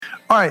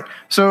All right,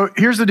 so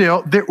here's the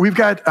deal. We've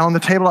got on the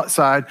table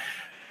outside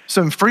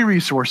some free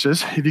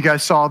resources. If you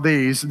guys saw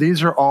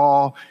these are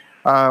all,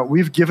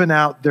 we've given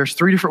out, there's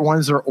 3 different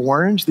ones that are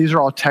orange. These are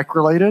all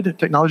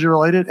technology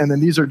related, and then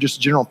these are just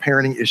general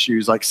parenting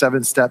issues, like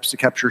 7 steps to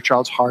capture your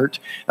child's heart.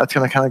 That's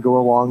gonna kind of go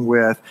along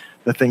with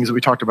the things that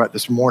we talked about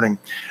this morning.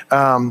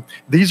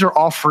 These are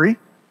all free.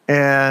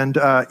 And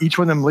each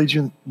one of them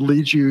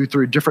leads you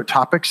through different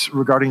topics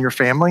regarding your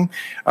family.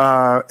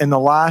 In the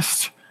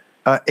last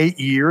 8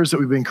 years that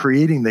we've been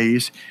creating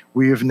these,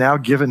 we have now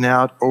given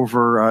out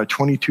over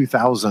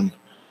 22,000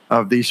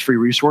 of these free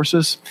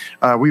resources.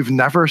 We've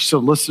never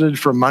solicited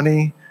for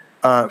money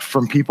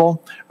from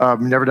people.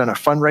 We've never done a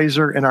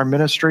fundraiser in our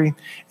ministry.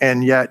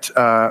 And yet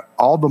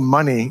all the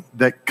money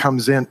that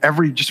comes in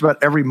just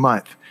about every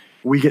month,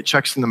 we get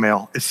checks in the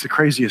mail. It's the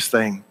craziest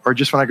thing. Or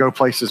just when I go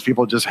places,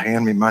 people just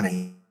hand me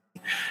money.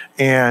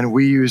 And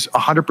we use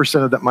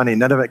 100% of that money.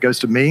 None of it goes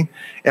to me.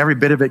 Every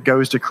bit of it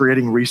goes to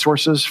creating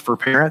resources for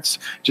parents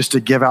just to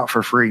give out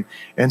for free.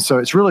 And so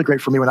it's really great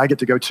for me when I get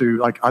to go to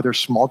like either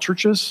small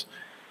churches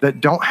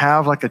that don't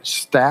have like a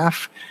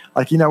staff.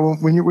 Like,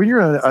 when you're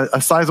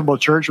a sizable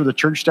church with a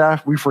church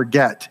staff, we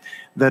forget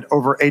that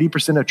over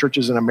 80% of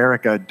churches in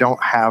America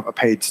don't have a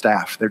paid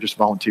staff. They're just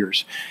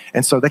volunteers.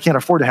 And so they can't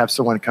afford to have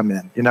someone come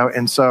in,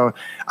 And so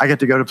I get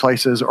to go to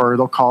places, or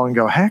they'll call and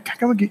go, hey,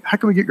 how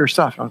can we get your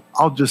stuff?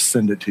 I'll just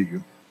send it to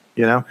you,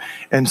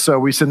 And so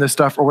we send this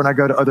stuff, or when I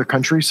go to other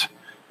countries,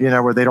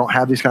 where they don't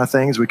have these kind of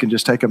things, we can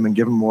just take them and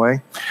give them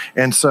away.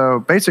 And so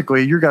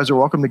basically, you guys are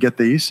welcome to get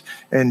these,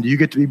 and you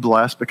get to be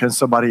blessed because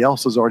somebody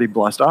else has already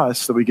blessed us,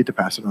 so we get to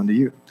pass it on to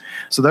you.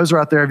 So those are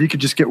out there. If you could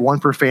just get one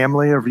per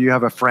family, or if you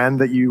have a friend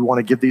that you want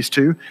to give these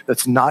to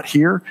that's not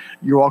here,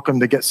 you're welcome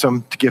to get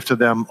some to give to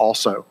them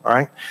also, all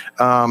right?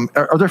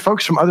 Are there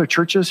folks from other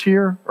churches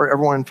here, or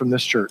everyone from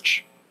this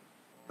church?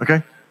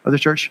 Okay. Other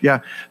church?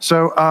 Yeah.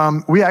 So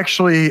we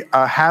actually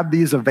have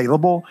these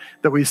available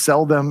that we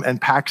sell them in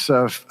packs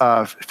of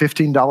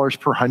 $15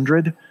 per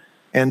 100.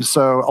 And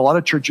so a lot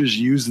of churches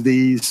use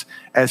these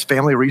as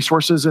family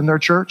resources in their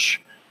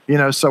church.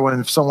 So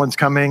when someone's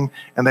coming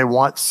and they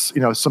want,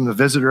 some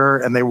visitor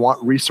and they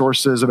want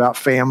resources about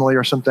family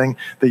or something,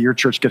 that your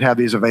church could have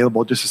these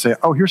available just to say,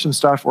 oh, here's some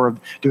stuff, or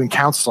doing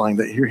counseling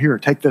that here,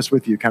 take this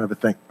with you, kind of a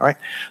thing. All right.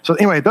 So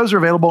anyway, those are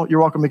available. You're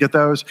welcome to get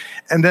those.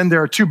 And then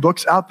there are 2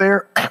 books out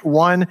there.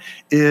 One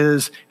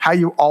is How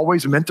You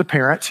Always Meant to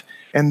Parent.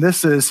 And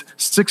this is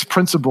 6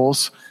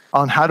 principles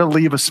on how to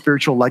leave a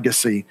spiritual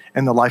legacy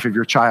in the life of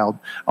your child.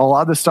 A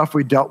lot of the stuff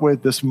we dealt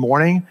with this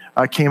morning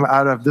came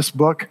out of this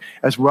book,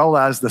 as well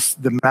as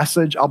the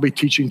message I'll be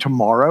teaching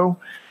tomorrow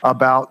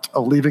about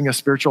leaving a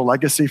spiritual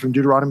legacy from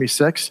Deuteronomy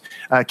 6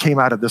 came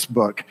out of this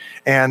book.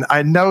 And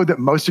I know that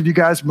most of you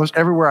guys,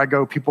 everywhere I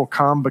go, people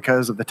come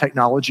because of the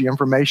technology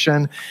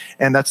information,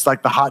 and that's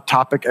like the hot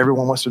topic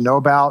everyone wants to know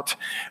about.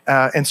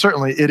 And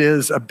certainly it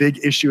is a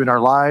big issue in our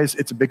lives.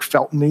 It's a big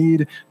felt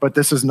need, but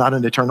this is not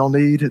an eternal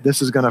need.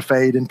 This is going to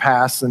fade and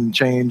pass and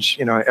change,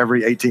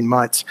 every 18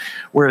 months.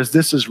 Whereas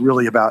this is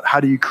really about how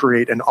do you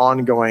create an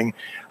ongoing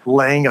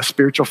laying a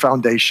spiritual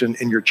foundation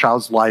in your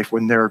child's life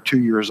when they're 2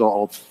 years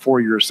old, 4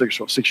 years,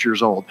 6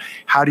 years old.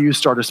 How do you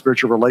start a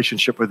spiritual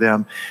relationship with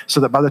them so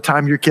that by the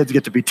time your kids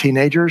get to be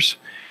teenagers,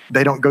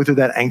 they don't go through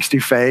that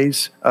angsty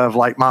phase of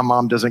like, my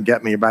mom doesn't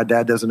get me, my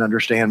dad doesn't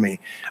understand me.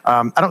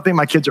 I don't think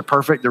my kids are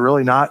perfect. They're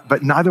really not,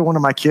 but neither one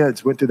of my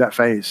kids went through that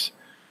phase.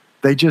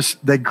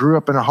 They grew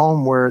up in a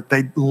home where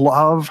they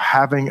love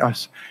having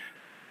us.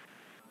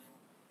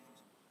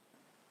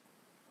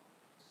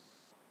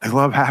 They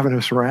love having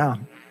us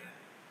around.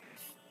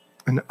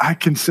 And I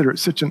consider it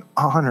such an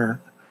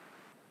honor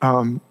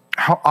how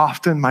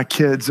often my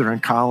kids that are in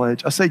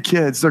college, I say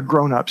kids, they're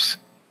grown-ups,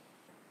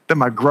 that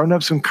my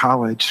grown-ups in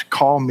college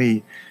call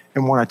me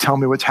and want to tell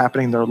me what's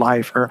happening in their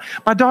life. Or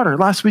my daughter,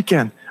 last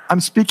weekend,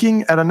 I'm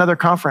speaking at another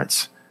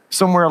conference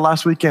somewhere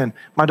last weekend.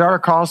 My daughter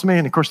calls me,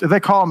 and of course, if they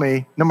call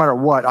me, no matter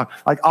what,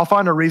 I'll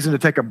find a reason to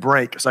take a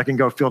break so I can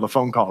go field a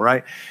phone call,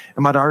 right?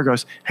 And my daughter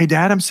goes, hey,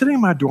 Dad, I'm sitting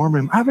in my dorm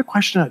room. I have a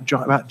question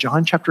about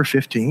John chapter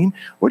 15.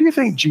 What do you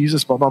think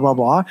Jesus, blah, blah, blah,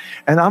 blah?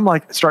 And I'm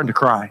like starting to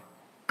cry,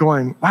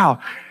 going, wow,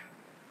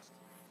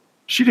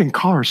 she didn't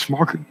call her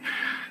small group.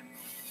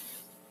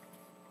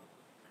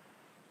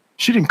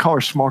 She didn't call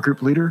her small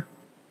group leader.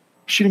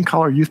 She didn't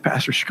call her youth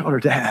pastor. She called her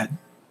dad.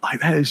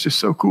 Like, that is just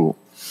so cool.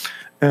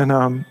 And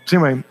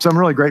so I'm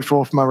really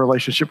grateful for my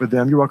relationship with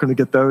them. You're welcome to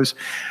get those.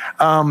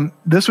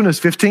 This one is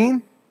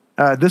 15.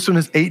 This one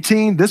is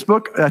 18. This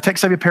book,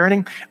 Tech-Savvy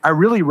Parenting, I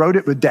really wrote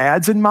it with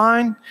dads in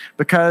mind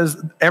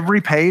because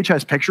every page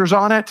has pictures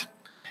on it.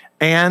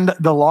 And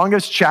the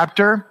longest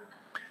chapter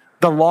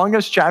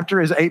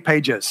is 8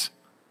 pages.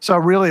 So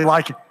really,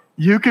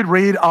 you could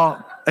read,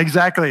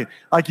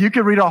 you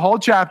could read a whole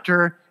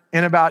chapter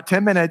in about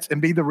 10 minutes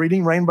and be the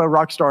reading rainbow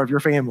rock star of your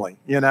family,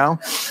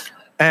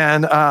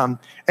 And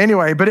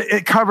anyway, but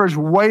it covers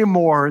way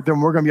more than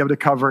we're going to be able to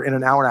cover in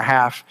an hour and a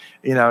half,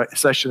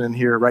 session in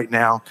here right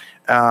now.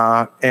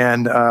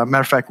 Matter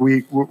of fact,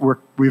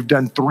 we've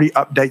done 3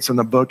 updates on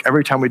the book.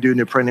 Every time we do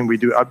new printing, we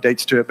do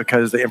updates to it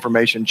because the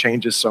information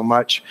changes so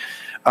much.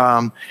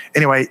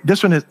 Anyway,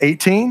 this one is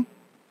 18.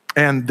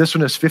 And this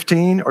one is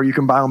 15, or you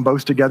can buy them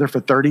both together for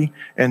 30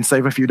 and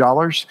save a few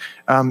dollars.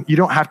 You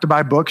don't have to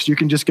buy books. You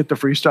can just get the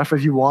free stuff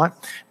if you want.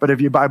 But if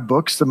you buy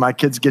books, then my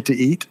kids get to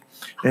eat.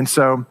 And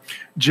so,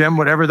 Jim,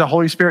 whatever the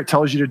Holy Spirit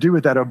tells you to do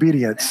with that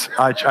obedience,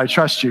 I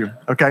trust you,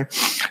 okay?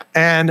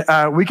 And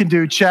we can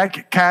do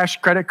check, cash,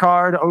 credit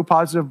card, O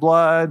positive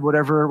blood,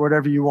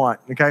 whatever you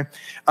want, okay?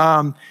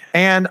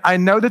 And I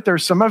know that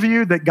there's some of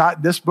you that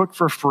got this book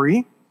for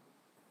free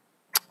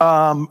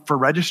for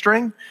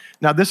registering.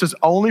 Now, this is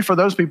only for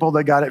those people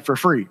that got it for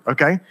free,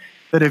 okay?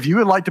 That if you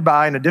would like to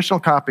buy an additional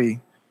copy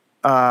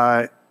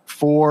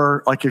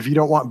for, like, if you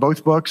don't want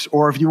both books,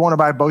 or if you want to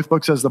buy both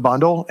books as the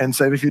bundle and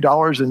save a few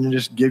dollars and then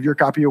just give your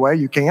copy away,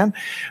 you can.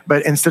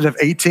 But instead of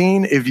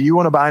 18, if you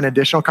want to buy an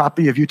additional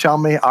copy, if you tell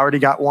me I already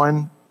got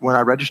one when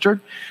I registered,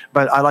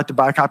 but I'd like to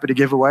buy a copy to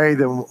give away,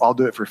 then I'll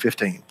do it for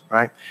 15,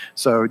 right?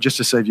 So just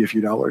to save you a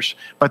few dollars.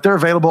 But they're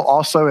available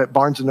also at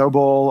Barnes &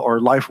 Noble or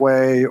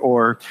Lifeway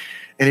or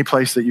any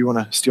place that you want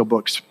to steal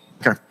books.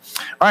 Okay.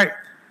 All right.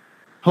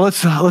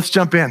 Let's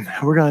jump in.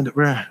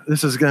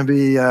 This is going to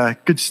be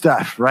good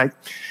stuff, right?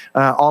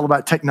 All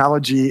about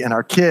technology and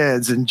our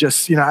kids, and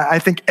just, I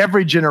think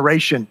every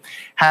generation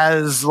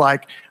has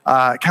like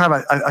kind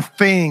of a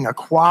thing, a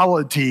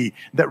quality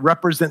that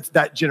represents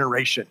that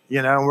generation,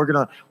 and we're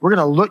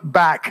gonna look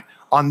back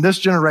on this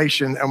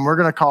generation, and we're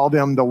going to call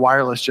them the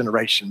wireless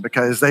generation,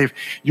 because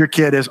your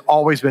kid has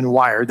always been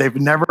wired. They've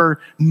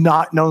never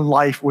not known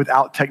life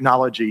without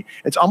technology.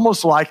 It's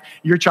almost like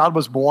your child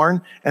was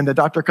born and the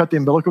doctor cut the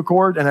umbilical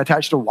cord and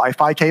attached a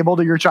Wi-Fi cable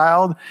to your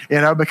child,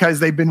 because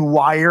they've been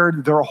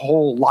wired their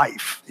whole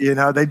life.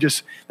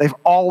 They've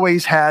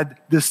always had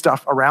this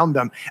stuff around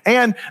them.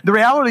 And the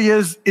reality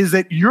is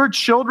that your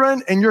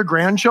children and your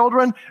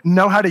grandchildren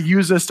know how to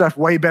use this stuff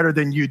way better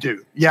than you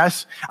do.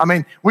 Yes? I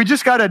mean, we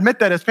just got to admit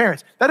that as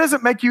parents. That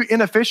doesn't make you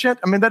inefficient.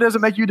 I mean, that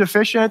doesn't make you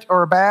deficient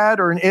or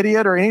bad or an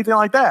idiot or anything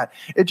like that.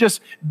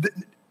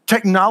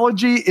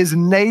 Technology is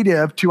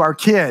native to our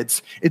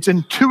kids. It's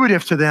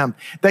intuitive to them.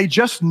 They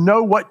just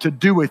know what to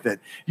do with it.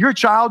 Your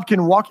child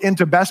can walk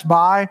into Best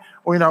Buy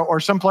or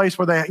someplace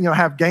where they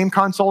have game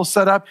consoles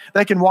set up.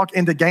 They can walk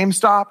into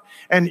GameStop,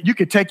 and you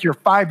could take your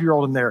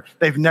 5-year-old in there.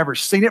 They've never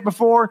seen it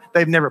before.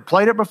 They've never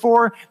played it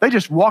before. They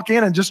just walk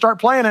in and just start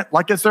playing it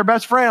like it's their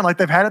best friend, like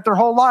they've had it their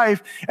whole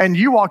life. And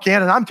you walk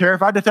in, and I'm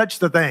terrified to touch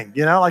the thing.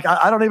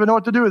 I don't even know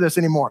what to do with this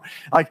anymore.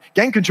 Like,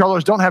 game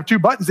controllers don't have 2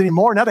 buttons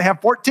anymore. Now they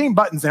have 14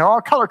 buttons. They're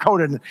all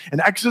color-coded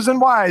and X's and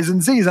Y's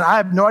and Z's, and I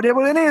have no idea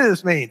what any of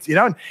this means.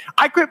 And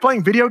I quit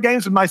playing video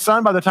games with my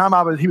son by the time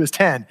he was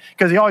 10,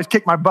 because he always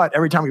kicked my butt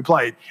every time we played.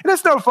 And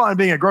it's no fun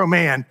being a grown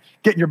man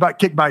getting your butt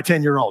kicked by a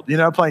 10-year-old,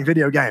 playing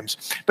video games,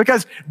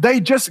 because they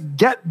just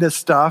get this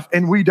stuff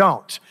and we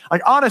don't.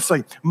 Like,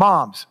 honestly,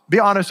 moms, be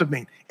honest with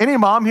me. Any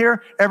mom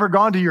here ever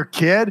gone to your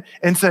kid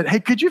and said,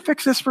 "Hey, could you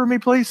fix this for me,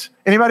 please?"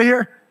 Anybody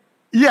here?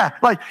 Yeah,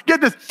 like,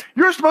 get this.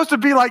 You're supposed to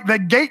be like the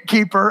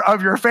gatekeeper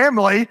of your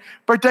family,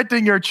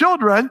 protecting your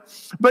children,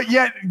 but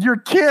yet your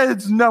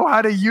kids know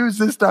how to use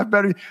this stuff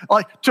better.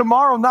 Like,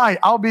 tomorrow night,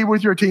 I'll be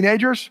with your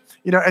teenagers,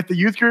 at the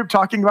youth group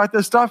talking about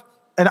this stuff.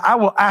 And I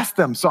will ask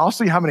them, so I'll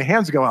see how many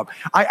hands go up.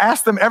 I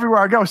ask them everywhere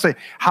I go, say,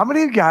 how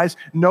many of you guys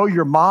know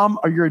your mom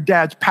or your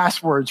dad's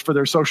passwords for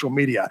their social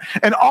media?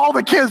 And all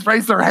the kids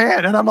raise their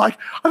hand. And I'm like,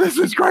 oh, this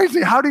is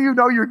crazy. How do you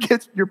know your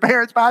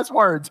parents'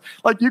 passwords?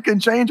 Like, you can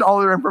change all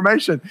their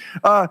information.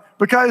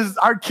 Because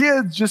our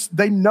kids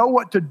they know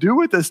what to do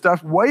with this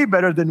stuff way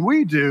better than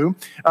we do,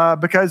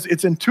 because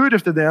it's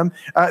intuitive to them.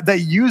 They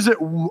use it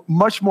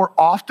much more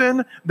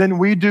often than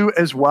we do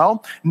as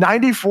well.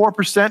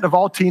 94% of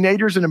all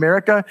teenagers in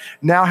America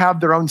now have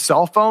their own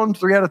cell phone.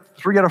 3 out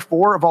of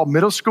 4 of all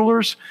middle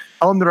schoolers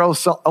own their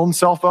own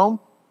cell phone.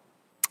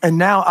 And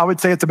now I would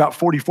say it's about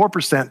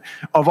 44%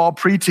 of all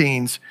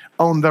preteens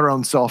own their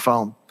own cell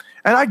phone.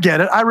 And I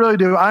get it. I really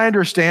do. I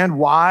understand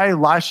why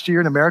last year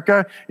in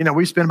America,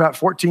 we spent about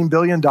 $14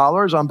 billion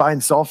on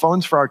buying cell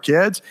phones for our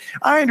kids.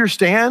 I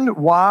understand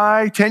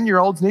why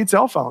 10-year-olds need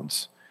cell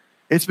phones.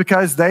 It's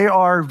because they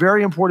are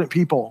very important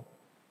people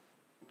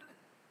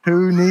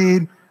who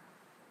need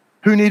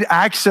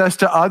access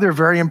to other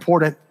very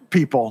important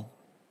people,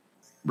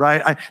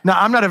 right? Now,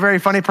 I'm not a very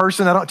funny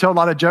person. I don't tell a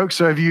lot of jokes.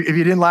 So if you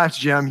didn't laugh,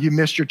 Jim, you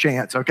missed your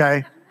chance,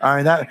 okay? All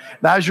right,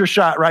 that's your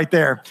shot right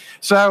there.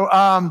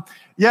 So,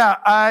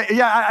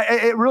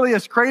 it really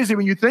is crazy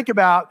when you think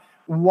about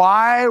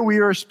why we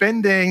are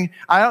spending.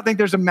 I don't think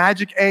there's a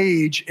magic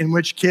age in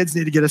which kids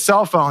need to get a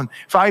cell phone.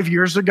 5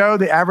 years ago,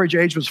 the average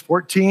age was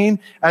 14.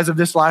 As of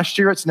this last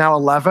year, it's now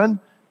 11.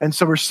 And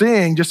so we're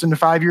seeing just in the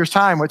 5 years'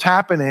 time, what's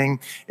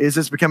happening is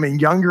it's becoming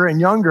younger and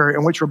younger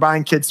in which we're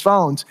buying kids'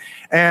 phones.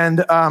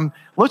 And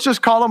let's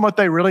just call them what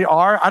they really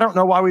are. I don't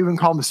know why we even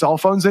call them cell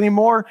phones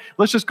anymore.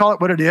 Let's just call it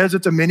what it is.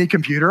 It's a mini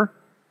computer.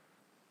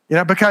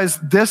 because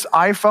this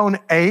iPhone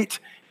 8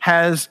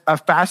 has a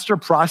faster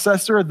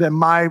processor than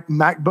my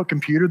MacBook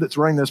computer that's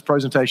running this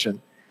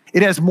presentation.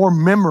 It has more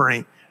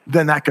memory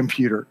than that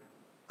computer.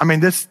 I mean,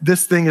 this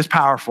thing is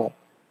powerful.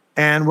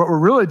 And what we're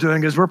really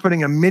doing is we're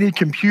putting a mini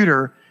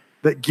computer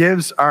that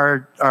gives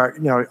our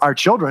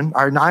children,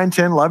 our 9,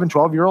 10, 11,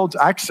 12-year-olds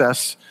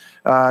access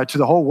to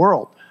the whole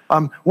world.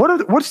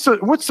 What's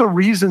the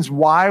reasons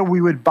why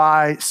we would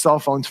buy cell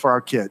phones for our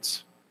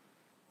kids?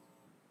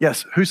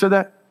 Yes, who said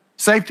that?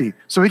 Safety,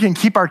 so we can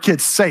keep our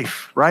kids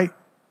safe, right?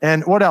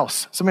 And what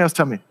else? Somebody else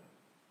tell me.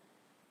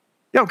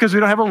 Yeah, because we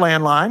don't have a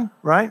landline,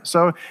 right?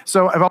 So if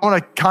I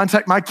want to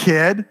contact my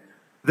kid,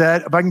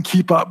 that if I can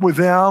keep up with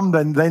them,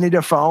 then they need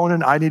a phone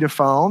and I need a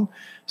phone.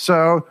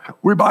 So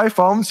we buy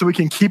phones so we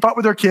can keep up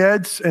with our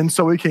kids and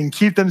so we can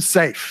keep them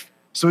safe.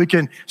 So we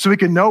can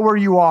know where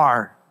you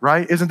are,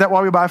 right? Isn't that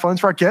why we buy phones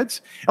for our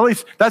kids? At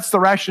least that's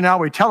the rationale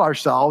we tell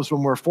ourselves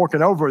when we're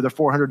forking over the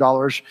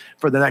 $400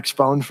 for the next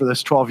phone for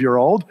this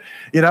 12-year-old,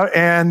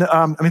 And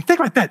think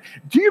about that.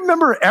 Do you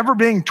remember ever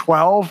being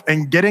 12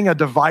 and getting a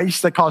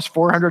device that cost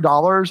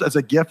 $400 as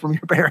a gift from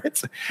your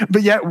parents?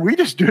 But yet we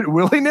just do it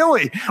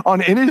willy-nilly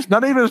on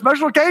not even a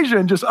special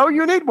occasion. Just,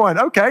 you need one.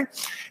 Okay.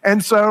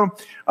 And so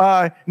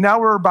now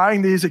we're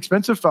buying these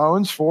expensive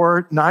phones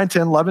for 9,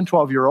 10, 11,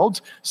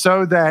 12-year-olds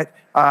so that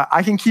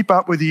I can keep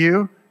up with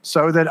you,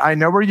 so that I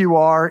know where you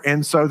are,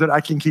 and so that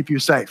I can keep you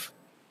safe.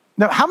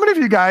 Now, how many of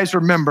you guys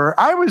remember,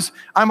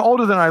 I'm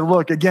older than I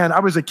look. Again, I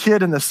was a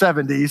kid in the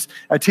 70s,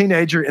 a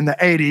teenager in the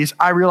 80s.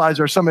 I realize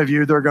there are some of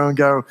you that are going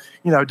to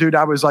go, dude,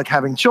 I was like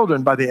having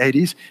children by the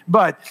 80s.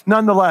 But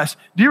nonetheless,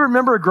 do you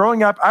remember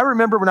growing up? I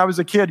remember when I was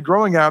a kid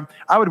growing up,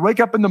 I would wake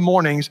up in the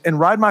mornings and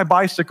ride my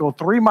bicycle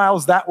 3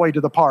 miles that way to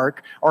the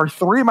park or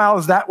 3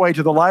 miles that way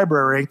to the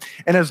library.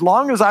 And as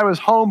long as I was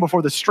home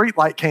before the street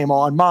light came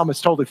on, Mom was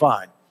totally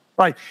fine.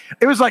 Right.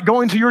 It was like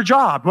going to your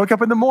job, wake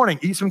up in the morning,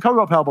 eat some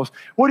Cocoa Pebbles.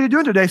 What are you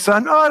doing today,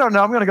 son? I don't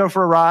know. I'm going to go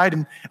for a ride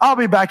and I'll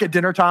be back at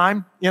dinner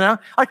time.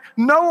 Like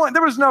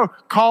there was no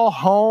call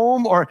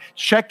home or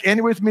check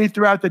in with me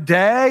throughout the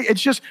day.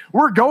 It's just,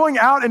 we're going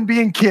out and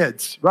being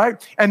kids,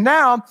 right? And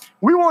now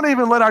we won't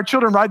even let our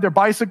children ride their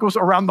bicycles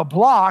around the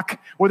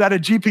block without a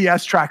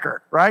GPS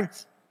tracker,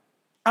 right?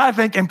 I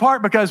think in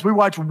part because we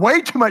watch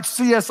way too much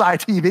CSI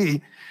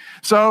TV.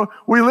 So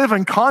we live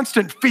in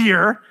constant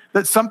fear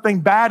that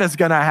something bad is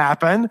going to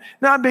happen.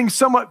 Now, I'm being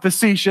somewhat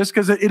facetious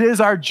because it is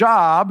our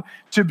job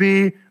to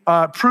be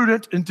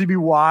prudent and to be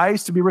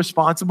wise, to be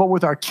responsible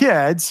with our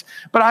kids.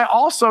 But I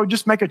also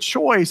just make a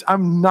choice.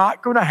 I'm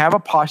not going to have a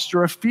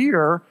posture of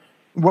fear,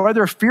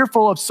 whether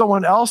fearful of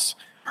someone else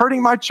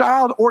hurting my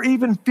child or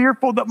even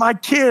fearful that my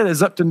kid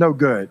is up to no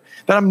good,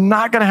 that I'm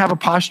not going to have a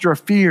posture of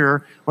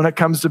fear when it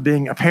comes to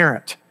being a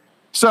parent.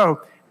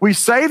 So we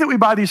say that we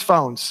buy these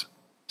phones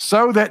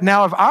so that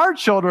now if our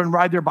children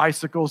ride their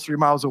bicycles 3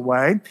 miles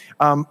away,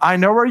 I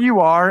know where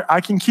you are,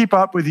 I can keep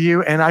up with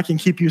you, and I can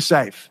keep you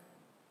safe.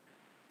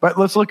 But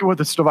let's look at what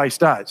this device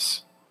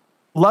does.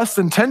 Less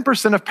than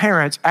 10% of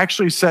parents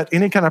actually set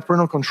any kind of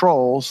parental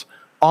controls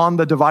on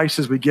the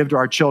devices we give to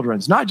our children.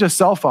 It's not just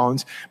cell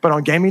phones, but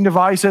on gaming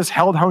devices,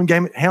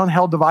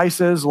 handheld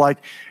devices like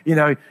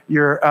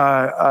your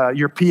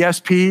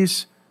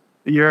PSPs,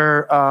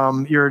 your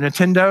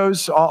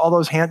Nintendos, all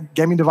those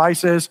gaming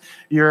devices,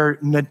 your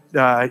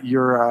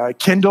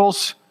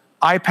Kindles,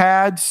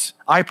 iPads,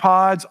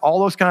 iPods, all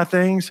those kind of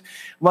things.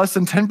 Less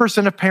than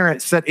 10% of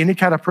parents set any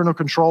kind of parental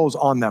controls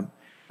on them.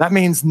 That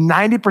means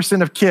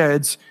 90% of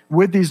kids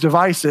with these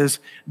devices,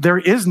 there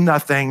is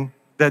nothing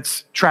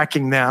that's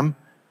tracking them.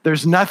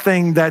 There's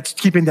nothing that's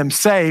keeping them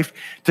safe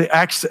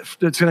that's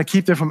going to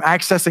keep them from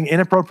accessing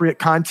inappropriate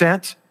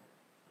content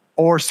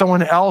or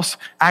someone else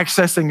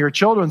accessing your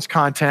children's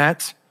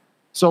content.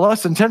 So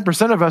less than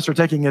 10% of us are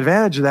taking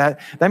advantage of that.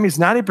 That means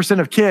 90%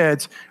 of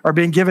kids are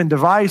being given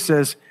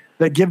devices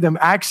that give them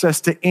access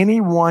to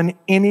anyone,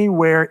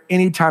 anywhere,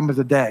 any time of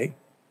the day.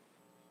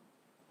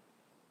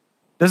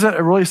 Doesn't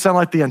it really sound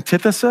like the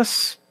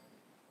antithesis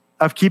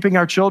of keeping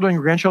our children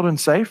and grandchildren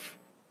safe?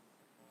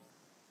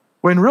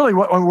 When really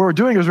what we're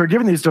doing is we're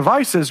giving these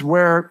devices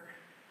where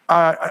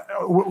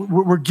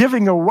we're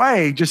giving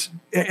away just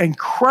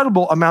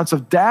incredible amounts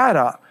of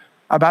data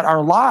about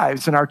our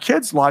lives and our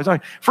kids' lives. I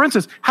mean, for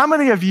instance, how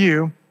many of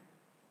you,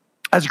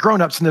 as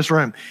grown-ups in this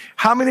room,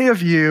 how many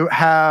of you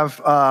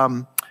have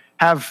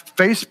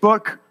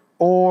Facebook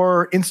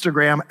or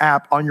Instagram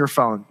app on your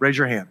phone? Raise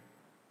your hand.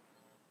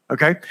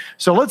 Okay,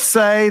 so let's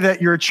say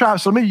that you're a child.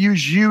 So let me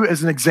use you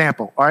as an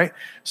example, all right?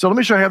 So let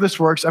me show you how this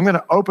works. I'm going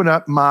to open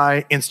up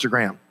my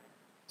Instagram.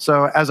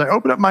 So as I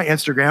open up my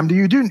Instagram,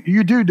 you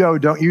do know,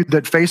 don't you,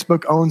 that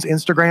Facebook owns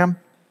Instagram?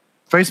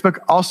 Facebook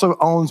also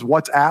owns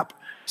WhatsApp.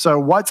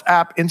 So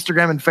WhatsApp,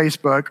 Instagram, and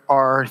Facebook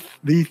are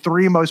the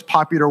 3 most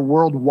popular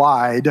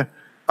worldwide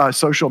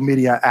social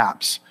media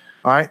apps.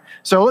 All right.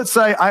 So let's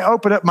say I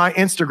open up my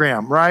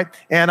Instagram, right?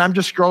 And I'm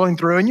just scrolling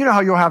through, and you know how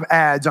you'll have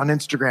ads on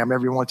Instagram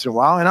every once in a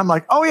while. And I'm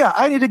like, oh yeah,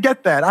 I need to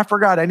get that. I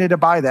forgot I need to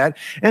buy that.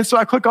 And so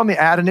I click on the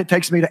ad and it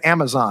takes me to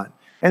Amazon.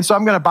 And so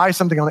I'm going to buy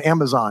something on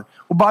Amazon.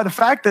 Well, by the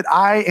fact that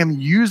I am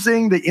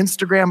using the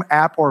Instagram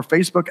app or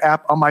Facebook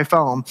app on my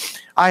phone,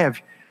 I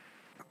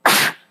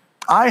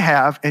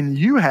have, and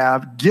you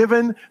have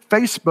given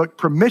Facebook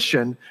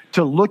permission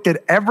to look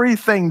at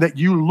everything that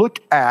you look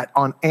at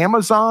on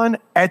Amazon,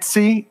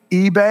 Etsy,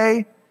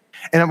 eBay.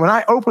 And when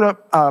I open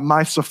up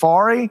my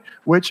Safari,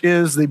 which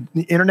is the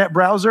internet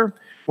browser,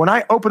 when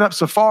I open up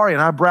Safari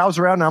and I browse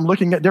around and I'm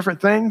looking at different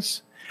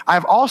things,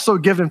 I've also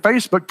given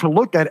Facebook to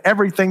look at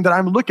everything that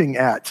I'm looking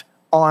at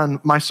on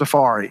my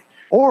Safari.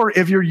 Or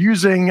if you're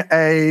using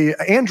an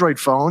Android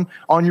phone,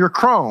 on your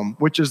Chrome,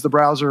 which is the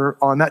browser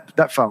on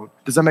that phone.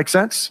 Does that make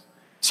sense?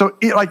 So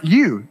like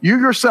you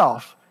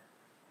yourself,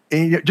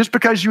 just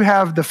because you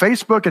have the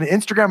Facebook and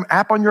Instagram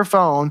app on your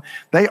phone,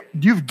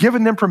 you've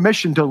given them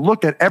permission to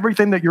look at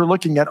everything that you're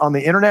looking at on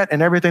the internet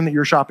and everything that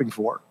you're shopping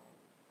for.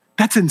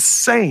 That's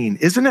insane,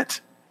 isn't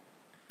it?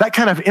 That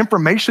kind of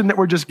information that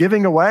we're just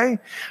giving away.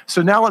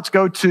 So now let's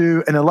go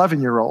to an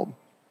 11-year-old.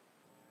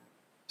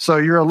 So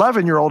your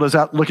 11-year-old is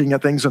out looking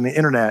at things on the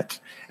internet,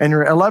 and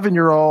your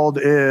 11-year-old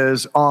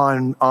is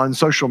on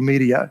social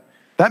media.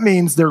 That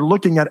means they're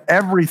looking at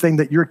everything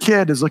that your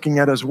kid is looking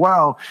at as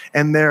well,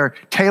 and they're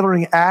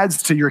tailoring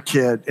ads to your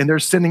kid, and they're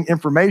sending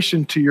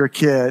information to your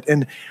kid.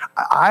 And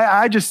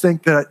I just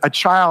think that a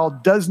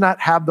child does not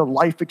have the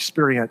life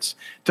experience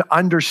to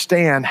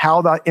understand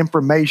how that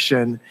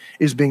information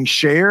is being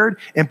shared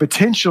and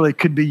potentially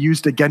could be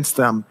used against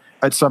them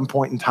at some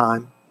point in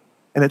time.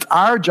 And it's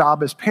our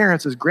job as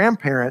parents, as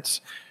grandparents,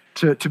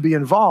 to be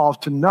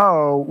involved, to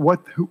know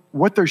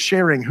what they're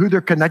sharing, who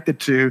they're connected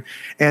to,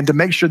 and to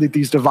make sure that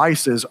these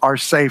devices are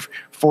safe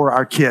for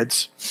our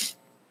kids.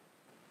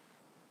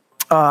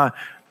 The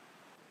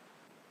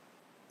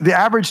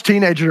average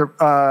teenager,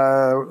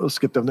 let's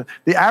skip them.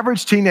 The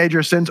average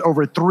teenager sends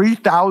over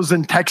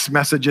 3,000 text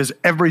messages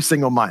every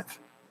single month.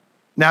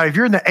 Now, if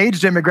you're in the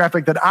age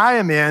demographic that I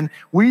am in,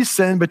 we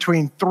send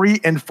between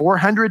 300 and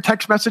 400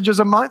 text messages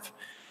a month.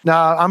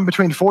 Now, I'm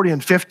between 40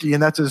 and 50,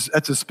 and that's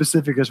as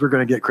specific as we're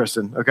going to get,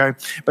 Kristen, okay?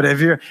 But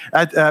if you're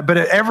but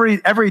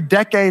every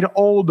decade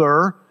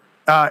older,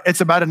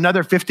 it's about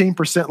another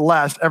 15%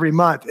 less every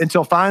month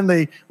until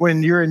finally,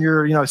 when you're in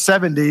your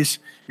 70s,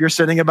 you're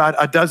sending about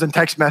a dozen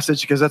text messages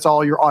because that's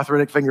all your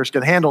arthritic fingers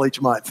can handle each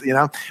month,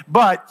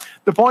 But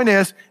the point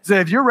is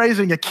that if you're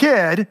raising a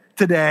kid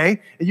today,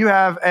 and you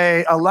have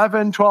a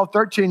 11, 12,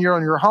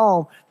 13-year-old in your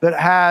home that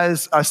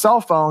has a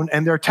cell phone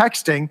and they're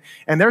texting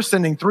and they're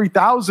sending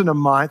 3,000 a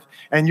month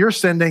and you're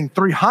sending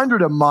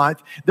 300 a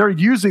month, they're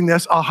using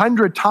this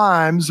 100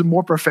 times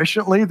more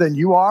proficiently than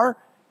you are.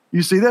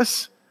 You see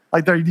this?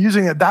 Like they're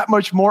using it that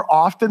much more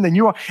often than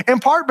you are. In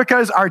part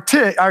because our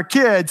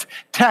kids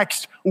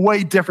text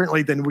way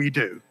differently than we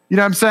do. You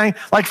know what I'm saying?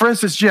 Like for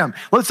instance, Jim,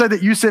 let's say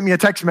that you sent me a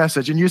text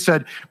message and you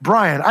said,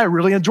 Brian, I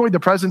really enjoyed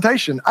the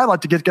presentation. I'd like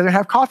to get together and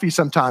have coffee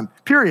sometime,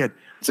 period.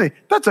 Say,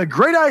 that's a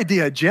great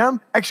idea, Jim,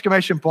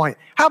 exclamation point.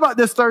 How about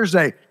this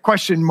Thursday,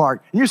 question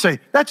mark. And you say,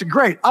 that's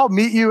great. I'll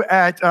meet you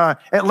at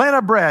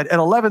Atlanta Bread at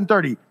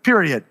 11:30,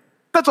 period.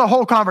 That's a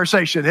whole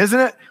conversation, isn't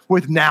it?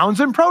 With nouns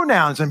and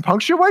pronouns and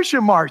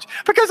punctuation marks,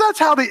 because that's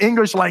how the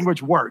English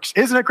language works,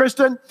 isn't it,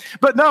 Kristen?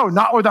 But no,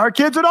 not with our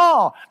kids at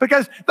all,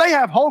 because they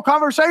have whole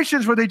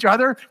conversations with each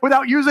other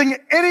without using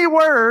any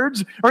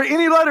words or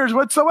any letters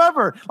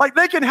whatsoever. Like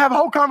they can have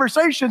whole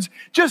conversations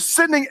just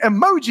sending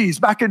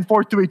emojis back and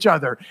forth to each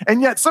other.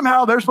 And yet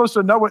somehow they're supposed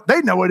to know what it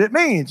means, you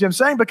know what I'm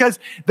saying? Because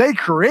they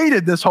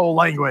created this whole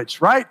language,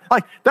 right?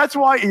 Like that's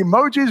why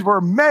emojis were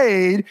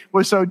made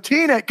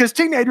because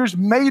teenagers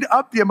made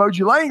up the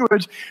emoji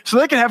language so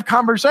they can have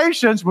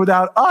conversations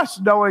without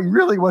us knowing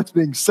really what's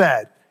being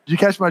said. Did you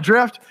catch my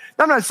drift?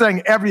 I'm not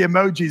saying every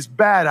emoji is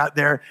bad out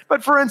there,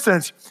 but for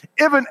instance,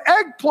 if an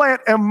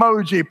eggplant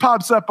emoji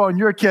pops up on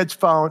your kid's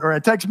phone or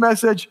a text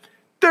message,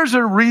 there's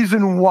a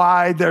reason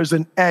why there's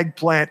an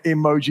eggplant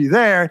emoji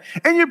there,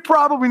 and you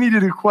probably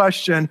needed to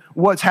question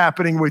what's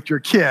happening with your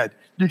kid.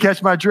 You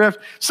catch my drift?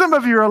 Some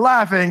of you are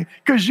laughing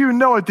because you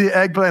know what the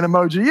eggplant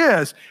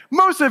emoji is.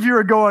 Most of you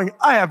are going,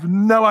 I have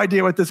no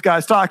idea what this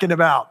guy's talking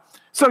about.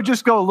 So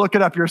just go look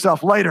it up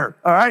yourself later,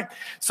 all right?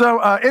 So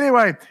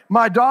anyway,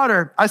 my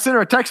daughter, I sent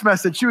her a text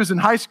message. She was in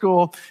high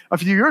school a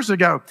few years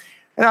ago.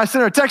 And I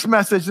sent her a text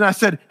message and I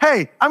said,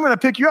 hey, I'm going to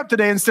pick you up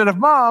today instead of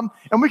mom,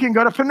 and we can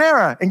go to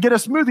Panera and get a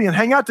smoothie and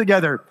hang out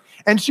together.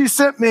 And she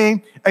sent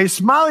me a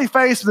smiley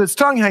face with its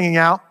tongue hanging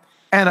out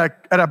and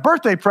a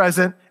birthday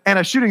present and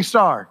a shooting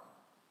star.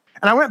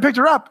 And I went and picked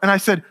her up and I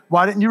said,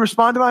 why didn't you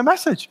respond to my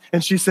message?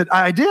 And she said,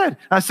 I did.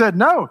 I said,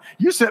 no,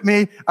 you sent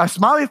me a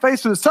smiley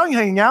face with its tongue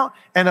hanging out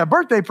and a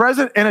birthday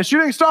present and a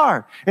shooting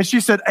star. And she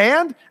said,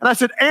 and I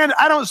said, and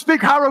I don't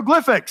speak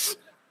hieroglyphics.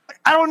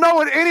 I don't know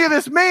what any of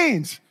this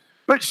means,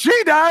 but she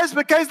does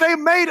because they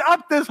made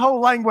up this whole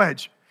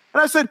language.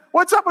 And I said,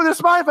 what's up with this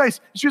smiley face?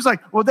 And she was like,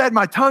 well, Dad,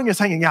 my tongue is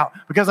hanging out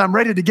because I'm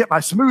ready to get my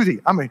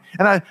smoothie.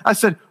 And I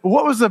said, well,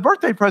 what was the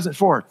birthday present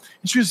for?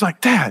 And she was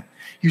like, Dad,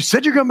 you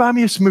said you're going to buy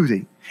me a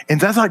smoothie. And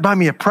that's like buy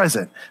me a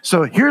present.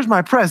 So here's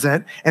my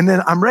present. And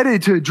then I'm ready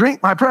to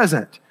drink my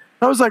present.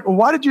 I was like, well,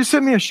 why did you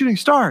send me a shooting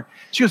star?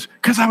 She goes,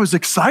 because I was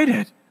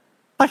excited.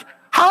 Like,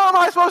 how am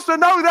I supposed to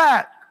know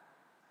that?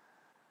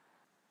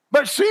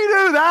 But she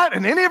knew that,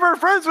 and any of her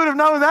friends would have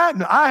known that,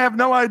 and I have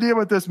no idea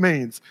what this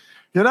means,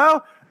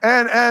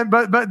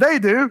 but they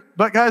do.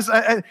 But guys,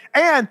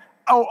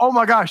 oh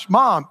my gosh,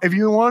 Mom, if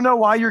you want to know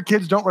why your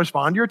kids don't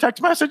respond to your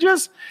text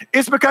messages,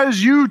 it's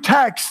because you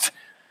text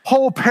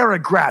whole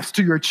paragraphs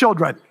to your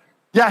children.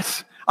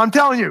 Yes, I'm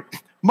telling you,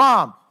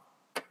 Mom,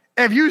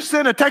 if you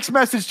send a text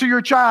message to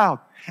your child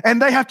and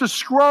they have to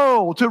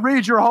scroll to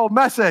read your whole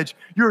message,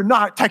 you're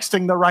not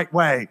texting the right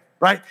way.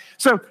 Right?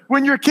 So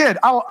when you're a kid,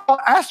 I'll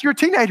ask your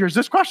teenagers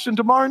this question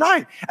tomorrow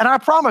night, and I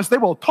promise they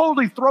will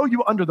totally throw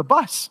you under the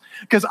bus,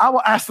 because I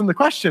will ask them the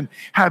question,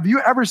 have you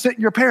ever sent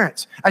your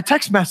parents a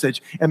text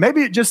message, and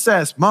maybe it just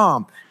says,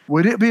 Mom,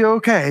 would it be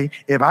okay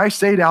if I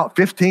stayed out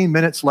 15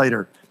 minutes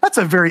later? That's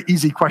a very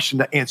easy question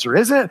to answer,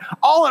 isn't it?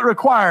 All it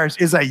requires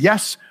is a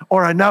yes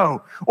or a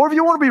no. Or if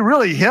you want to be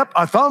really hip,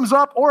 a thumbs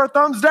up or a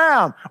thumbs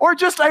down, or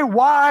just a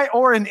Y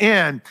or an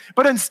N.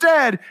 But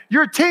instead,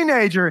 your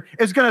teenager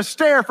is going to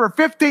stare for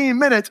 15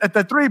 minutes at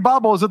the three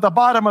bubbles at the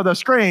bottom of the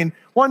screen,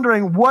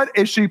 wondering what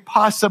is she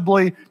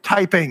possibly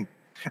typing.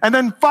 And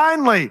then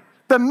finally,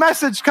 the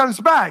message comes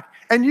back.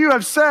 And you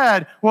have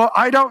said, well,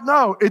 I don't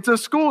know. It's a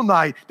school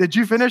night. Did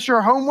you finish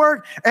your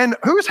homework? And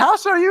whose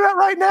house are you at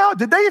right now?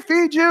 Did they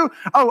feed you?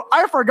 Oh,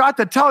 I forgot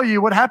to tell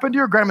you what happened to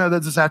your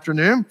grandmother this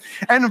afternoon.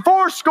 And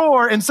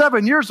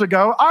 7 years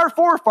ago, our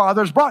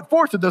forefathers brought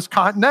forth to this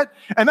continent.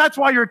 And that's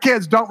why your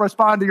kids don't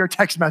respond to your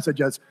text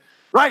messages,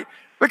 right?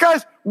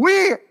 Because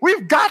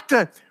we've got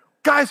to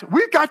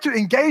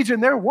engage in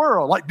their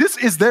world. Like, this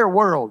is their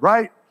world,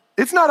 right?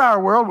 It's not our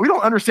world. We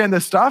don't understand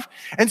this stuff.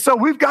 And so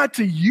we've got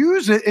to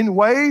use it in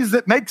ways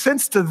that make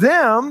sense to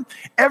them.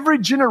 Every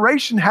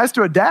generation has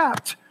to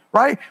adapt,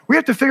 right? We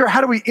have to figure out,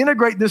 how do we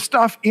integrate this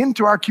stuff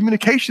into our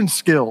communication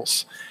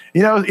skills,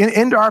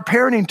 into our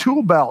parenting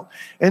tool belt.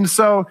 And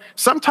so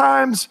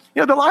sometimes,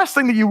 the last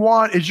thing that you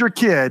want is your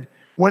kid,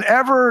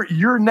 whenever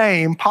your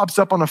name pops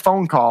up on a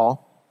phone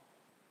call,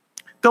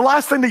 the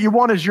last thing that you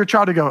want is your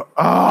child to go,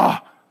 oh,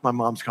 my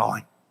mom's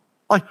calling.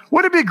 Like,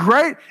 would it be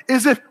great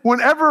is if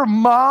whenever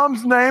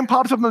Mom's name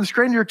pops up on the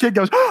screen, your kid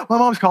goes, oh, my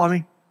mom's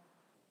calling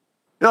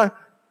me.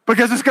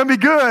 Because it's going to be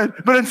good.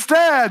 But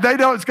instead, they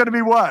know it's going to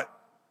be what?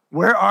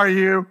 Where are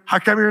you? How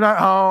come you're not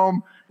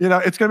home?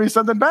 It's going to be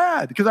something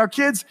bad, because our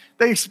kids,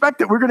 they expect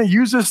that we're going to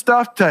use this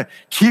stuff to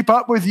keep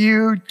up with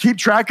you, keep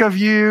track of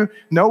you,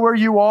 know where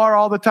you are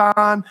all the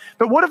time.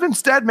 But what if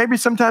instead, maybe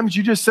sometimes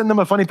you just send them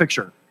a funny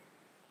picture?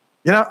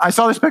 I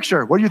saw this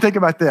picture. What do you think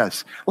about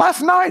this?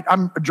 Last night,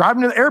 I'm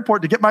driving to the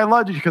airport to get my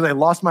luggage because I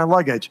lost my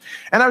luggage.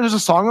 And there's a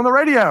song on the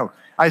radio.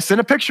 I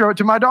sent a picture of it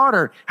to my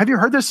daughter. Have you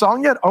heard this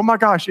song yet? Oh my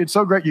gosh, it's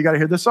so great. You got to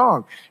hear this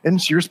song.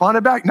 And she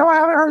responded back, no, I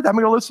haven't heard that. I'm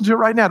going to listen to it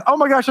right now. Oh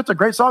my gosh, that's a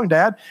great song,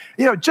 Dad.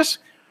 Just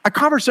a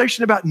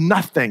conversation about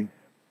nothing.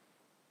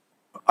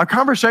 A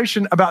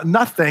conversation about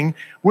nothing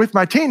with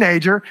my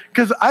teenager,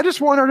 because I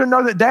just want her to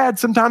know that Dad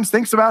sometimes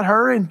thinks about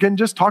her and can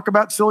just talk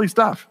about silly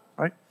stuff,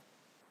 right?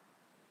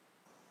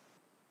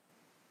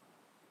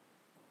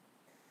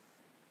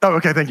 Oh,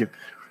 okay, thank you.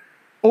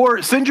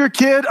 Or send your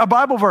kid a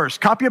Bible verse.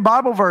 Copy a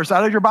Bible verse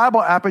out of your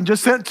Bible app and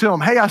just send it to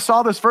them. Hey, I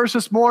saw this verse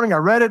this morning. I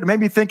read it. It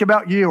made me think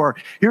about you. Or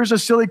here's a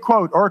silly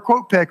quote or a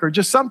quote pick or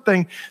just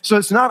something. So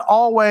it's not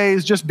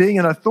always just being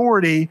an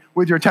authority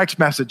with your text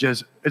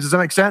messages. Does that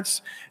make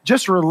sense?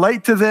 Just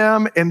relate to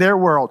them in their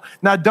world.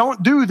 Now,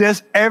 don't do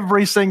this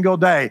every single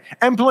day.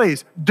 And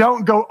please,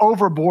 don't go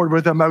overboard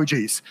with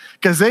emojis,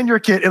 because then your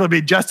kid, it'll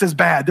be just as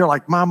bad. They're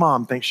like, my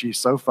mom thinks she's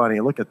so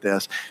funny. Look at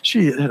this.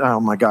 Oh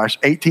my gosh,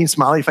 18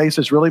 smiley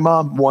faces. Really,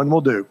 Mom? One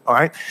will do. All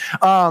right.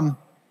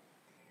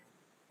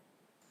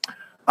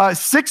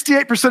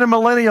 68% of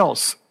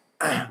millennials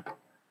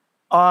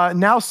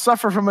now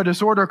suffer from a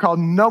disorder called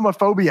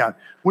nomophobia,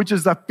 which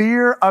is the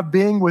fear of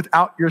being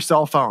without your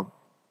cell phone.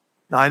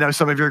 Now, I know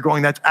some of you are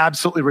going, that's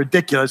absolutely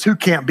ridiculous. Who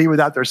can't be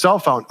without their cell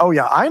phone? Oh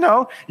yeah, I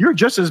know. You're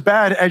just as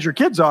bad as your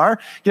kids are.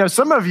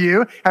 Some of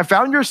you have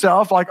found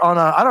yourself like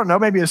on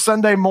maybe a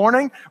Sunday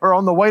morning or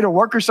on the way to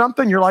work or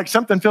something. You're like,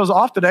 something feels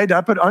off today. Did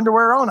I put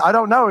underwear on? I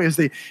don't know. Is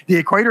the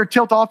equator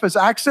tilt off its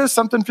axis?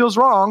 Something feels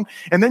wrong.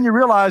 And then you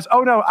realize,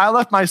 oh no, I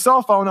left my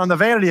cell phone on the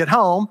vanity at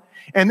home.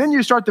 And then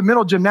you start the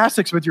mental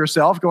gymnastics with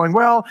yourself going,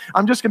 well,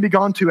 I'm just going to be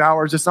gone 2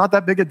 hours. It's not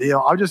that big a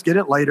deal. I'll just get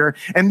it later.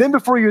 And then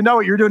before you know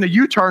it, you're doing a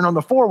U-turn on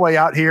the four-way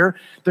out here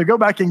to go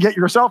back and get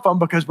your cell phone,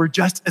 because we're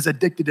just as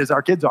addicted as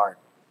our kids are.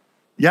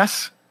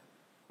 Yes?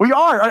 We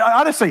are.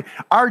 Honestly,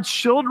 our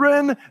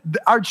children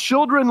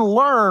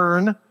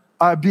learn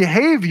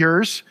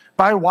behaviors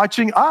by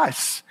watching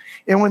us.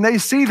 And when they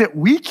see that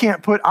we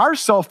can't put our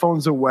cell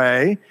phones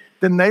away,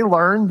 then they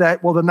learn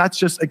that, well, then that's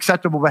just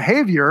acceptable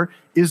behavior,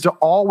 is to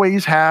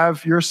always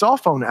have your cell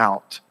phone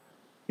out.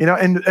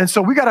 And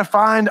so we got to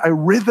find a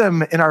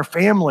rhythm in our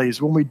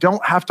families when we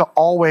don't have to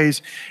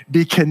always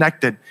be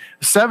connected.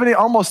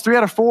 Almost 3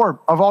 out of 4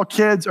 of all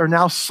kids are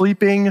now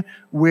sleeping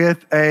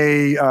with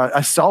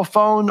a cell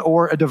phone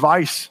or a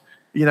device,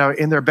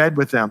 in their bed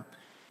with them.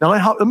 Now,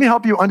 let me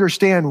help you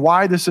understand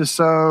why this is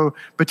so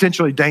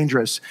potentially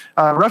dangerous.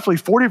 Roughly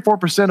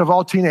 44% of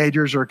all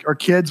teenagers or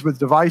kids with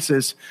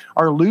devices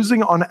are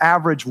losing on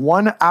average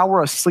 1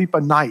 hour of sleep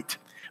a night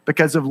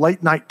because of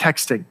late night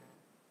texting.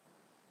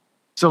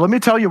 So let me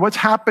tell you what's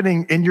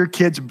happening in your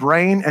kid's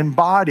brain and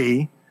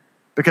body,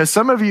 because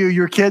some of you,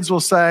 your kids will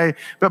say,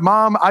 but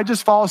Mom, I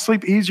just fall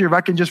asleep easier if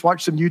I can just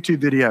watch some YouTube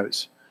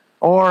videos.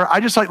 Or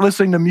I just like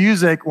listening to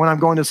music when I'm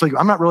going to sleep.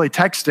 I'm not really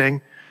texting.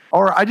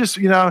 Or I just,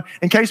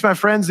 in case my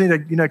friends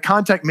need to,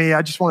 contact me,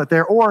 I just want it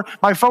there. Or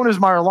my phone is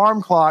my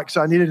alarm clock,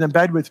 so I need it in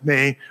bed with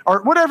me.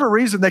 Or whatever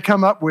reason they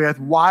come up with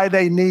why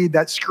they need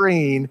that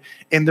screen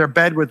in their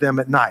bed with them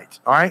at night,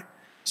 all right?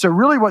 So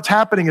really what's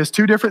happening is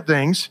two different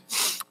things.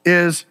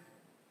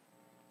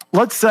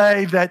 Let's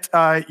say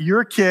that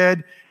your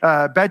kid,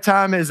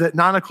 bedtime is at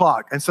 9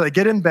 o'clock. And so they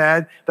get in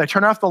bed, they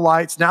turn off the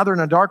lights. Now they're in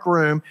a dark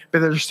room,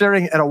 but they're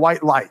staring at a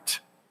white light.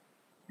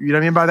 You know what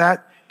I mean by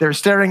that? They're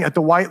staring at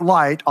the white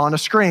light on a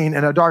screen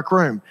in a dark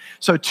room.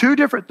 So two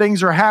different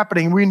things are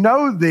happening. We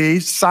know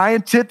these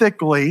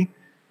scientifically,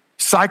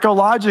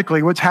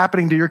 psychologically, what's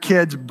happening to your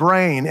kid's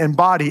brain and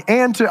body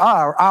and to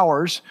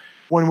ours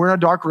when we're in a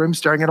dark room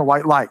staring at a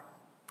white light.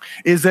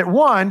 Is that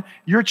one,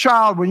 your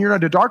child, when you're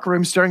in a dark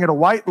room staring at a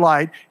white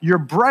light, your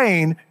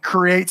brain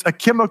creates a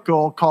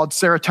chemical called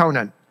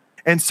serotonin.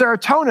 And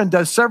serotonin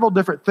does several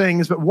different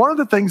things, but one of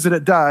the things that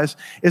it does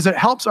is it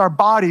helps our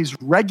bodies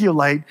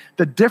regulate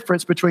the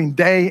difference between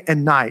day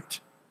and night.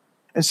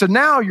 And so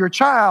now your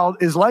child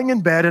is laying in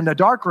bed in a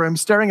dark room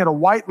staring at a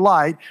white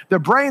light. Their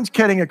brain's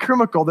getting a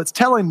chemical that's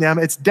telling them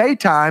it's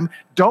daytime,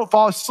 don't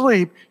fall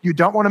asleep, you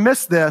don't want to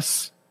miss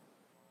this.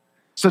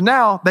 So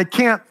now they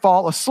can't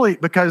fall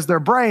asleep because their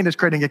brain is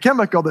creating a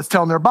chemical that's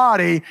telling their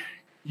body,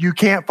 you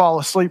can't fall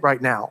asleep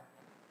right now.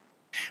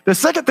 The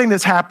second thing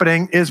that's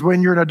happening is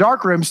when you're in a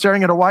dark room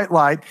staring at a white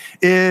light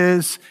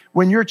is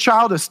when your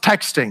child is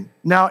texting.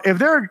 Now, if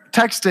they're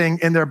texting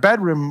in their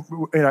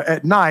bedroom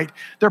at night,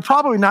 they're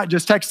probably not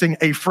just texting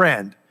a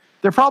friend.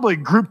 They're probably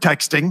group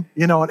texting,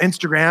 on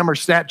Instagram or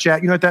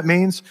Snapchat. You know what that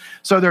means?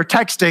 So they're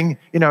texting,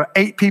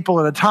 8 people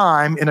at a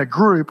time in a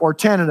group or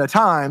 10 at a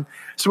time,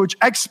 so which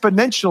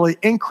exponentially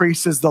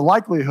increases the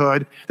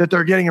likelihood that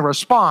they're getting a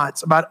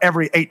response about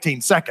every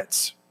 18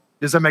 seconds.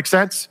 Does that make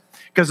sense?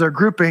 Because they're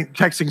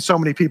texting so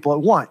many people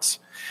at once.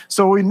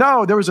 So we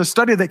know there was a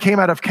study that came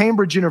out of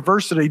Cambridge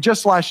University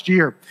just last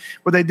year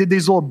where they did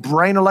these little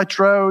brain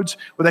electrodes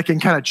where they can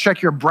kind of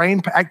check your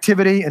brain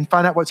activity and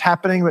find out what's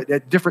happening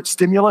at different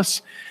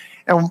stimulus.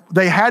 And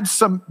they had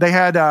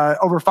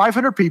over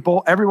 500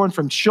 people, everyone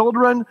from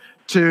children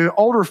to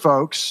older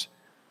folks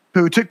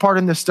who took part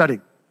in this study.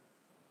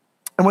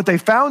 And what they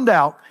found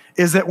out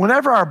is that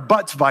whenever our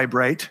butts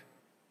vibrate,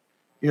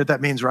 you know what that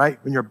means, right?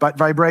 When your butt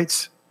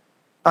vibrates,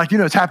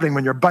 it's happening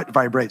when your butt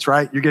vibrates,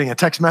 right? You're getting a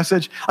text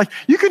message.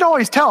 You can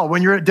always tell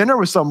when you're at dinner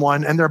with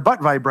someone and their butt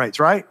vibrates,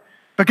 right?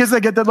 Because they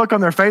get that look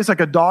on their face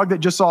like a dog that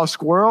just saw a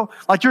squirrel.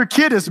 Like your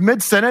kid is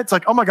mid-sentence,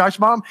 like, oh my gosh,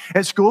 Mom,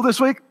 at school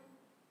this week?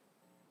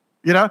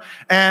 So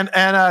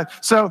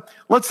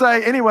let's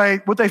say, anyway,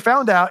 what they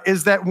found out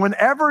is that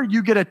whenever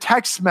you get a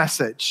text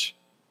message,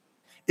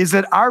 is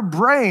that our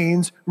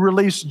brains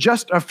release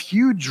just a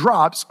few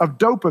drops of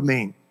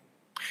dopamine.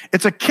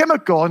 It's a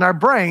chemical in our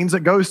brains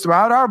that goes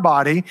throughout our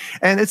body,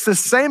 and it's the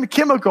same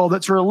chemical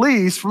that's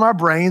released from our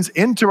brains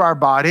into our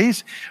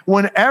bodies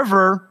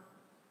whenever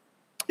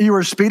you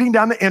are speeding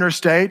down the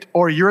interstate,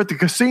 or you're at the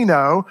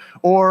casino,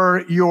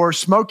 or you're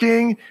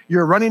smoking,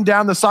 you're running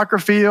down the soccer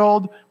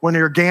field, when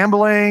you're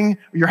gambling,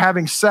 you're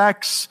having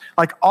sex,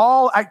 like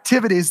all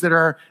activities that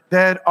are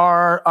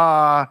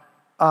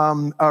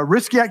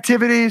risky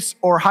activities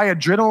or high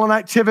adrenaline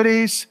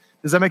activities.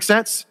 Does that make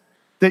sense?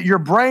 That your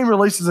brain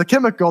releases a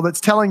chemical that's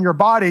telling your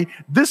body,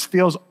 this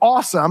feels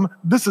awesome,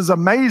 this is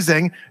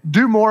amazing,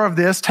 do more of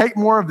this, take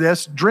more of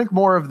this, drink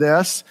more of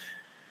this.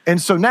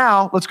 And so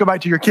now, let's go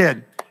back to your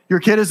kid. Your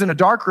kid is in a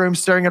dark room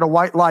staring at a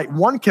white light.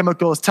 One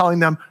chemical is telling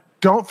them,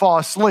 don't fall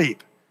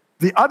asleep.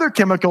 The other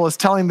chemical is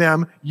telling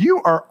them,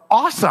 you are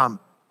awesome.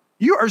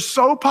 You are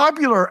so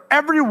popular.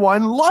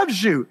 Everyone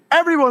loves you.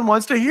 Everyone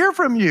wants to hear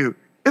from you.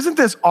 Isn't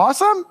this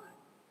awesome?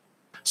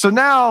 So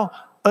now,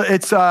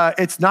 it's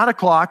 9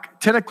 o'clock,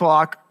 10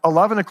 o'clock,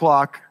 11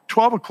 o'clock,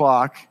 12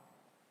 o'clock,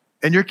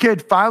 and your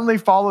kid finally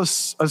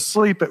falls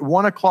asleep at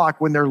 1 o'clock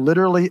when they're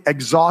literally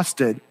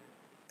exhausted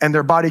and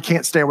their body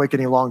can't stay awake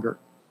any longer.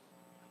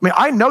 I mean,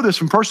 I know this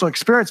from personal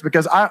experience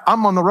because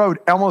I'm on the road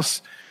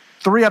almost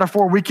 3 out of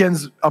 4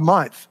 weekends a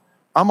month.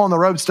 I'm on the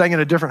road staying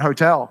in a different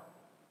hotel,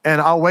 and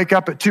I'll wake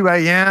up at 2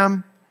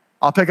 a.m.,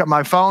 I'll pick up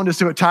my phone to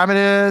see what time it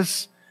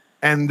is,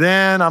 and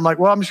then I'm like,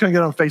 well, I'm just gonna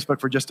get on Facebook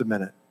for just a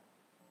minute.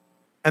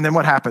 And then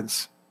what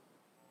happens?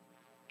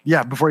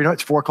 Yeah, before you know it,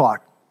 it's 4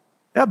 o'clock.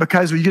 Yeah,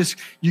 because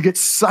you get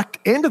sucked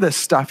into this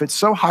stuff. It's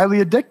so highly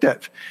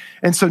addictive.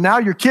 And so now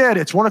your kid,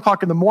 it's 1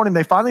 o'clock in the morning,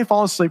 they finally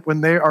fall asleep when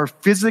they are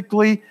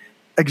physically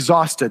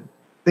exhausted.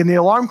 Then the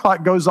alarm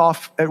clock goes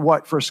off at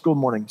what for a school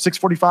morning?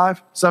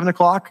 6:45, 7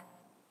 o'clock?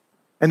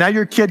 And now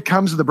your kid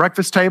comes to the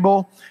breakfast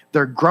table,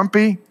 they're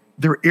grumpy,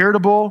 they're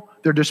irritable,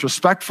 they're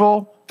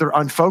disrespectful, they're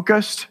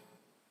unfocused.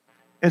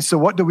 And so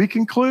what do we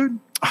conclude?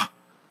 Oh,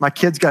 my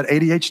kid's got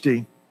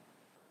ADHD.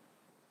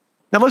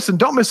 Now listen,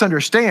 don't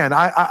misunderstand.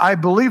 I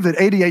believe that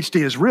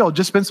ADHD is real.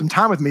 Just spend some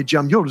time with me,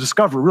 Jim. You'll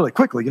discover really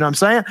quickly. You know what I'm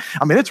saying?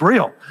 I mean, it's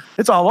real.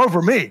 It's all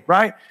over me,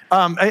 right?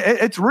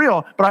 It's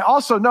real. But I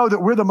also know that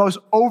we're the most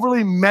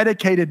overly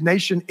medicated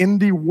nation in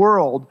the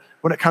world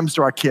when it comes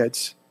to our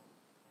kids.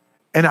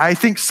 And I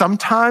think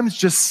sometimes,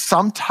 just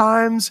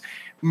sometimes,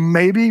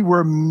 maybe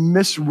we're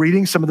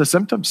misreading some of the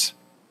symptoms.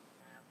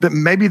 That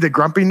maybe the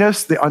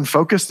grumpiness, the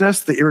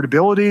unfocusedness, the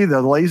irritability,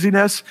 the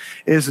laziness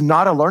is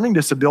not a learning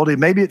disability.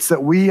 Maybe it's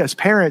that we as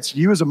parents,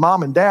 you as a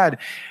mom and dad,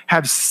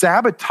 have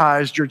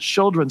sabotaged your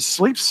children's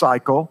sleep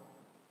cycle,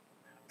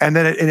 and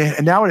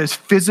now it has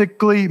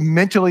physically,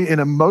 mentally,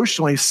 and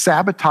emotionally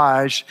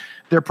sabotaged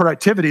their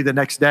productivity the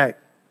next day.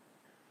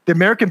 The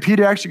American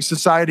Pediatric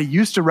Society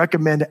used to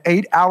recommend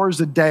 8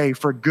 hours a day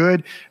for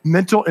good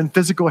mental and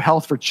physical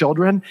health for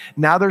children.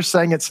 Now they're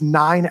saying it's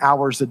 9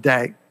 hours a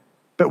day.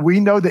 But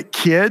we know that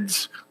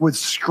kids with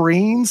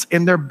screens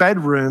in their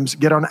bedrooms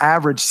get on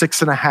average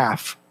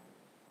 6.5.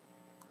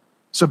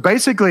 So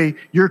basically,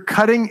 you're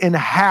cutting in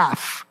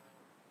half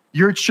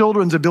your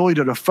children's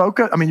ability to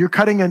focus. I mean, you're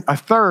cutting in a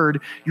third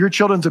your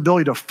children's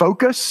ability to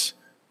focus,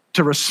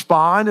 to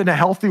respond in a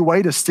healthy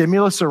way to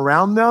stimulus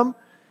around them,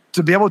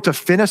 to be able to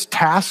finish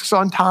tasks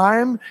on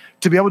time,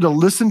 to be able to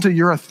listen to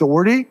your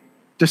authority,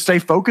 to stay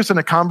focused in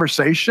a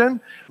conversation.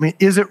 I mean,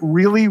 is it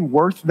really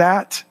worth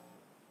that?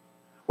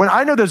 When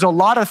I know there's a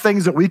lot of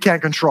things that we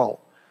can't control,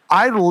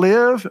 I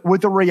live with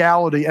the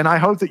reality, and I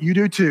hope that you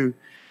do too,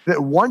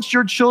 that once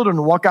your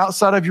children walk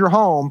outside of your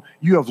home,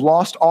 you have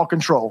lost all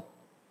control.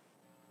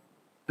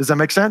 Does that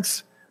make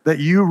sense? That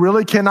you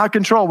really cannot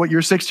control what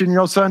your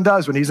 16-year-old son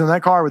does when he's in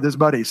that car with his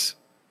buddies.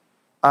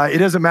 It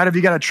doesn't matter if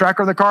you got a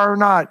tracker in the car or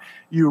not.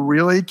 You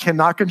really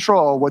cannot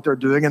control what they're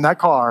doing in that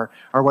car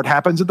or what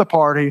happens at the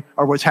party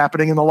or what's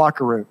happening in the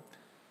locker room.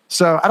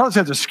 So I don't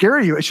say it to scare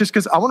you. It's just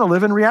because I want to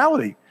live in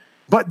reality.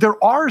 But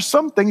there are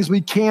some things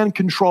we can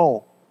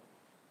control.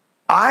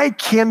 I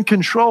can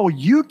control,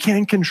 you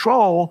can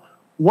control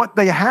what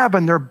they have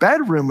in their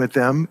bedroom with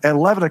them at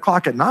 11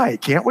 o'clock at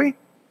night, can't we?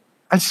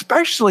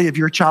 Especially if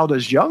your child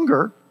is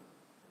younger.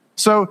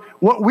 So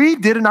what we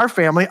did in our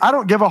family, I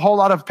don't give a whole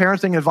lot of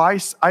parenting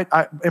advice,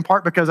 in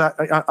part because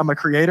I'm a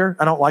creator.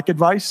 I don't like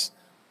advice.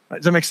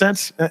 Does that make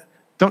sense?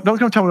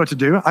 Don't tell me what to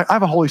do. I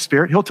have a Holy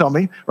Spirit. He'll tell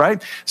me,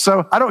 right?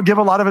 So I don't give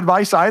a lot of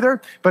advice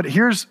either, but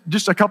here's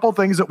just a couple of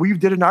things that we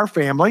did in our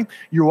family.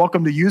 You're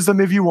welcome to use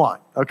them if you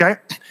want, okay?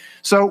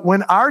 So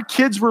when our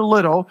kids were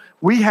little,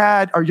 we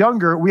had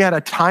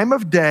a time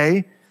of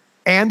day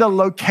and a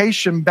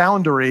location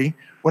boundary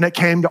when it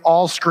came to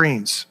all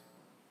screens,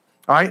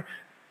 all right?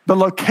 The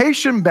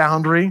location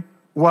boundary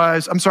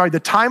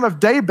the time of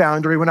day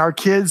boundary when our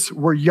kids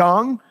were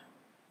young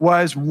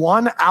was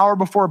 1 hour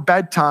before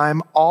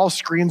bedtime, all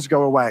screens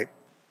go away.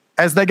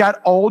 As they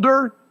got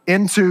older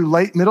into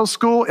late middle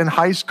school and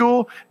high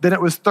school, then it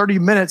was 30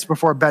 minutes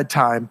before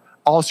bedtime,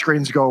 all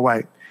screens go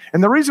away.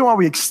 And the reason why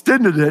we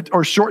extended it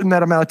or shortened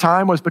that amount of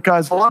time was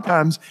because a lot of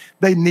times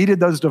they needed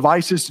those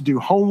devices to do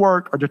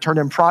homework or to turn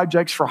in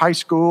projects for high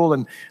school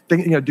and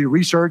do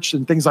research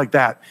and things like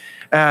that.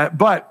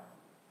 But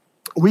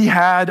we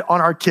had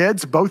on our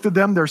kids, both of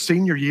them, their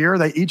senior year,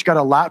 they each got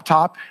a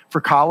laptop for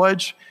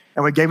college.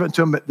 And we gave it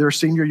to them at their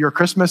senior year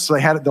Christmas. So they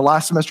had it the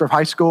last semester of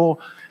high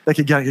school. They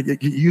could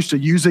get used to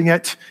using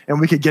it, and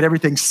we could get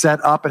everything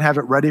set up and have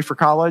it ready for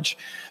college.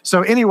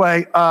 So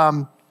anyway,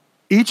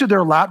 each of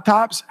their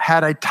laptops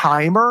had a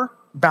timer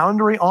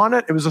boundary on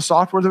it. It was a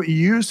software that we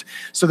used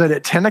so that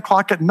at 10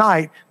 o'clock at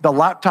night, the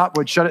laptop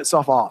would shut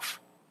itself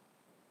off.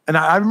 And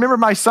I remember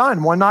my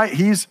son, one night,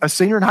 he's a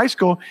senior in high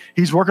school.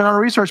 He's working on a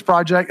research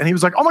project, and he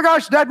was like, "Oh my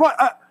gosh, Dad, what?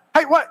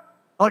 Hey, what?"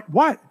 I'm like,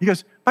 "What?" He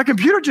goes, "My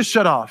computer just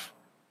shut off."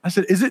 I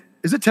said, is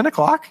it 10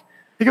 o'clock?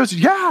 He goes,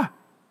 "Yeah."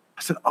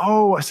 I said,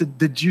 "Oh," I said,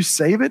 "Did you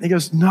save it?" He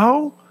goes,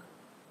 "No."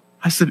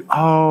 I said,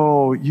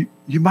 "Oh,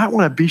 you might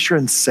want to be sure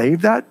and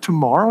save that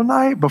tomorrow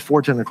night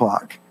before 10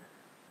 o'clock.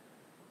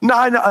 No,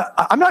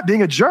 I'm not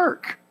being a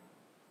jerk,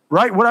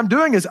 right? What I'm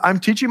doing is I'm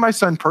teaching my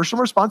son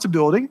personal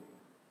responsibility.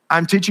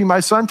 I'm teaching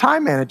my son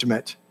time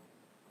management,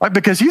 right?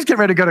 Because he's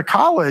getting ready to go to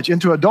college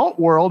into adult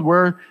world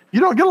where you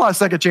don't get a lot of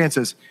second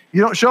chances.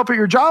 You don't show up at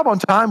your job on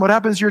time. What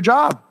happens to your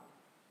job?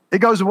 It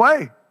goes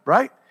away,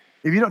 right?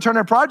 If you don't turn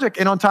a project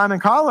in on time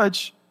in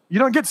college, you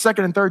don't get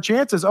second and third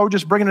chances. Oh,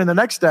 just bring it in the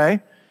next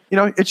day.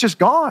 It's just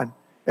gone.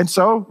 And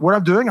so what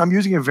I'm doing, I'm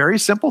using a very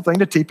simple thing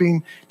to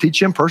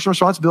teach him personal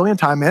responsibility and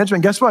time management.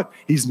 And guess what?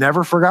 He's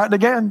never forgotten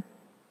again,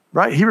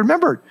 right? He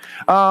remembered.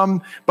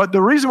 But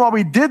the reason why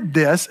we did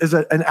this is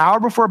an hour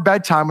before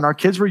bedtime when our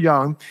kids were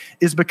young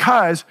is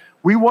because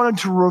we wanted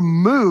to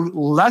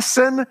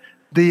lessen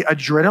the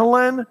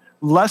adrenaline,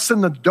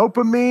 lessen the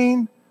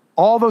dopamine,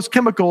 all those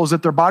chemicals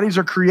that their bodies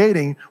are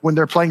creating when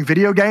they're playing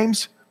video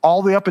games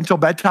all the way up until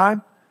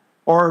bedtime.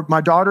 Or my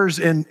daughter's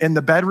in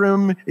the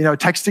bedroom,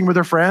 texting with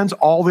her friends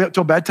all the way up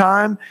till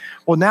bedtime.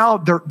 Well, now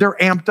they're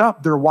amped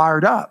up, they're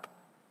wired up.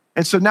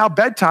 And so now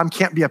bedtime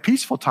can't be a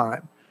peaceful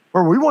time.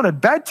 Where we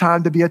wanted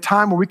bedtime to be a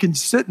time where we can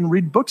sit and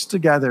read books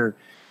together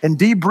and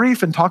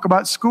debrief and talk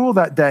about school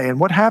that day and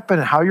what happened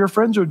and how your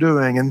friends are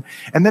doing. And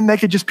then they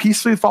could just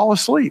peacefully fall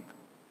asleep.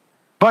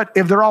 But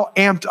if they're all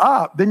amped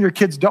up, then your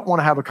kids don't want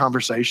to have a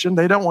conversation.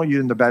 They don't want you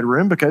in the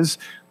bedroom because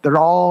they're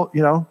all,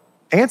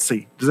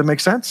 antsy. Does that make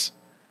sense?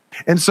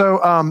 And so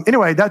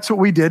anyway, that's what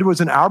we did, was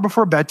an hour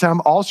before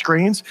bedtime, all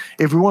screens.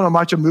 If we want to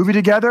watch a movie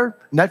together,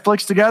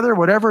 Netflix together,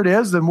 whatever it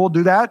is, then we'll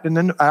do that. And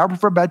then an hour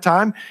before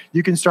bedtime,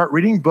 you can start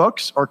reading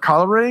books or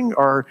coloring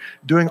or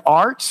doing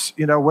arts,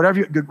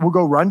 whatever. We'll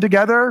go run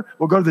together.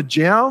 We'll go to the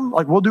gym.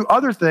 Like, we'll do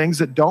other things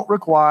that don't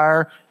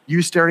require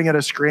you staring at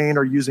a screen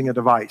or using a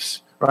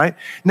device, right?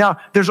 Now,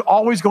 there's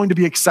always going to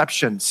be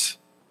exceptions.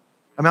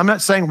 I mean, I'm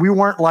not saying we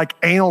weren't like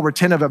anal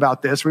retentive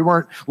about this. We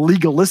weren't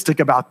legalistic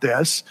about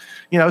this.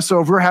 So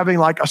if we're having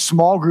like a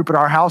small group at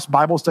our house,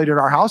 Bible study at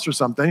our house or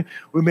something,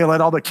 we may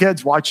let all the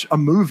kids watch a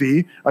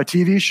movie, a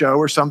TV show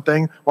or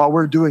something while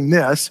we're doing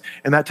this,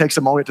 and that takes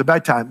them all the way to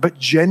bedtime. But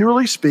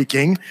generally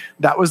speaking,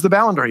 that was the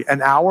boundary.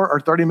 An hour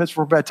or 30 minutes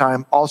before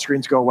bedtime, all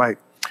screens go away.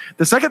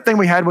 The second thing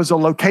we had was a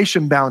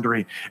location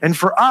boundary. And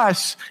for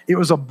us, it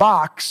was a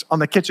box on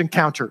the kitchen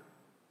counter.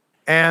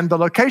 And the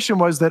location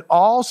was that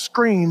all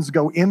screens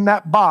go in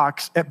that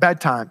box at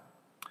bedtime.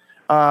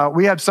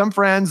 We have some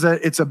friends that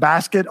it's a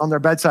basket on their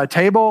bedside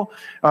table.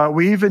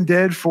 We even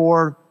did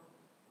for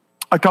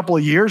a couple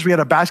of years, we had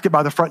a basket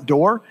by the front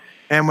door.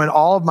 And when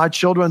all of my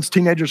children's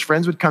teenagers'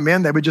 friends would come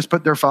in, they would just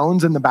put their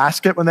phones in the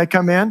basket when they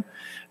come in.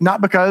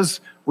 Not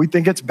because we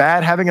think it's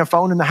bad having a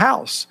phone in the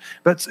house,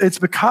 but it's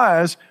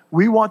because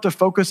we want to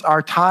focus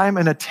our time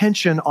and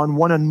attention on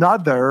one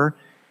another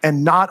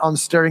and not on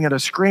staring at a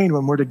screen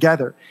when we're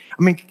together.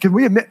 I mean, can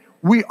we admit,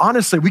 we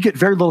get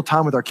very little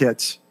time with our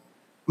kids.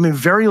 I mean,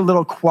 very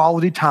little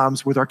quality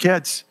times with our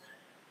kids.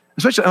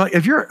 Especially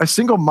if you're a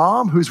single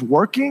mom who's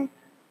working,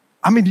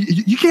 I mean,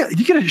 you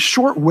get a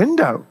short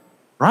window,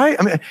 right?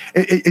 I mean,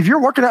 if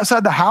you're working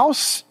outside the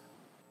house,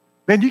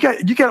 man, you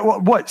get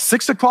what,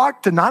 6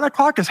 o'clock to 9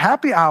 o'clock is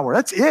happy hour.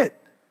 That's it.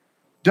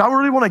 Do I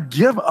really want to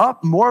give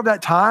up more of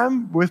that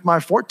time with my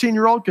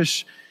 14-year-old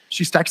because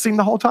she's texting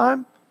the whole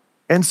time?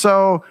 And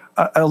so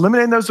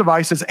eliminating those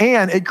devices,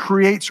 and it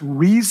creates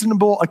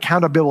reasonable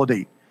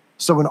accountability.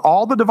 So when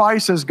all the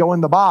devices go in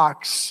the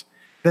box,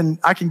 then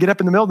I can get up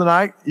in the middle of the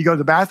night, you go to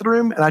the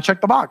bathroom, and I check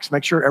the box,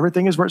 make sure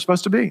everything is where it's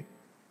supposed to be.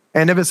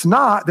 And if it's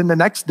not, then the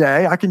next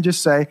day I can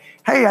just say,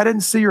 hey, I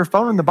didn't see your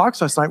phone in the box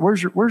last night.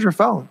 Where's your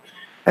phone?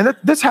 And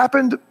this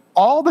happened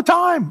all the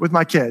time with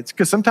my kids,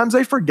 because sometimes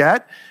they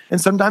forget, and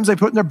sometimes they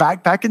put it in their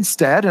backpack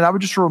instead, and I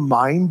would just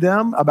remind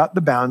them about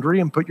the boundary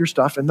and put your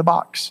stuff in the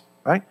box,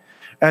 right?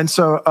 And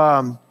so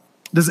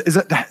is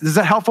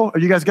that helpful? Or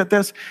you guys get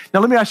this?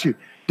 Now, let me ask you,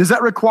 does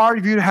that require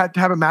you to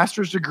have a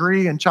master's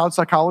degree in child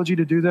psychology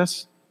to do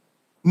this?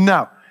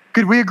 No.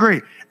 Could we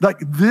agree? Like,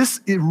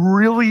 it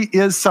really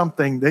is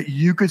something that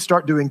you could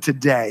start doing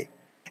today.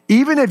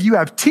 Even if you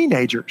have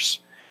teenagers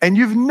and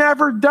you've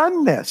never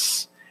done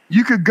this,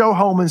 you could go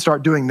home and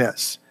start doing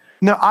this.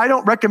 Now, I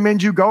don't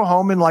recommend you go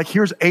home and like,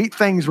 here's 8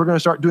 things we're going to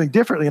start doing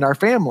differently in our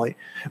family.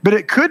 But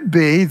it could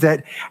be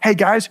that, hey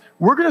guys,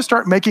 we're going to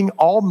start making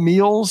all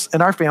meals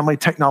in our family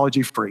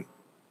technology free.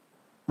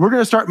 We're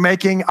going to start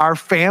making our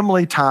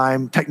family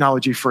time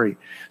technology free.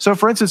 So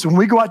for instance, when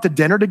we go out to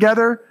dinner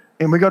together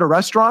and we go to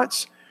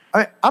restaurants,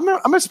 I'm going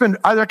to spend,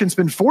 either I can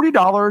spend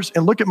 $40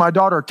 and look at my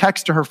daughter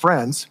text to her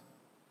friends,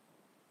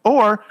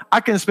 or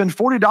I can spend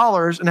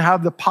 $40 and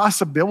have the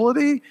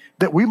possibility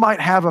that we might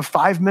have a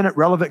 5-minute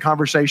relevant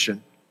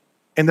conversation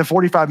in the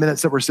 45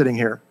 minutes that we're sitting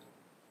here.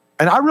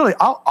 And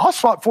I'll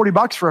swap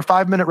 $40 for a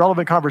 5-minute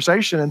relevant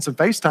conversation and some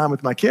FaceTime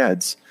with my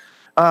kids.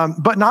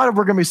 But not if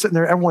we're going to be sitting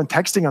there, everyone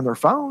texting on their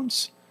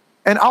phones.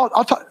 And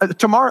I'll talk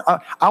tomorrow.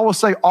 I will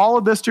say all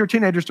of this to your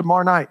teenagers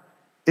tomorrow night,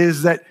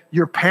 is that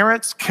your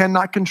parents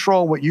cannot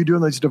control what you do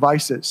in these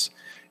devices.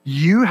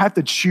 You have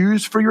to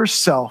choose for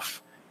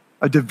yourself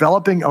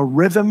developing a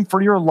rhythm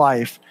for your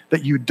life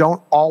that you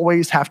don't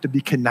always have to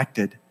be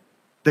connected,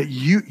 that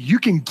you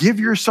can give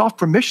yourself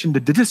permission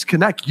to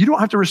disconnect. You don't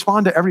have to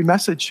respond to every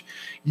message.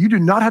 You do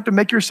not have to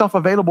make yourself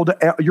available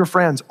to your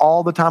friends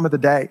all the time of the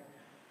day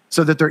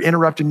so that they're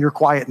interrupting your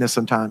quietness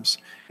sometimes.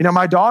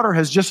 My daughter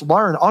has just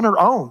learned on her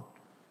own.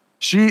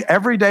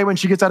 Every day when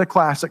she gets out of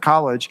class at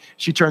college,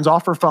 she turns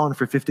off her phone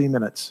for 15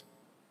 minutes.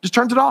 Just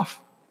turns it off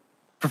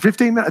for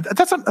 15 minutes.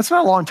 That's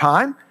not a long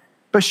time.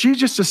 But she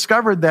just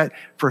discovered that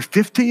for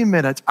 15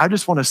 minutes, I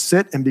just want to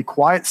sit and be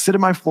quiet, sit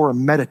on my floor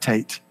and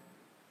meditate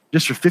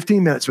just for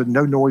 15 minutes with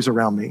no noise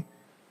around me.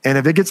 And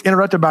if it gets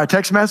interrupted by a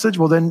text message,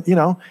 well then,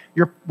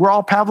 we're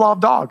all Pavlov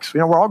dogs.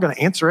 We're all going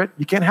to answer it.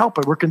 You can't help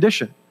it. We're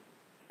conditioned.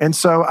 And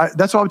so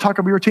that's what I'm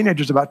talking to your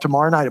teenagers about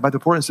tomorrow night, about the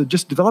importance of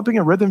just developing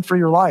a rhythm for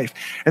your life.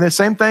 And the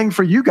same thing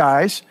for you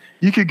guys.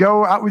 You could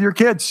go out with your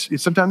kids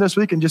sometime this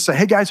week and just say,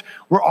 hey guys,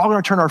 we're all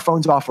going to turn our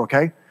phones off,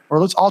 okay? Or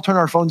let's all turn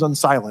our phones on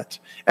silent.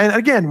 And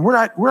again, we're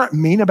not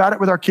mean about it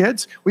with our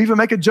kids. We even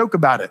make a joke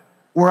about it.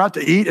 We're out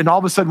to eat, and all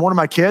of a sudden, one of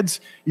my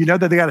kids, that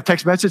they got a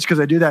text message because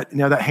they do that,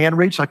 that hand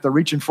reach, like they're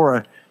reaching for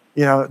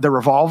the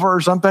revolver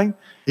or something,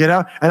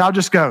 and I'll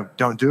just go,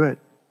 don't do it.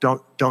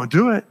 Don't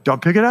do it.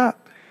 Don't pick it up.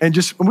 And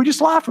we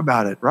just laugh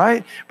about it,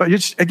 right? But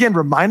just, again,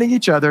 reminding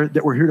each other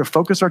that we're here to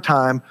focus our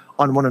time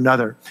on one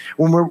another.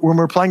 When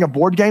we're playing a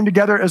board game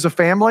together as a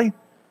family,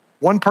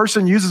 one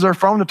person uses their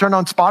phone to turn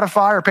on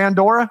Spotify or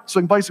Pandora so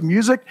we can play some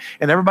music,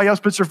 and everybody else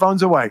puts their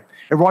phones away. If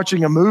we're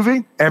watching a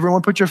movie,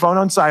 everyone put your phone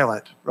on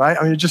silent, right?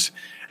 I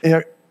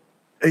mean,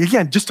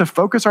 again, just to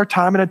focus our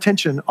time and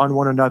attention on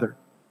one another,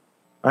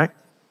 right?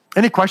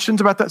 Any questions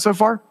about that so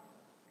far?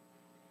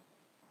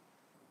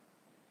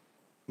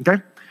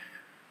 Okay.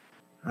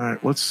 All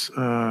right, let's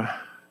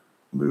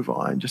move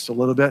on just a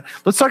little bit.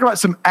 Let's talk about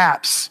some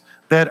apps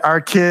that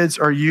our kids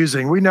are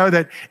using. We know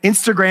that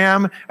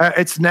Instagram,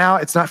 it's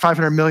not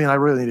 500 million. I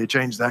really need to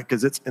change that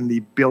because it's in the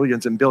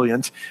billions and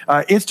billions.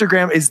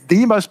 Instagram is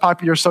the most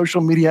popular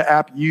social media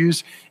app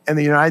used in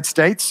the United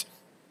States.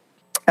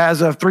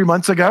 As of 3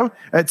 months ago,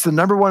 it's the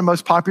number one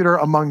most popular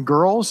among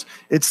girls.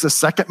 It's the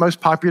second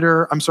most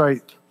popular,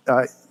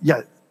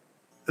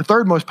 the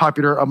third most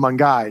popular among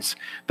guys.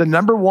 The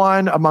number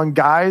one among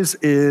guys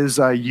is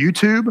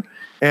YouTube,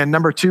 and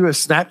number two is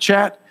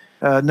Snapchat.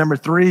 Number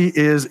three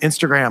is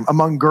Instagram.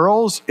 Among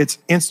girls, it's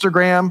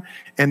Instagram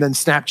and then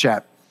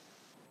Snapchat.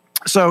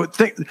 So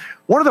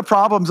one of the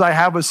problems I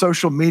have with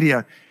social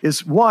media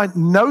is, one,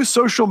 no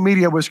social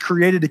media was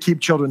created to keep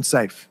children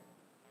safe.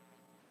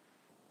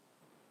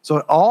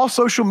 So all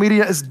social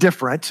media is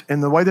different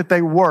in the way that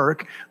they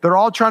work. They're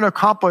all trying to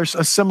accomplish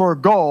a similar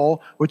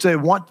goal, which they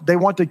want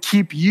to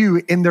keep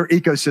you in their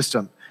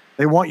ecosystem.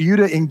 They want you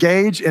to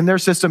engage in their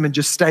system and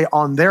just stay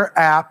on their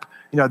app,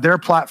 their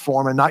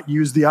platform, and not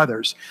use the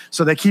others.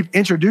 So they keep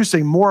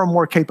introducing more and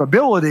more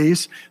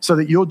capabilities so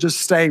that you'll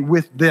just stay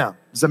with them.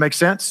 Does that make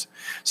sense?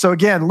 So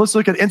again, let's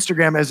look at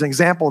Instagram as an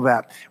example of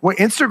that. When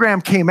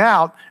Instagram came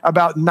out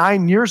about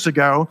 9 years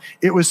ago,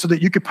 it was so that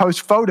you could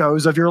post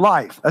photos of your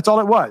life. That's all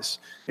it was.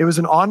 It was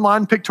an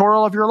online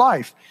pictorial of your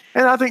life.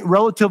 And I think,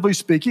 relatively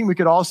speaking, we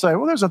could all say,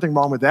 well, there's nothing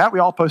wrong with that. We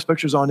all post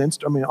pictures on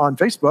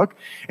Facebook.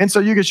 And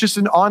so it's just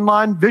an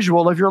online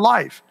visual of your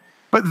life.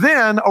 But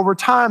then over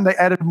time, they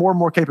added more and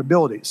more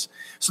capabilities.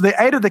 So they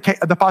added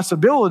the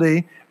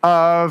possibility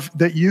of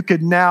that you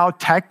could now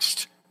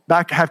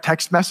have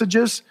text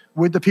messages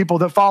with the people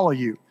that follow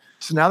you.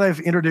 So now they've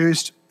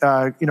introduced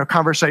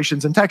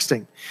conversations and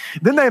texting.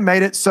 Then they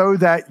made it so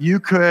that you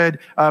could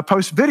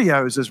post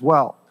videos as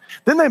well.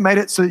 Then they made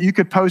it so that you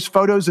could post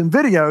photos and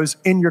videos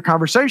in your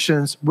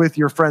conversations with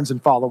your friends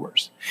and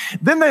followers.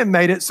 Then they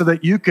made it so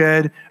that you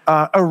could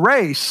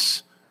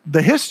erase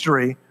the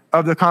history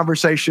of the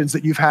conversations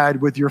that you've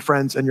had with your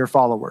friends and your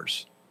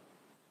followers.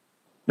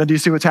 Now, do you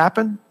see what's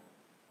happened?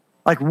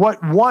 Like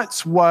what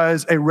once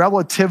was a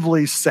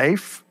relatively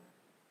safe,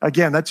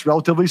 again, that's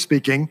relatively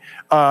speaking,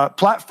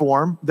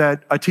 platform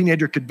that a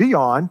teenager could be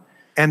on,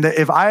 and that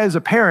if I as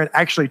a parent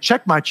actually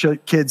check my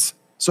kids'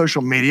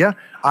 social media,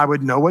 I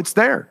would know what's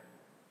there.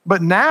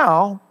 But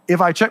now,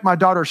 if I check my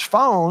daughter's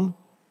phone,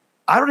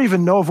 I don't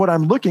even know if what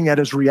I'm looking at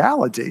is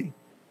reality.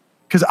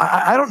 Because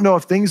I don't know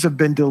if things have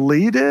been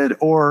deleted,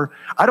 or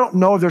I don't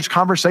know if there's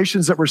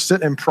conversations that were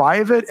sent in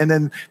private and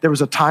then there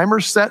was a timer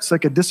set so they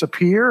could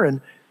disappear,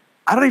 and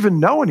I don't even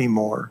know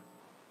anymore.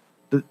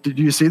 Do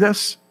you see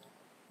this?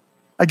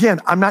 Again,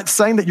 I'm not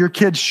saying that your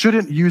kids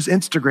shouldn't use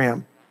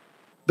Instagram.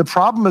 The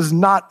problem is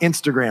not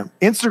Instagram.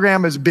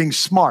 Instagram is being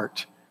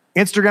smart.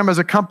 Instagram is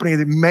a company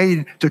that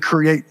made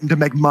to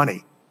make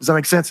money. Does that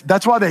make sense?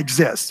 That's why they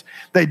exist.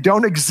 They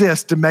don't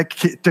exist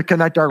to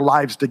connect our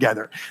lives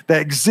together.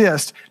 They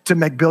exist to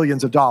make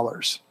billions of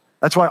dollars.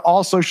 That's why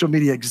all social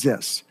media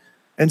exists.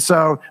 And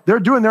so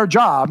they're doing their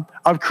job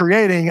of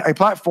creating a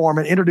platform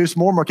and introduce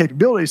more and more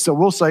capabilities. So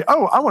we'll say,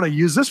 oh, I want to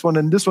use this one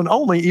and this one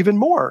only even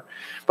more.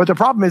 But the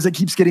problem is it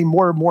keeps getting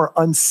more and more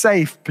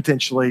unsafe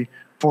potentially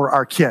for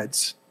our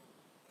kids.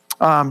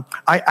 My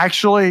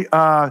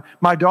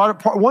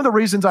daughter, one of the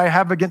reasons I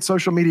have against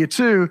social media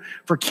too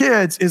for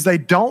kids is they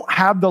don't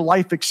have the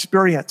life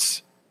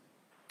experience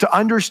to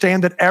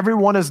understand that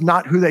everyone is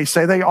not who they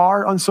say they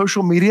are on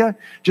social media.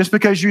 Just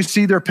because you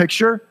see their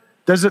picture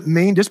doesn't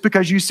mean, just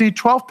because you see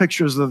 12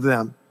 pictures of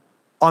them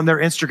on their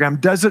Instagram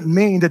doesn't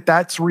mean that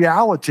that's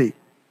reality.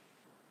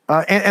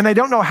 And they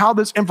don't know how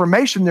this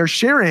information they're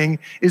sharing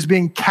is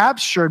being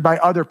captured by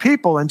other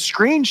people and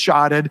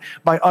screenshotted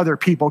by other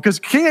people. Because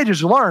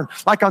teenagers learn,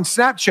 like on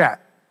Snapchat.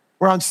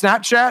 Where on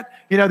Snapchat,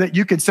 that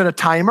you can set a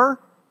timer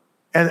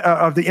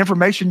of the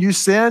information you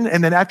send,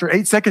 and then after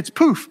 8 seconds,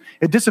 poof,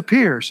 it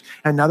disappears.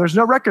 And now there's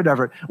no record of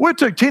it. Well, it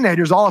took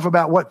teenagers all of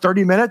about,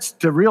 30 minutes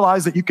to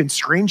realize that you can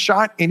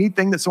screenshot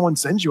anything that someone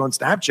sends you on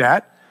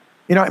Snapchat.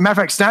 As a matter of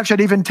fact,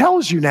 Snapchat even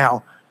tells you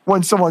now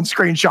when someone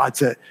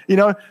screenshots it,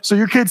 so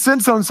your kid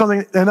sends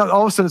something and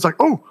all of a sudden it's like,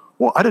 oh,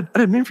 well, I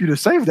didn't mean for you to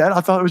save that.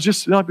 I thought it was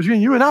just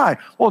between you and I.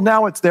 Well,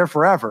 now it's there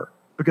forever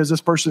because this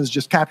person has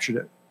just captured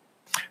it.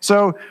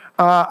 So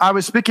I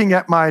was speaking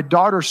at my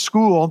daughter's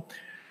school.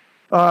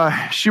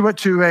 She went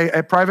to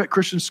a private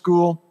Christian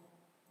school.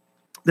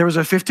 There was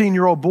a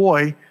 15-year-old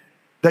boy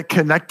that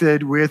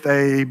connected with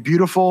a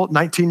beautiful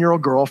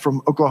 19-year-old girl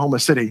from Oklahoma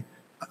City.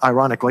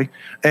 ironically.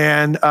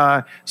 And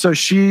so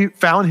she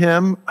found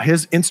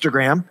his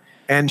Instagram,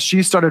 and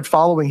she started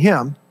following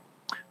him.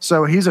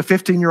 So he's a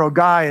 15-year-old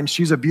guy, and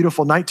she's a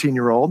beautiful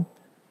 19-year-old.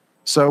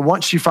 So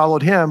once she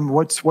followed him,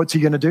 what's he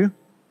going to do?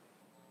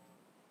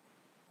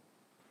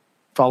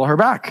 Follow her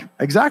back.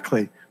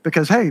 Exactly.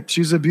 Because, hey,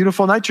 she's a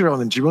beautiful 19-year-old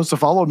and she wants to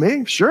follow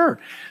me? Sure.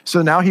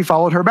 So now he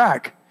followed her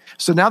back.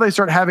 So now they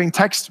start having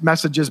text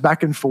messages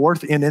back and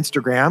forth in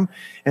Instagram,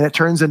 and it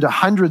turns into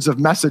hundreds of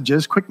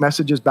messages, quick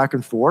messages back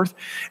and forth,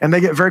 and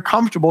they get very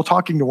comfortable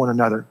talking to one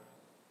another.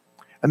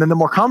 And then the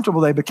more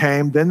comfortable they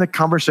became, then the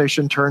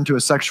conversation turned to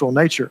a sexual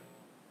nature.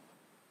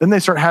 Then they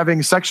start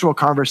having sexual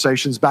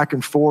conversations back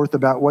and forth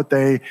about what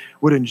they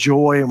would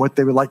enjoy and what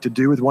they would like to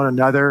do with one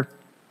another,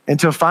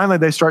 until finally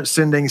they start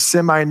sending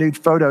semi-nude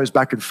photos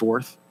back and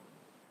forth.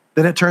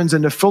 Then it turns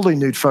into fully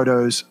nude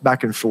photos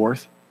back and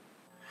forth.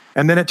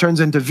 And then it turns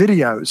into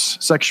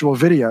videos, sexual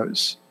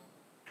videos.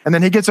 And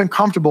then he gets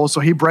uncomfortable, so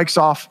he breaks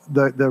off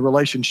the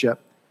relationship.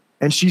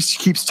 And she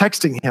keeps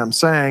texting him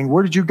saying,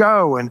 where did you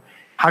go? And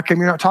how come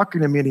you're not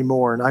talking to me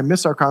anymore? And I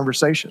miss our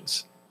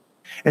conversations.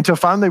 Until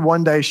finally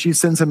one day she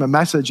sends him a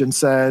message and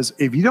says,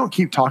 if you don't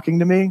keep talking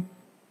to me,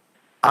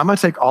 I'm going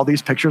to take all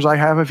these pictures I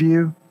have of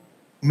you,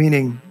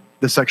 meaning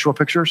the sexual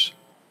pictures,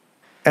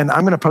 and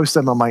I'm going to post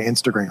them on my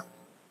Instagram.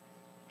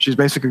 She's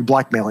basically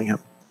blackmailing him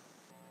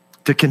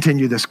to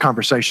continue this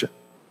conversation.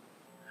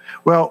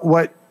 Well,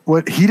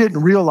 what he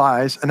didn't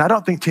realize, and I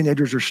don't think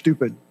teenagers are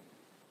stupid.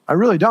 I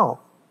really don't.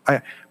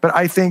 But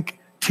I think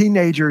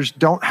teenagers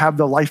don't have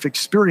the life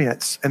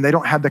experience, and they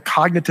don't have the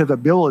cognitive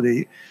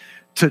ability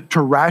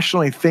to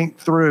rationally think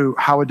through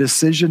how a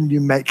decision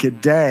you make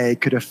today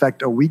could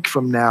affect a week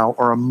from now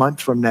or a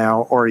month from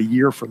now or a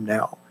year from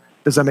now.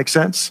 Does that make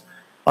sense?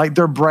 Like,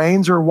 their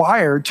brains are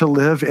wired to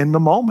live in the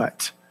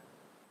moment.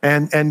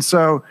 And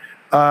so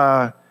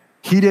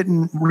he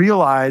didn't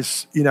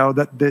realize,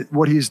 that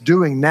what he's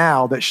doing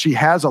now, that she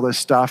has all this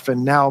stuff,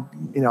 and now,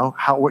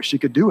 what she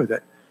could do with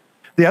it.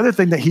 The other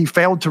thing that he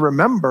failed to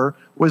remember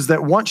was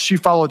that once she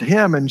followed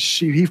him and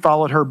he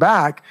followed her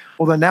back,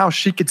 well, then now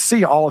she could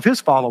see all of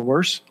his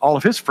followers, all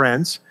of his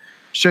friends.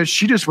 So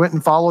she just went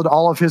and followed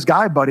all of his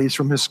guy buddies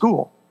from his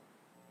school.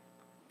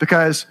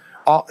 Because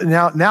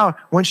now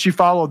once she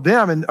followed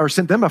them or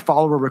sent them a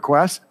follower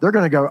request, they're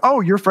going to go,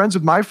 oh, you're friends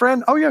with my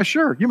friend? Oh, yeah,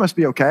 sure. You must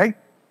be okay.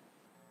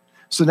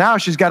 So now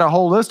she's got a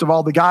whole list of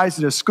all the guys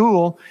at his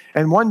school.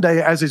 And one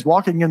day, as he's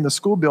walking in the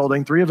school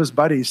building, 3 of his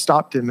buddies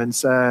stopped him and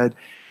said,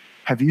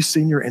 have you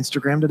seen your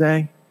Instagram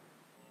today?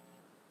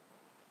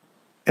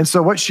 And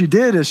so what she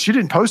did is she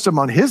didn't post them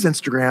on his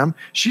Instagram.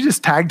 She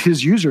just tagged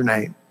his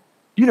username.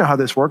 You know how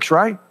this works,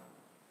 right?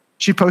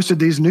 She posted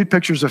these nude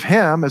pictures of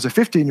him as a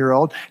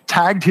 15-year-old,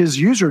 tagged his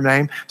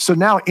username. So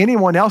now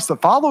anyone else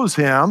that follows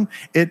him,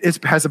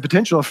 it has a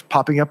potential of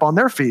popping up on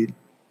their feed.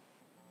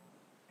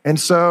 And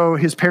so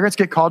his parents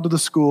get called to the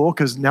school,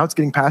 because now it's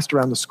getting passed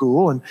around the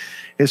school, and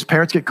his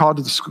parents get called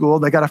to the school.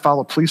 They got to file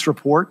a police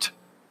report.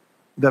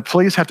 The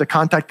police have to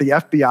contact the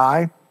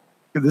FBI.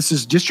 This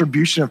is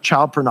distribution of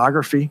child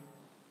pornography.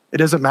 It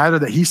doesn't matter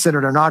that he sent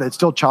it or not. It's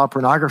still child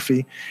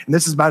pornography. And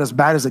this is about as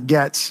bad as it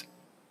gets.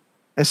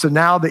 And so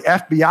now the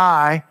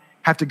FBI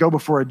have to go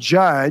before a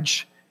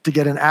judge to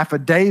get an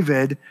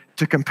affidavit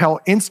to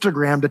compel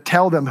Instagram to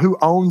tell them who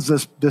owns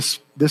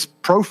this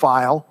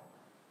profile,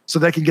 so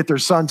they can get their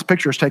son's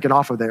pictures taken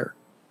off of there.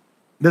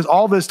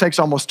 All this takes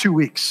almost 2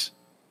 weeks.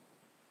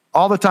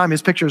 All the time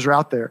his pictures are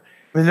out there.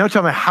 I mean, don't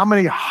tell me how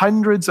many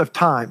hundreds of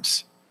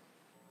times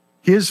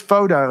his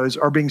photos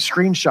are being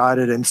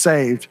screenshotted and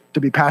saved to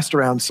be passed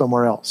around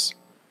somewhere else.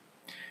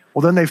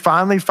 Well, then they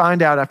finally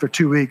find out after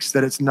 2 weeks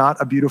that it's not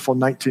a beautiful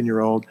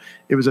 19-year-old.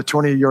 It was a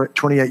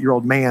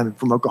 28-year-old man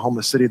from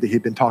Oklahoma City that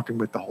he'd been talking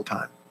with the whole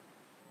time.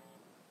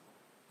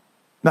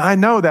 Now, I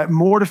know that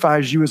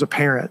mortifies you as a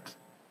parent.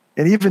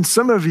 And even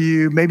some of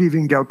you maybe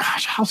even go,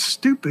 gosh, how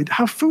stupid,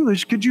 how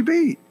foolish could you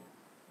be?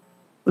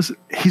 Listen,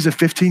 he's a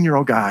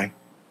 15-year-old guy,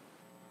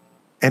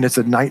 and it's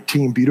a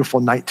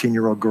beautiful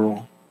 19-year-old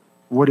girl.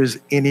 What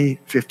is any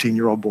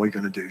 15-year-old boy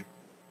going to do?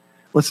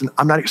 Listen,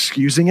 I'm not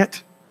excusing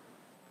it.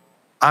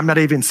 I'm not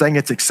even saying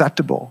it's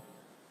acceptable.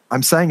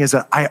 I'm saying is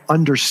that I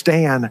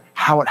understand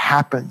how it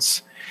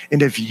happens.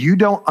 And if you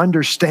don't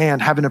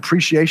understand, have an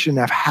appreciation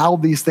of how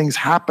these things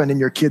happen in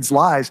your kids'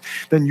 lives,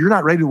 then you're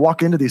not ready to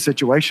walk into these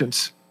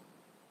situations.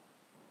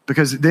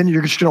 Because then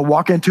you're just going to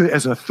walk into it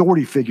as an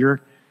authority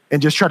figure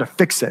and just try to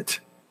fix it.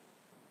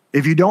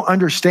 If you don't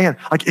understand,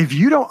 if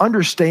you don't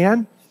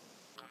understand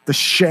the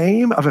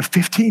shame of a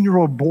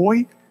 15-year-old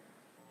boy,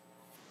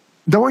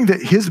 knowing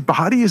that his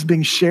body is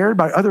being shared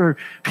by other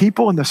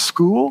people in the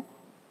school.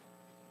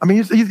 I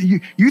mean,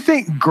 you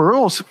think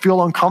girls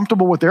feel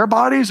uncomfortable with their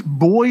bodies?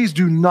 Boys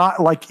do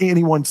not like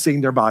anyone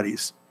seeing their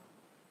bodies.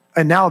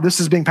 And now this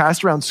is being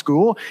passed around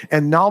school,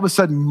 and now all of a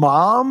sudden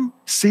mom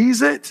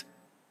sees it,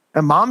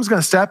 and mom's going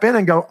to step in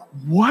and go,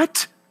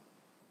 what?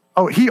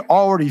 Oh, he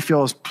already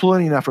feels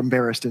plenty enough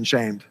embarrassed and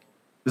shamed.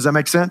 Does that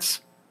make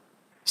sense?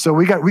 So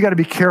we got to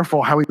be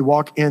careful how we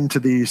walk into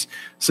these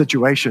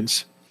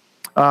situations.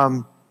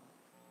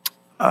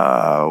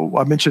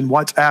 I mentioned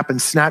WhatsApp and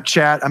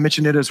Snapchat. I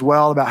mentioned it as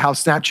well about how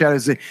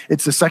Snapchat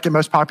it's the second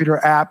most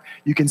popular app.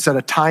 You can set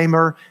a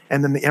timer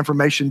and then the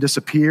information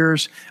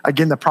disappears.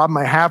 Again, the problem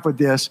I have with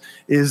this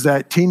is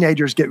that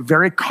teenagers get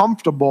very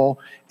comfortable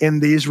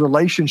in these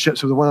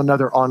relationships with one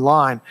another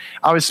online.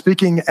 I was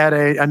speaking at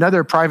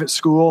another private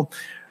school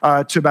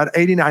to about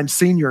 89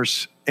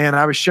 seniors, and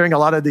I was sharing a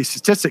lot of these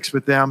statistics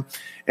with them.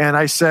 And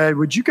I said,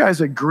 would you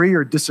guys agree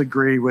or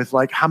disagree with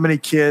like how many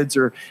kids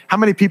or how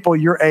many people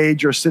your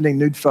age are sending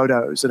nude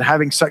photos and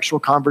having sexual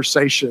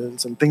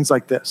conversations and things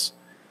like this?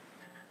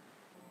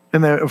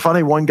 And the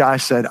funny one guy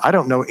said, I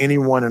don't know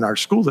anyone in our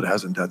school that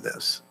hasn't done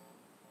this.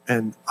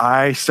 And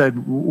I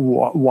said,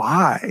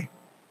 why?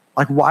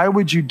 Like, why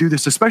would you do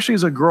this? Especially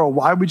as a girl,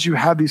 why would you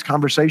have these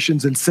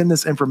conversations and send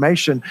this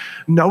information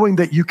knowing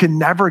that you can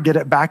never get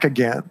it back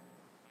again?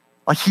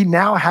 Like, he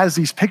now has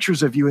these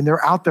pictures of you and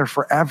they're out there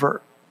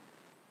forever.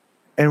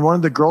 And one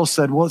of the girls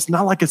said, well, it's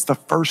not like it's the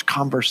first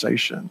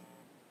conversation.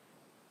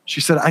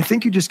 She said, I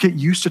think you just get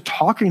used to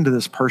talking to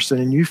this person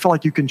and you feel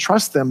like you can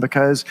trust them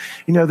because,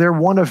 you know, they're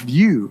one of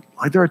you.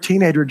 Like they're a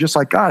teenager just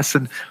like us.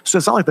 And so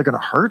it's not like they're going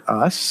to hurt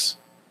us.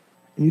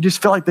 And you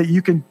just feel like that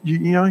you can,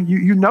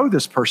 you know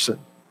this person.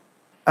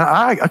 And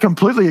I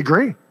completely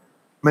agree. I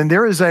mean,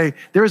 there is a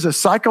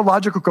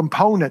psychological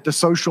component to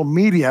social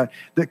media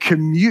that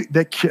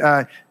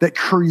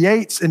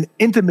creates an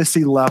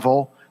intimacy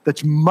level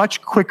that's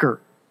much quicker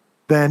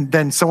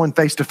than someone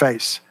face to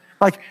face.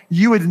 Like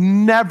you would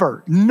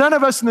never, none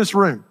of us in this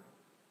room,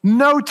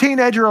 no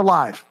teenager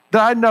alive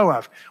that I know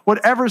of would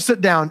ever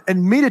sit down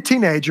and meet a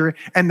teenager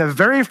and the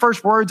very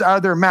first words out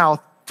of their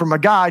mouth from a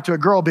guy to a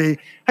girl be,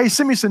 hey,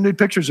 send me some nude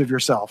pictures of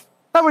yourself.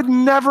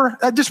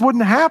 That just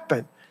wouldn't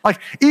happen. Like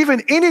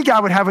even any guy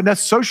would have enough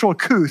social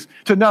couth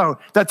to know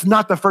that's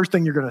not the first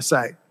thing you're going to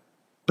say.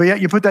 But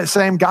yet you put that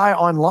same guy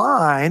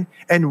online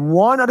and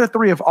 1 out of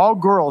 3 of all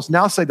girls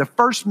now say the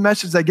first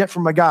message they get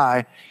from a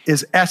guy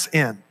is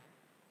SN,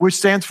 which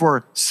stands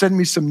for send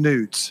me some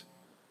nudes.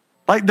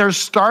 Like they're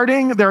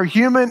starting their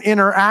human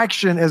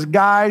interaction as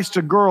guys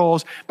to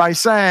girls by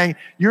saying,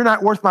 you're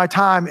not worth my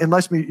time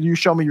unless you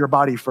show me your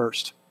body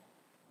first.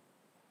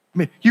 I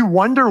mean, you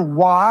wonder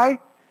why?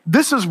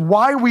 This is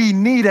why we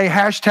need a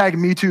hashtag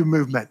 #MeToo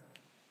movement.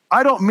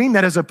 I don't mean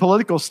that as a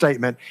political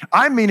statement.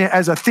 I mean it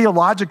as a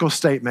theological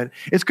statement.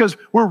 It's because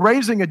we're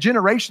raising a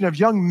generation of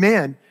young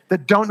men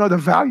that don't know the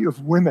value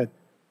of women.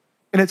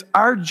 And it's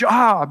our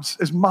jobs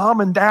as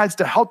mom and dads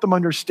to help them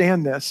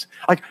understand this.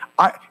 Like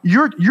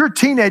your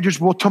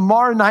teenagers will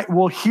tomorrow night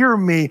will hear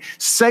me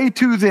say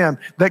to them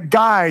that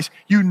guys,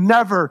 you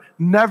never,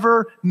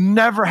 never,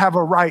 never have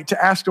a right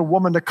to ask a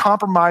woman to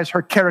compromise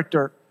her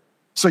character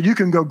so you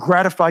can go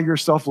gratify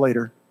yourself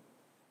later.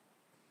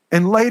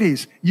 And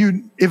ladies,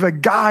 if a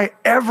guy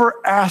ever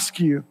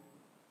asks you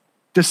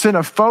to send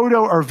a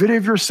photo or video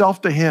of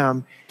yourself to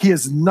him, he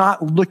is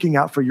not looking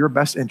out for your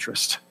best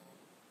interest.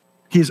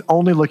 He is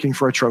only looking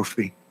for a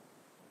trophy.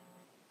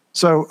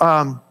 So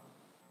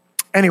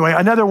anyway,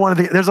 another one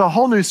there's a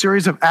whole new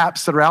series of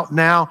apps that are out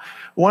now.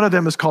 One of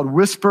them is called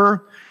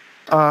Whisper.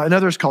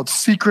 Another is called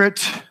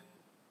Secret.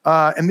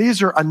 And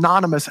these are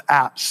anonymous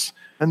apps.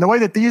 And the way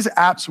that these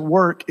apps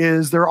work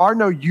is there are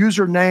no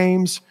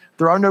usernames.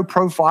 There are no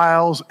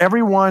profiles.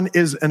 Everyone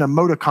is an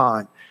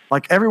emoticon.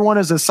 Like everyone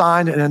is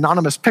assigned an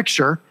anonymous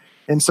picture.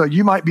 And so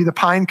you might be the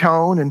pine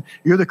cone and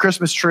you're the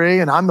Christmas tree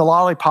and I'm the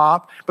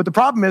lollipop. But the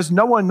problem is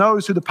no one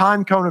knows who the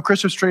pine cone and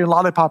Christmas tree and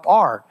lollipop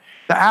are.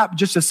 The app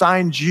just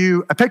assigns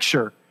you a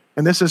picture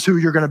and this is who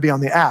you're going to be on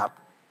the app.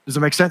 Does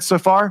it make sense so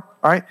far?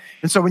 All right.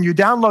 And so when you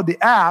download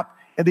the app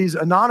and these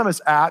anonymous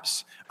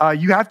apps,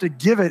 you have to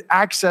give it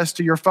access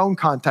to your phone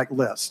contact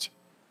list.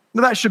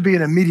 Now that should be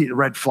an immediate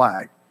red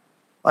flag.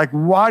 Like,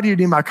 why do you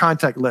need my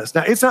contact list?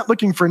 Now, it's not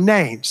looking for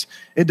names.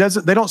 They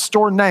don't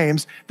store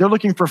names. They're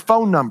looking for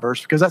phone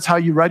numbers because that's how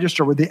you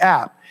register with the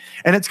app.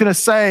 And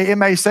it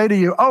may say to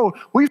you, oh,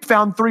 we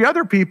found 3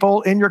 other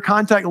people in your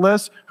contact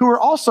list who are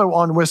also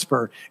on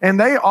Whisper. And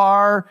they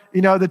are,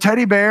 the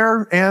teddy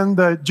bear and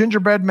the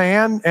gingerbread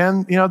man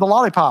and, the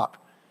lollipop.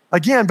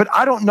 Again, but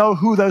I don't know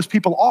who those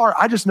people are.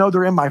 I just know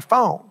they're in my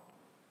phone.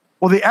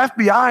 Well, the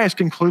FBI has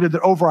concluded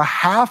that over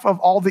half of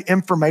all the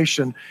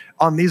information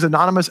on these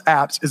anonymous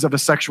apps is of a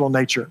sexual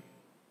nature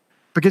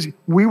because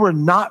we were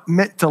not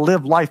meant to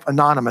live life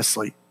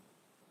anonymously.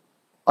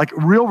 Like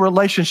real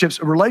relationships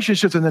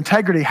and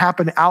integrity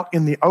happen out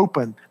in the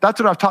open.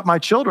 That's what I've taught my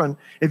children.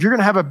 If you're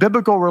going to have a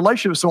biblical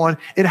relationship with someone,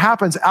 it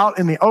happens out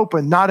in the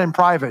open, not in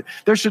private.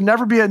 There should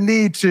never be a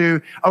need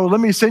to, let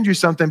me send you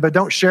something, but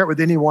don't share it with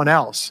anyone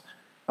else.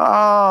 Then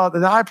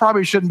I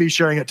probably shouldn't be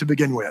sharing it to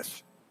begin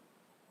with.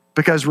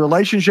 Because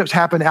relationships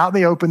happen out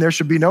in the open. There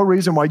should be no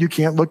reason why you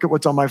can't look at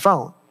what's on my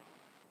phone,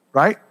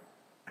 right?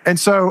 And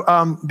so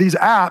these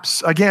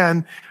apps,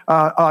 again,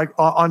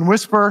 on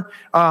Whisper,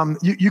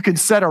 you can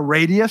set a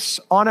radius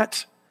on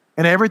it,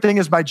 and everything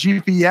is by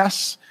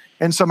GPS.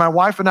 And so my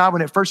wife and I,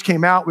 when it first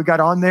came out, we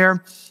got on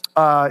there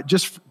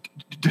just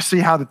to see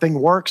how the thing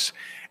works.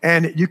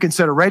 And you can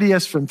set a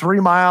radius from 3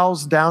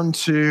 miles down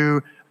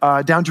to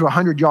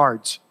 100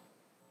 yards.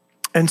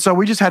 And so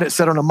we just had it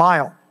set on a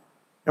mile.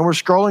 And we're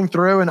scrolling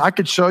through, and I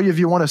could show you if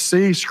you want to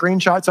see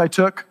screenshots I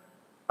took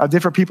of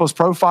different people's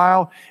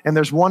profile. And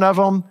there's one of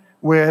them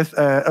with,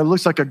 it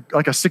looks like a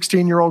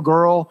 16-year-old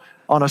girl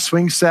on a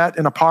swing set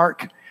in a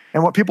park.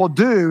 And what people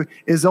do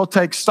is they'll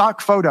take stock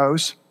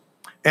photos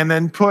and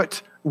then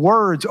put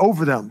words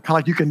over them.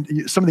 Kind of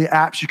like some of the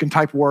apps, you can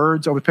type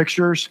words over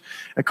pictures.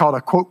 It's called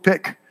a quote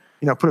pick,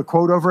 put a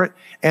quote over it.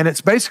 And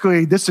it's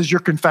basically, this is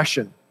your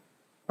confession,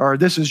 or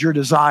this is your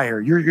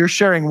desire. You're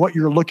sharing what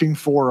you're looking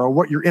for, or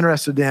what you're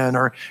interested in,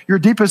 or your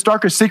deepest,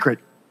 darkest secret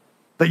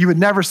that you would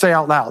never say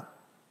out loud.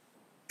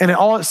 And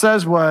all it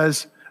says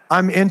was,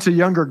 I'm into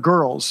younger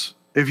girls.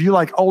 If you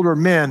like older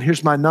men,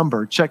 here's my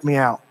number. Check me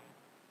out.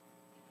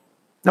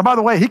 Now, by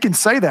the way, he can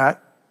say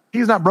that.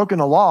 He's not broken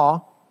the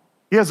law.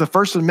 He has a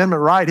First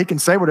Amendment right. He can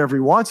say whatever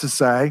he wants to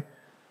say.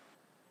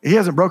 He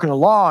hasn't broken the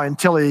law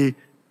until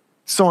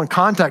someone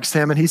contacts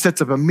him and he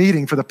sets up a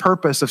meeting for the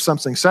purpose of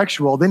something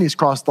sexual. Then he's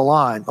crossed the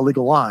line, a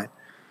legal line.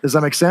 Does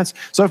that make sense?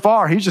 So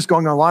far, he's just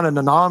going online and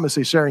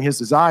anonymously sharing his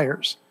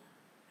desires.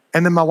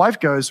 And then my wife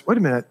goes, wait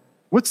a minute,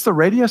 what's the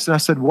radius? And I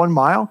said, 1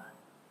 mile.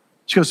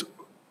 She goes,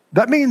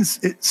 that means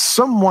it's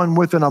someone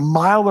within a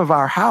mile of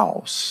our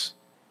house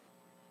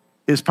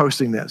is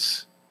posting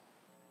this.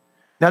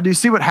 Now, do you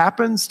see what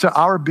happens to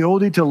our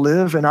ability to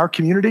live in our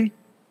community?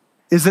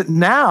 Is that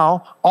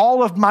now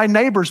all of my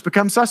neighbors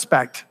become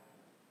suspect.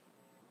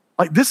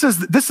 Like this is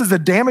the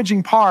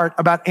damaging part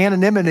about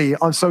anonymity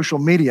on social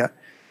media,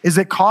 is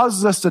it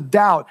causes us to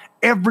doubt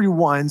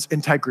everyone's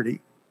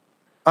integrity.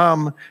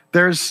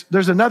 There's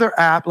another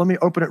app. Let me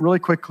open it really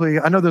quickly.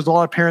 I know there's a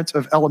lot of parents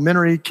of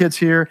elementary kids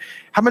here.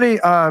 How many,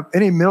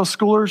 any middle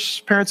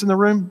schoolers, parents in the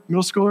room?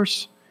 Middle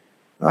schoolers?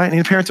 All right,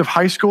 any parents of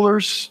high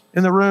schoolers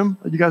in the room?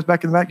 You guys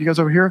back in the back? You guys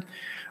over here?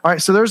 All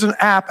right, so there's an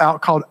app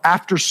out called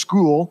After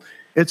School.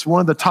 It's one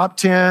of the top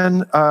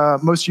 10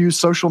 most used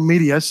social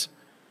medias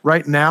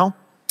right now.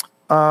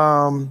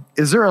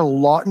 Is there a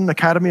Lawton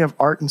Academy of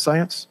Art and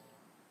Science?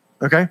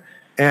 Okay,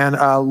 and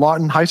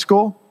Lawton High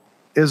School?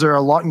 Is there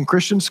a Lawton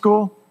Christian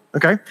School?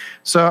 Okay,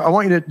 so I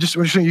want you to just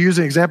use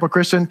an example,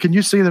 Christian. Can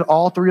you see that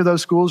all 3 of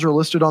those schools are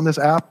listed on this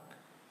app?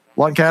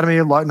 Lawton Academy,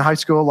 Lawton High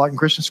School, Lawton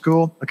Christian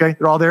School. Okay,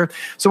 they're all there.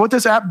 So what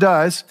this app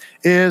does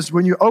is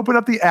when you open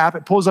up the app,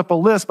 it pulls up a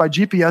list by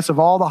GPS of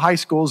all the high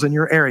schools in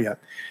your area.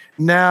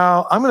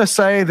 Now, I'm going to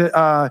say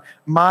that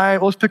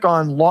let's pick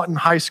on Lawton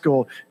High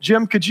School.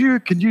 Jim, could you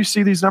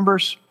see these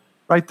numbers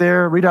right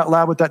there? Read out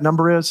loud what that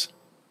number is.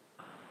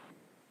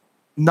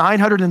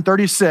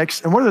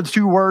 936. And what are the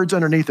 2 words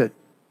underneath it?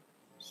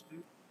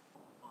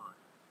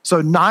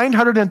 So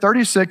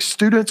 936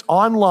 students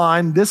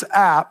online, this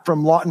app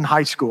from Lawton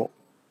High School.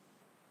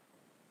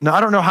 Now, I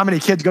don't know how many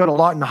kids go to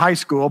Lawton High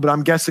School, but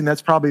I'm guessing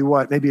that's probably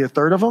maybe a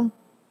third of them?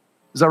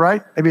 Is that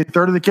right? Maybe a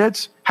third of the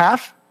kids?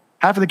 Half?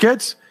 Half of the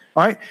kids?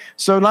 All right.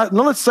 So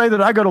let's say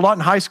that I go to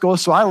Lawton High School.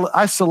 So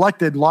I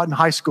selected Lawton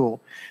High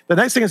School. The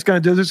next thing it's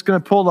going to do is it's going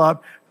to pull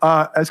up,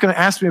 it's going to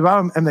ask me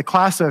about in the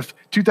class of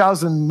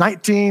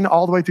 2019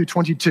 all the way through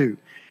 22.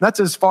 That's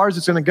as far as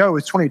it's going to go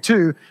is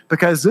 22,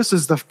 because this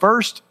is the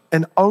first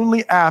and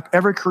only app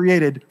ever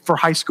created for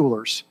high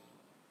schoolers.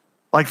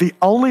 Like the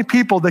only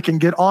people that can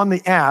get on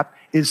the app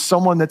is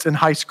someone that's in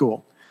high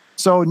school.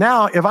 So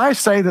now if I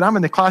say that I'm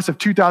in the class of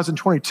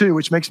 2022,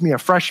 which makes me a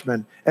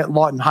freshman at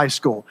Lawton High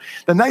School,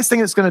 the next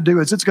thing it's going to do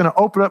is it's going to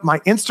open up my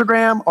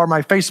Instagram or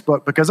my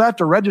Facebook, because I have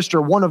to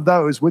register one of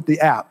those with the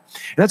app.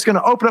 And it's going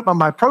to open up on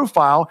my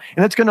profile,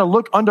 and it's going to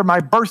look under my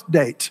birth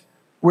date.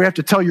 We have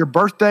to tell your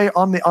birthday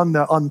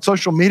on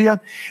social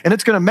media, and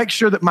it's going to make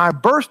sure that my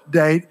birth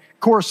date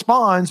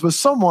corresponds with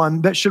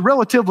someone that should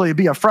relatively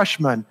be a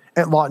freshman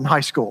at Lawton High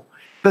School.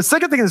 The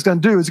second thing it's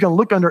going to do is going to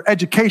look under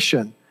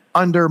education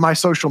under my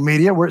social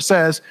media, where it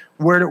says,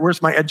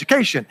 where's my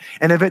education?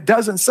 And if it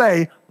doesn't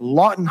say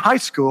Lawton High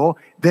School,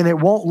 then it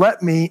won't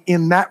let me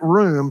in that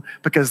room,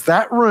 because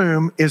that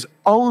room is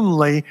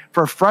only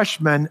for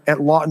freshmen at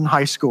Lawton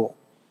High School.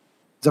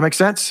 Does that make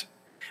sense?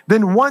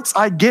 Then once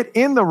I get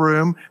in the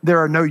room, there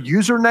are no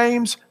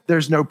usernames,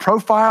 there's no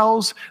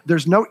profiles,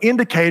 there's no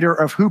indicator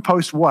of who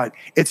posts what.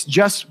 It's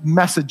just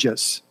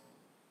messages.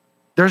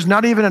 There's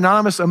not even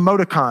anonymous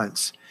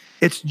emoticons.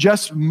 It's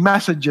just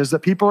messages that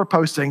people are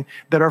posting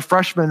that are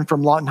freshmen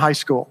from Lawton High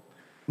School.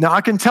 Now,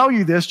 I can tell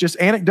you this just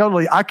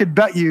anecdotally. I could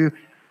bet you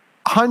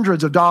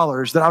hundreds of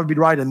dollars that I would be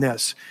right in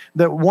this.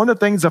 That one of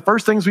the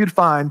first things we'd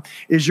find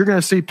is you're going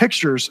to see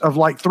pictures of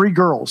like 3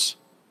 girls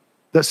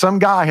that some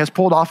guy has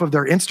pulled off of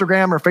their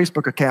Instagram or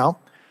Facebook account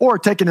or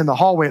taken in the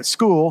hallway at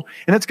school.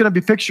 And it's going to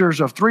be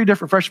pictures of 3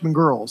 different freshman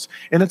girls.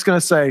 And it's going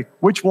to say,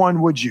 which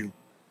one would you?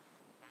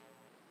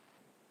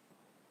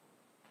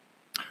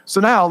 So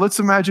now let's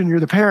imagine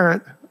you're the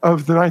parent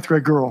of the 9th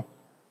grade girl.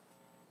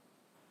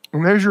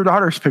 And there's your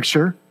daughter's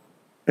picture,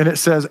 and it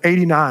says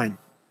 89.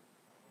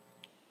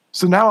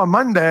 So now on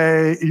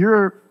Monday,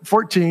 you're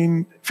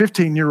 14,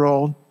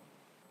 15-year-old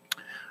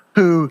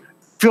who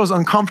feels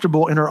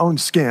uncomfortable in her own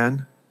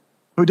skin,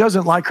 who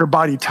doesn't like her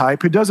body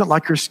type, who doesn't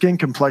like her skin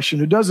complexion,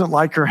 who doesn't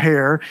like her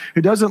hair,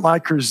 who doesn't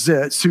like her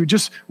zits, who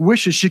just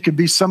wishes she could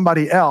be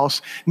somebody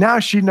else. Now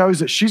she knows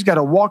that she's got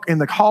to walk in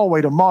the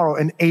hallway tomorrow,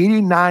 and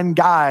 89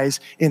 guys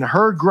in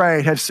her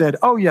grade have said,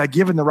 oh yeah,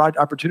 given the right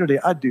opportunity,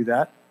 I'd do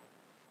that.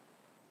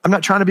 I'm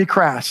not trying to be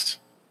crass.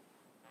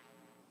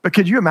 But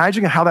could you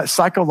imagine how that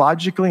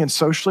psychologically and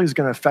socially is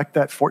going to affect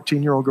that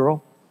 14-year-old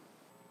girl?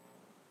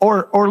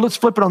 Or let's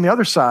flip it on the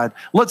other side.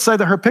 Let's say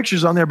that her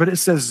picture's on there, but it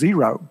says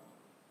 0.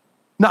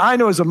 Now, I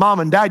know as a mom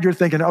and dad, you're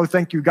thinking, oh,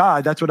 thank you,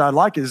 God. That's what I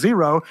like is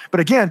 0. But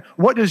again,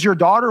 what does your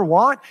daughter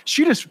want?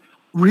 She just,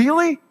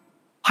 really?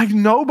 Like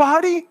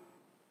nobody?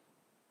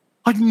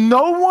 Like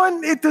no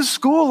one at this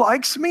school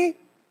likes me?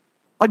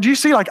 Like, do you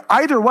see, like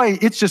either way,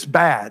 it's just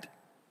bad.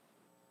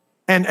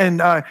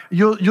 And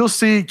you'll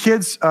see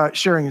kids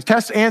sharing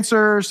test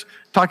answers,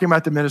 talking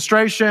about the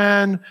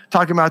administration,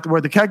 talking about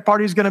where the keg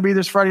party is going to be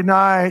this Friday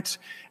night.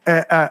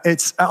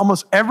 It's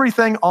almost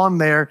everything on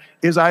there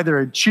is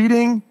either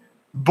cheating,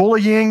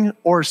 bullying,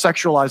 or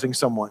sexualizing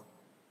someone.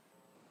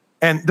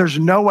 And there's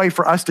no way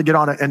for us to get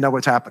on it and know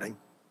what's happening.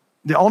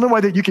 The only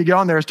way that you can get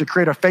on there is to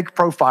create a fake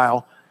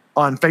profile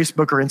on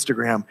Facebook or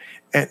Instagram.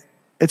 And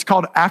it's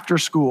called After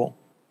School.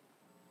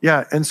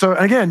 Yeah, and so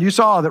again, you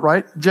saw that,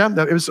 right, Jim?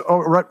 That it was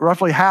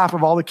roughly half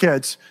of all the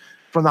kids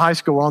from the high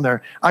school were on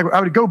there. I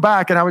would go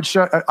back and I would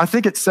show, I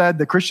think it said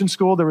the Christian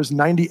school, there was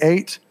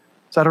 98.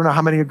 So I don't know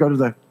how many would go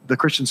to the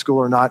Christian school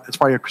or not. It's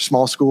probably a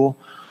small school.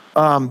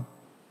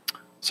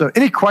 So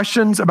any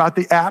questions about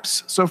the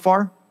apps so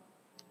far?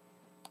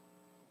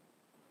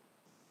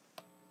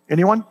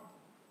 Anyone?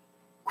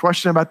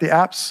 Question about the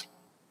apps?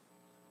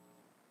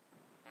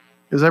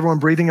 Is everyone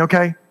breathing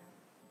okay?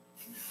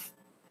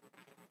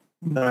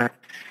 No.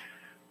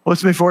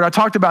 Let's move forward. I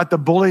talked about the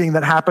bullying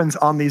that happens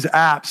on these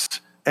apps,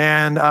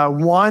 and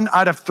 1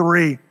 out of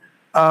 3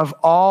 of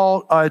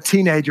all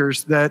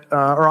teenagers that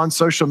are on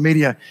social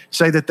media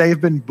say that they've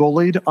been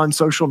bullied on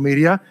social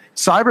media.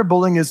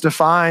 Cyberbullying is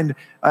defined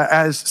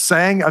as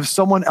saying of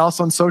someone else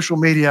on social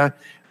media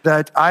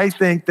that I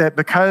think that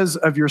because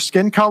of your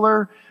skin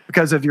color,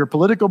 because of your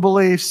political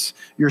beliefs,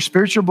 your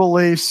spiritual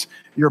beliefs,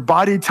 your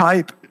body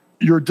type,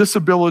 your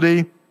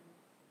disability,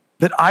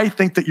 that I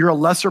think that you're a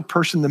lesser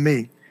person than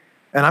me.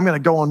 And I'm going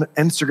to go on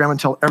Instagram and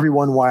tell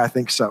everyone why I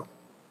think so.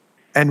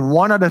 And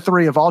 1 out of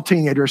 3 of all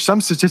teenagers,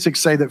 some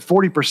statistics say that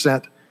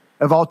 40%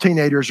 of all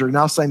teenagers are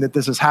now saying that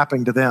this is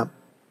happening to them.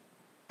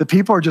 The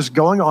people are just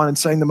going on and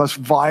saying the most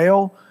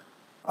vile,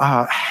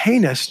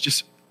 heinous,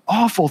 just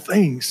awful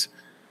things,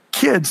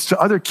 kids to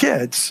other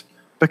kids,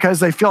 because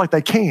they feel like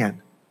they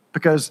can,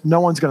 because no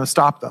one's going to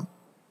stop them.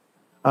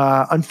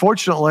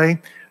 Unfortunately,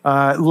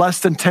 less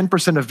than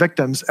 10% of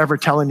victims ever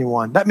tell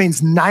anyone. That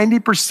means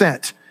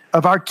 90%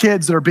 of our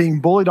kids that are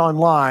being bullied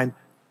online,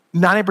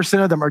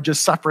 90% of them are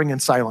just suffering in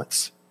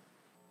silence.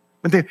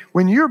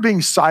 When you're being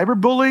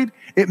cyberbullied,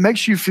 it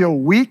makes you feel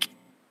weak,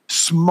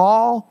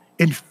 small,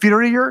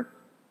 inferior.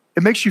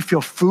 It makes you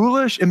feel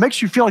foolish. It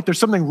makes you feel like there's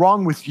something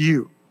wrong with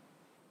you.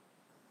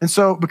 And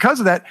so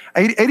because of that,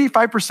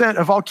 85%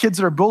 of all kids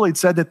that are bullied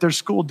said that their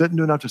school didn't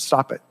do enough to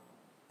stop it.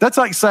 That's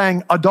like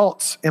saying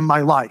adults in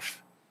my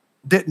life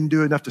didn't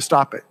do enough to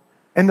stop it.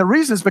 And the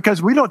reason is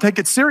because we don't take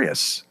it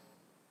serious.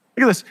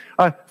 Look at this.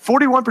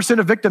 41%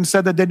 of victims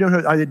said that they didn't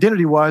know who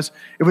identity was.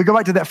 If we go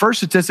back to that first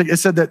statistic, it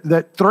said that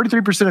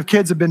 33% of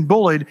kids have been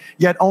bullied,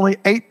 yet only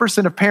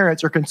 8% of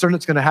parents are concerned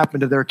it's going to happen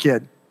to their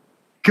kid.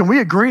 Can we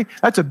agree?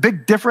 That's a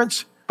big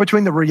difference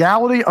between the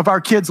reality of our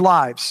kids'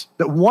 lives,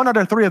 that 1 out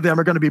of 3 of them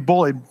are going to be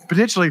bullied,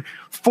 potentially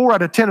 4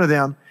 out of 10 of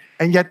them,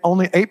 and yet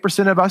only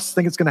 8% of us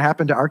think it's going to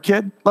happen to our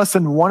kid, less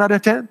than 1 out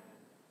of 10.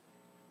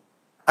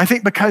 I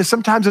think because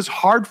sometimes it's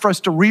hard for us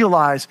to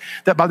realize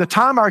that by the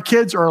time our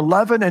kids are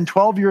 11 and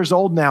 12 years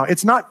old now,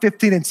 it's not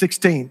 15 and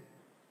 16.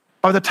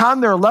 By the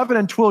time they're 11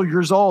 and 12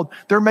 years old,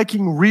 they're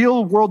making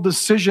real world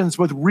decisions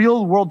with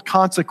real world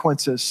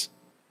consequences.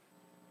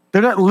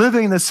 They're not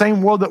living in the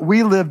same world that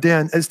we lived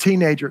in as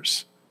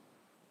teenagers.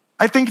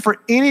 I think for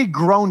any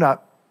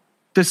grown-up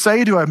to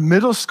say to a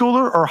middle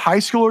schooler or high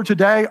schooler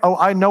today, oh,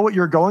 I know what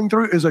you're going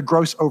through, is a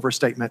gross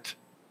overstatement.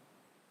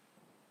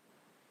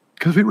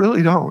 Because we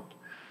really don't.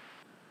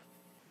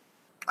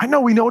 I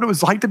know we know what it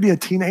was like to be a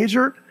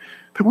teenager,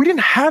 but we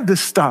didn't have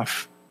this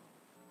stuff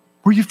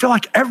where you feel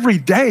like every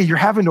day you're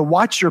having to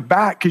watch your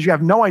back because you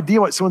have no idea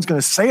what someone's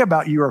going to say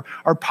about you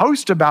or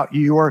post about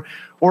you or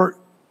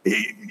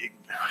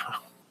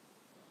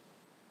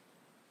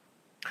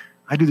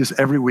I do this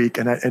every week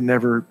and I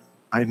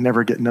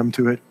never get numb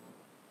to it.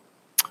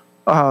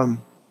 We're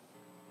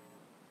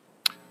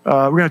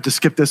going to have to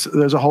skip this.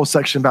 There's a whole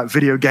section about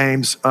video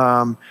games.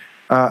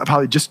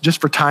 Probably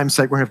just for time's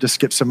sake, we're going to have to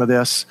skip some of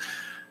this.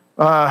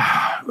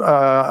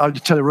 I'll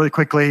just tell you really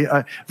quickly,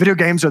 video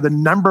games are the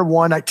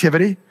 #1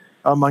 activity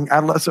among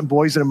adolescent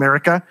boys in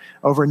America.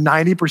 Over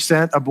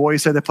 90% of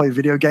boys say they play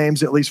video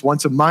games at least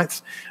once a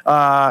month.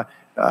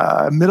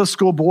 Middle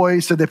school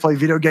boys said they play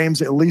video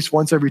games at least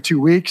once every 2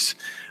 weeks.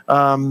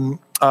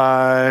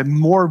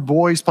 More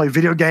boys play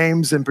video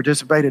games and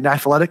participate in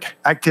athletic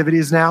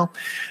activities now.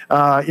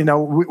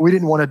 We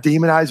didn't want to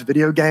demonize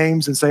video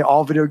games and say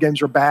all video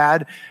games are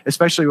bad,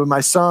 especially with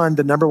my son.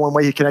 The number one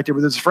way he connected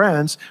with his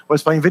friends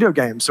was playing video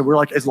games. So we're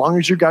like, as long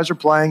as you guys are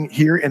playing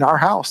here in our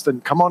house,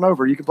 then come on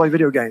over. You can play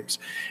video games.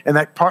 And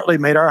that partly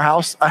made our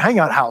house a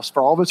hangout house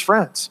for all of his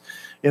friends.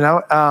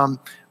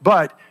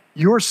 But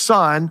your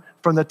son,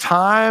 from the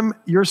time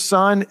your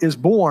son is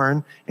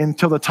born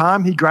until the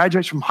time he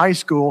graduates from high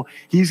school,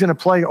 he's going to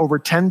play over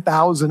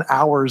 10,000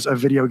 hours of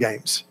video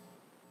games.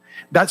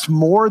 That's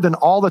more than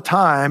all the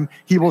time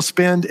he will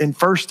spend in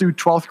 1st through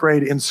 12th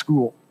grade in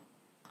school,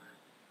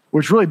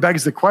 which really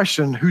begs the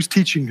question, who's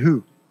teaching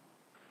who?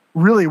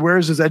 Really,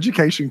 where's his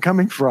education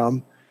coming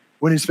from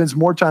when he spends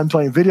more time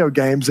playing video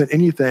games than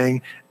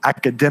anything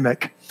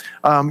academic?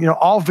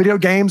 All video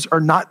games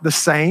are not the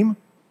same.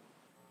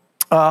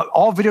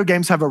 All video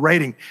games have a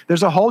rating.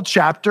 There's a whole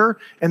chapter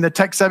in the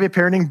Tech Savvy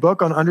Parenting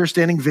book on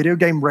understanding video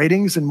game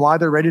ratings and why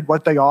they're rated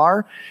what they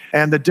are,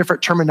 and the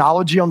different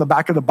terminology on the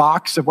back of the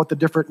box of what the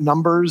different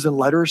numbers and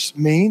letters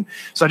mean.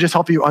 So I just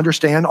help you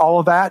understand all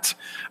of that.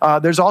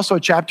 There's also a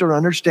chapter on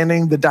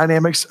understanding the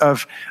dynamics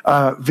of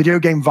video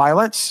game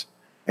violence.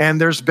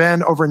 And there's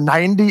been over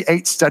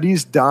 98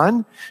 studies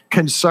done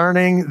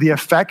concerning the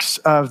effects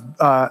of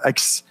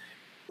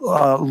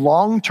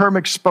long-term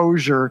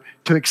exposure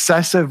to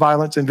excessive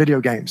violence in video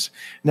games.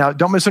 Now,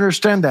 don't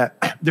misunderstand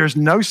that. There's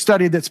no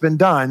study that's been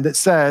done that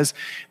says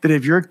that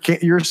if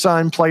your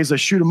son plays a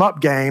shoot-'em-up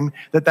game,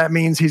 that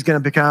means he's going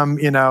to become,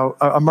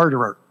 a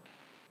murderer.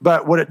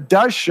 But what it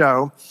does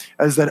show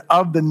is that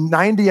of the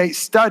 98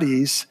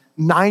 studies,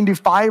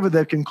 95 of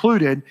them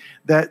concluded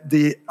that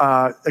the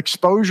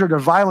exposure to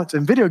violence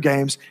in video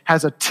games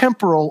has a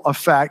temporary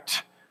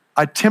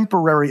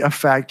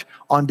effect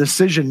on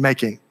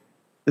decision-making.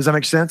 Does that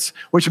make sense?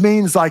 Which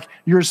means like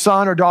your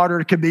son or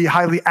daughter could be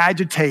highly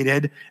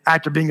agitated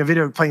after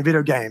playing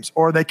video games,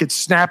 or they could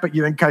snap at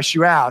you and cuss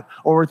you out,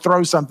 or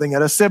throw something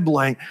at a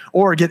sibling,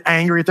 or get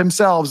angry at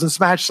themselves and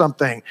smash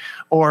something,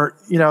 or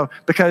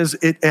because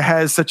it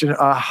has such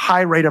a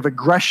high rate of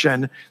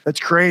aggression that's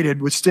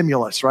created with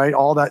stimulus, right?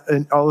 All that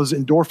and all those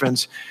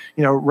endorphins,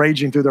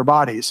 raging through their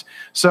bodies.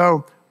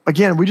 So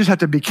again, we just have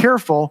to be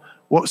careful.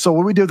 So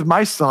what we did with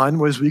my son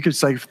was we could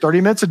say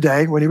 30 minutes a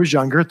day when he was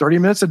younger, 30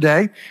 minutes a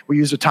day. We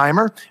used a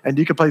timer, and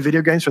you could play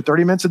video games for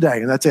 30 minutes a day,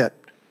 and that's it.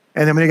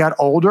 And then when he got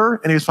older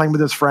and he was playing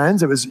with his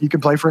friends, you can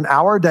play for an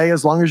hour a day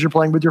as long as you're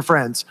playing with your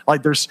friends.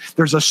 Like there's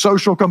a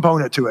social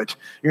component to it.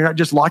 You're not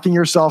just locking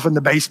yourself in the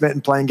basement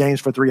and playing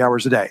games for 3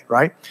 hours a day,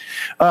 right?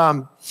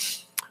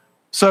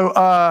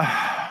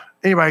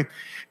 Anyway,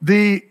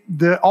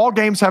 the all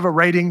games have a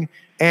rating,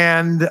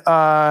 and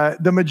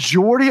the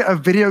majority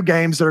of video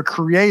games that are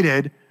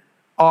created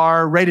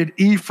are rated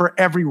E for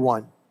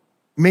everyone,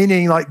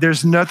 meaning like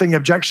there's nothing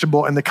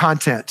objectionable in the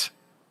content.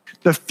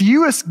 The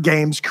fewest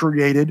games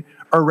created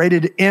are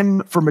rated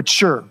M for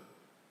mature,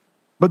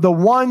 but the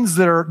ones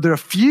that are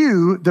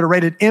few that are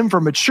rated M for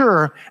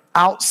mature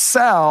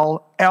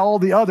outsell all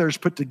the others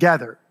put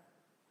together.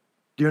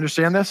 Do you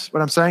understand this?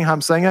 What I'm saying? How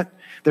I'm saying it?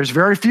 There's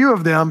very few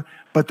of them,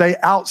 but they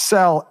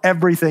outsell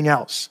everything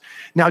else.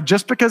 Now,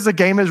 just because the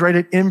game is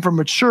rated M for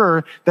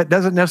mature, that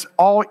doesn't necessarily,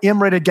 all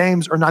M-rated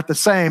games are not the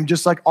same,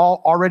 just like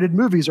all R-rated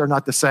movies are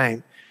not the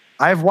same.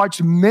 I have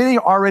watched many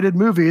R-rated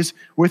movies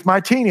with my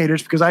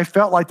teenagers because I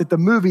felt like that the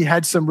movie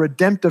had some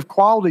redemptive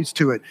qualities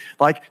to it,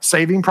 like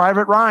Saving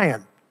Private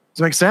Ryan. Does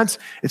that make sense?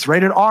 It's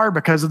rated R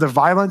because of the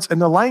violence and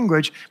the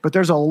language, but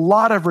there's a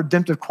lot of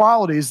redemptive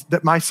qualities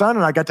that my son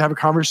and I got to have a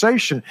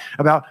conversation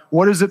about.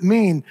 What does it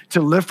mean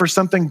to live for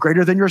something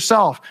greater than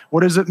yourself?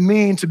 What does it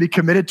mean to be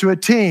committed to a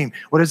team?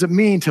 What does it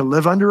mean to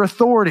live under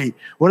authority?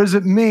 What does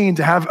it mean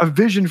to have a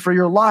vision for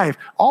your life?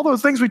 All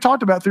those things we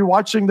talked about through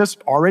watching this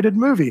R-rated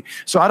movie.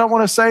 So I don't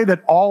want to say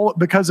that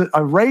because of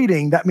a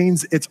rating, that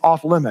means it's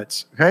off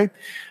limits, okay?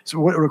 So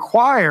what it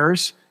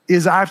requires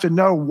is I have to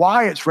know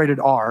why it's rated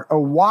R or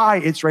why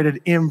it's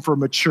rated M for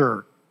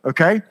mature,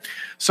 okay?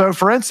 So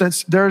for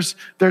instance, there's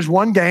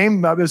one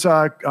game that was,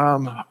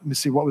 let me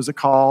see, what was it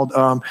called?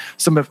 One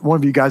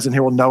of you guys in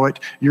here will know it.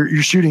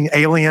 You're shooting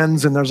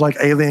aliens, and there's like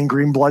alien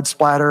green blood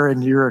splatter,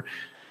 and you're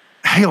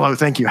Halo,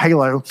 thank you,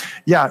 Halo.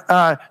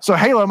 Yeah, so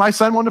Halo, my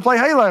son wanted to play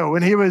Halo,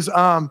 and he was,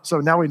 so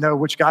now we know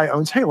which guy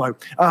owns Halo.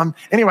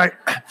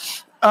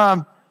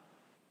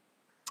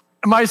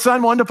 My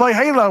son wanted to play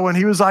Halo when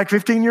he was like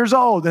 15 years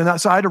old. And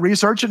so I had to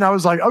research it. And I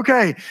was like,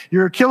 okay,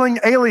 you're killing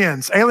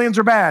aliens. Aliens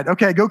are bad.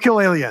 Okay, go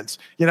kill aliens,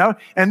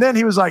 And then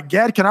he was like,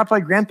 Dad, can I play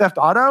Grand Theft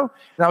Auto?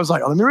 And I was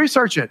like, let me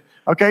research it.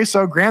 Okay,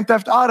 so Grand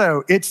Theft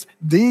Auto, it's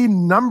the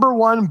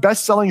 #1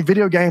 best-selling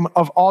video game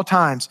of all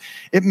times.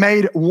 It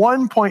made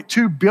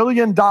 $1.2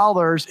 billion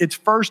its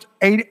first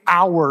 8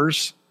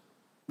 hours.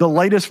 The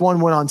latest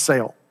one went on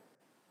sale,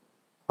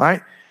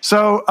 right?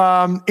 So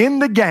in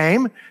the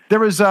game, there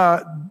was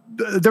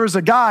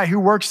a guy who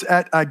works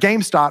at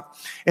GameStop,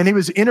 and he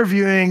was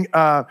interviewing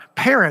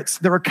parents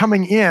that were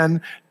coming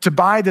in to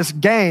buy this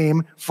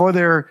game for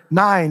their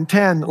 9,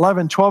 10,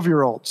 11,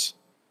 12-year-olds.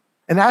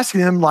 and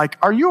asking them, like,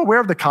 are you aware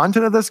of the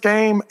content of this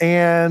game?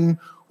 And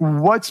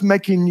what's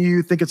making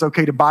you think it's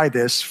okay to buy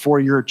this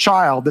for your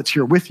child that's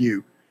here with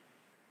you?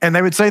 And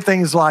they would say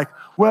things like,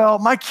 well,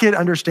 my kid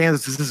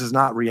understands this is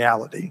not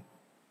reality.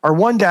 Or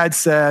one dad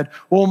said,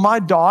 well, my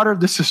daughter,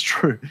 this is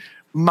true,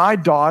 my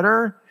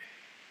daughter,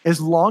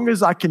 as long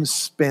as I can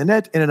spin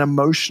it in an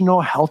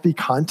emotional, healthy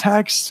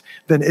context,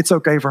 then it's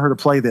okay for her to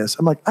play this.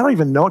 I'm like, I don't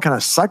even know what kind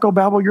of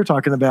psychobabble you're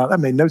talking about. That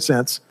made no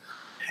sense.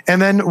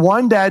 And then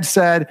one dad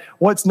said,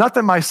 well, it's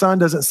nothing my son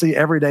doesn't see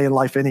every day in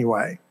life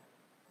anyway.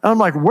 And I'm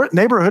like, what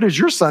neighborhood is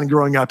your son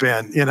growing up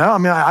in? You know, I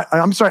mean,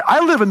 I'm sorry,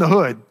 I live in the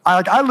hood.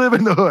 I live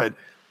in the hood.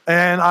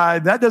 And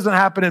that doesn't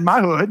happen in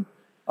my hood.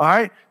 All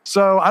right.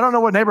 So I don't know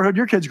what neighborhood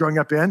your kid's growing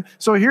up in.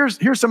 So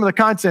here's some of the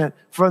content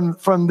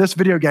from this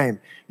video game.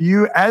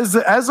 You, as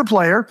a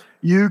player,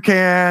 you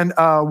can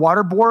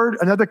waterboard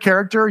another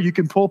character. You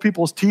can pull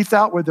people's teeth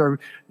out with a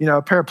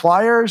pair of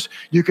pliers.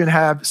 You can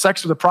have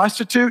sex with a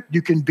prostitute.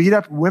 You can beat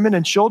up women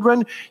and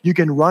children. You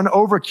can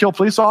kill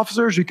police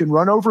officers. You can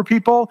run over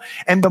people.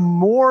 And the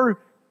more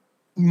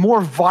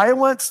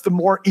violence, the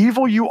more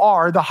evil you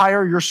are, the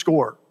higher your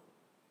score.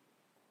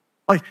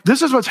 Like,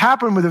 this is what's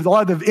happened with a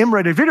lot of the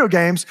M-rated video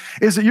games,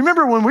 is that you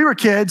remember when we were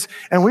kids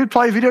and we'd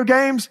play video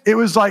games, it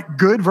was like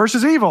good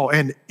versus evil.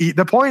 And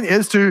the point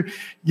is to,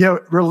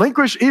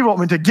 relinquish evil,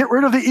 to get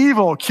rid of the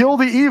evil, kill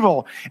the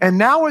evil. And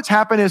now what's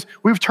happened is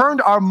we've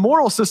turned our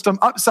moral system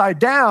upside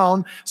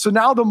down. So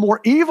now the more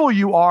evil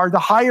you are, the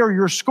higher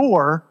your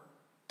score,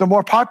 the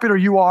more popular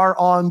you are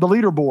on the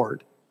leaderboard.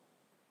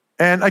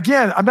 And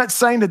again, I'm not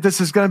saying that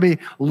this is going to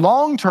be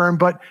long-term,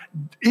 but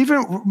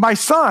even my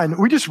son,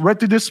 we just read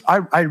through this.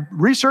 I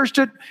researched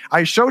it.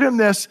 I showed him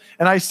this,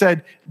 and I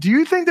said, do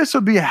you think this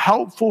would be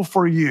helpful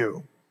for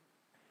you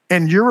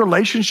in your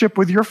relationship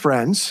with your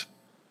friends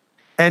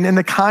and in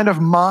the kind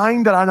of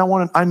mind that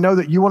I know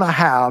that you want to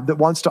have that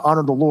wants to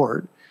honor the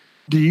Lord?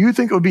 Do you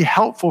think it would be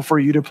helpful for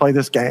you to play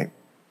this game?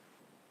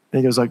 And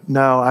he goes like,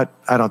 no,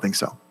 I don't think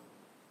so.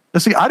 Now,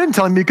 see, I didn't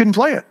tell him he couldn't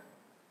play it.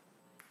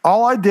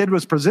 All I did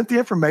was present the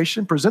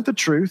information, present the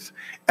truth,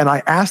 and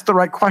I asked the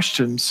right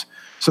questions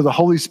so the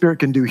Holy Spirit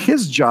can do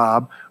his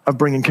job of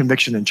bringing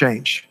conviction and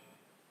change.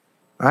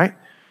 All right?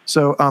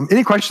 So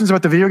any questions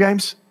about the video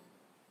games?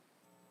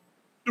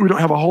 We don't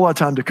have a whole lot of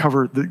time to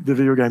cover the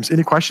video games.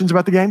 Any questions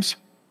about the games?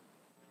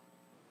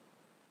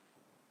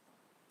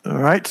 All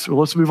right, so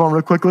let's move on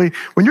real quickly.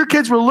 When your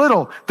kids were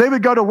little, they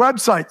would go to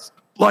websites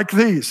like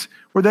these,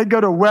 where they'd go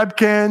to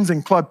Webkins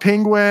and Club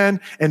Penguin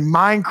and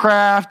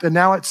Minecraft, and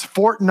now it's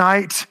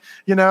Fortnite.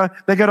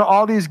 They go to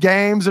all these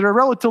games that are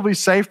relatively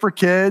safe for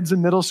kids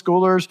and middle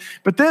schoolers.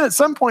 But then at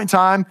some point in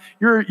time,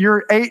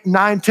 your 8,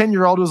 9,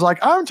 10-year-old was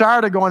like, I'm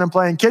tired of going and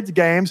playing kids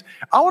games.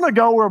 I want to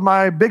go where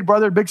my big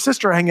brother, big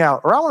sister hang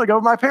out, or I want to go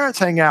where my parents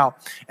hang out.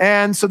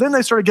 And so then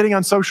they started getting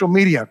on social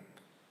media.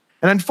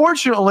 And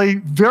unfortunately,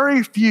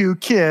 very few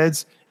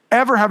kids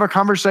ever have a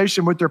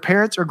conversation with their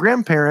parents or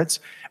grandparents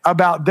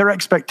about their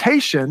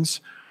expectations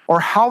or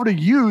how to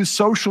use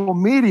social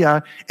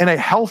media in a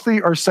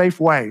healthy or safe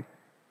way,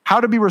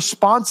 how to be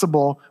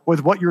responsible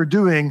with what you're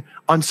doing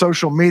on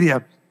social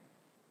media.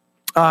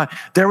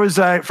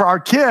 For our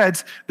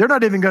kids, they're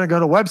not even going to go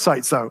to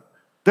websites though.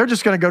 They're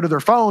just going to go to their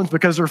phones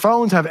because their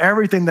phones have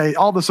everything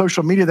all the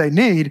social media they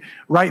need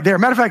right there.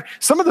 Matter of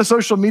fact, some of the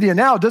social media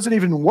now doesn't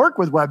even work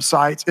with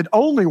websites. It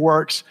only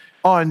works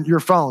on your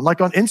phone. Like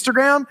on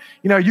Instagram,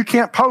 you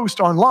can't post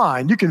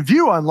online. You can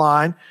view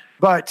online,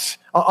 but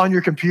on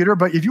your computer.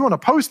 But if you want to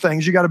post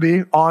things, you got to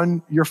be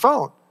on your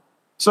phone.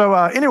 So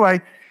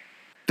anyway,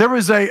 there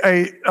was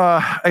a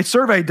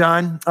survey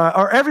done,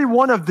 or every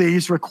one of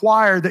these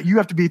required that you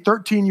have to be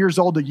 13 years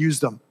old to use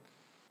them.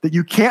 That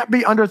you can't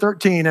be under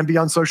 13 and be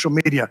on social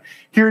media.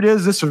 Here it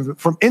is, this is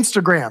from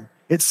Instagram.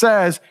 It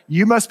says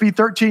you must be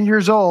 13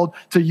 years old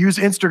to use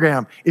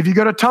Instagram. If you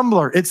go to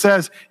Tumblr, it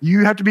says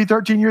you have to be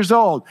 13 years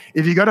old.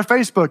 If you go to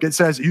Facebook, it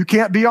says you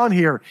can't be on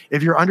here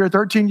if you're under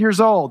 13 years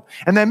old.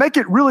 And they make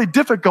it really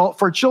difficult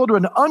for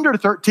children under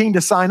 13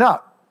 to sign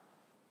up.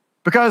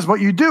 Because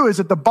what you do is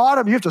at the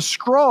bottom, you have to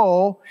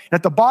scroll.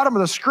 At the bottom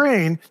of the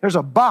screen, there's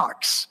a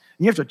box.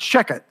 And you have to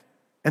check it.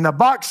 And the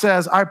box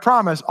says, I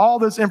promise all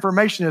this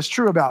information is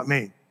true about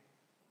me.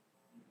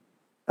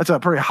 That's a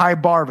pretty high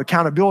bar of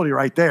accountability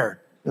right there.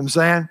 You know what I'm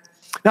saying?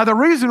 Now, the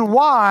reason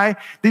why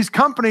these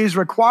companies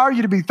require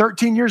you to be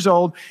 13 years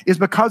old is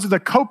because of the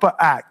COPPA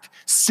Act,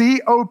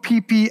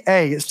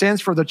 C-O-P-P-A. It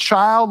stands for the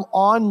Child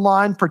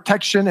Online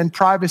Protection and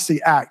Privacy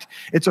Act.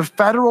 It's a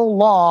federal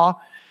law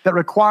that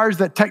requires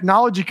that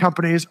technology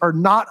companies are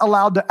not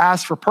allowed to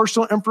ask for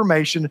personal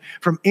information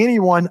from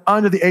anyone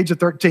under the age of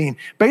 13.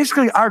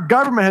 Basically, our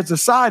government has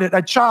decided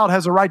a child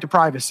has a right to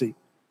privacy.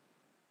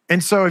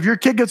 And so if your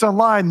kid gets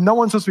online, no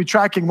one's supposed to be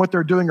tracking what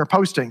they're doing or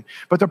posting.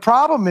 But the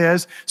problem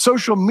is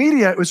social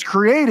media was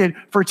created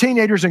for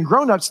teenagers and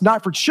grown-ups,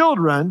 not for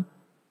children.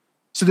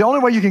 So the only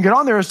way you can get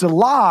on there is to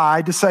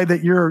lie to say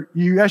that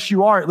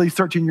you are at least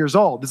 13 years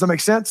old. Does that make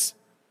sense?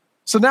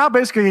 So now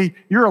basically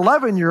your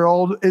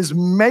 11-year-old is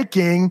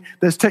making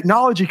this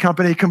technology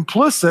company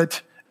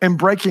complicit and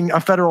breaking a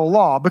federal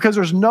law because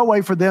there's no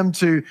way for them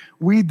to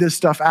weed this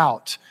stuff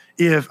out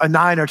if a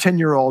 9 or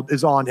 10-year-old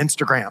is on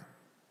Instagram.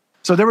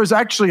 So there was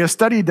actually a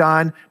study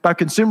done by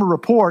Consumer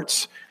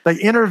Reports. They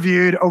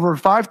interviewed over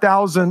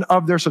 5,000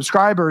 of their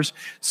subscribers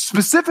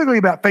specifically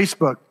about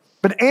Facebook.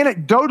 But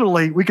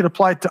anecdotally, we could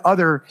apply it to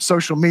other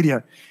social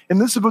media.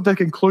 And this is what they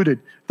concluded,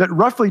 that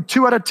roughly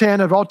 2 out of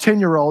 10 of all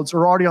 10-year-olds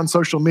are already on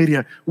social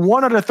media.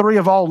 1 out of 3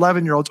 of all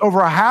 11-year-olds, over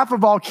a half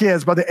of all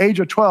kids by the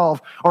age of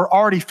 12 are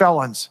already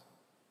felons.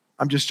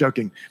 I'm just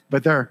joking,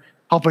 but they're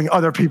helping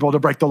other people to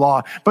break the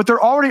law. But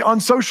they're already on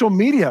social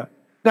media.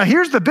 Now,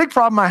 here's the big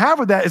problem I have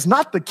with that is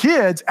not the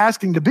kids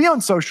asking to be on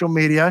social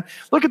media.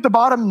 Look at the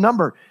bottom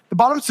number. The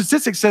bottom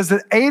statistic says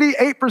that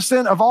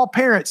 88% of all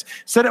parents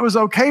said it was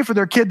okay for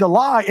their kid to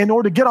lie in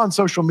order to get on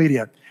social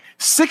media.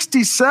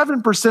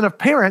 67% of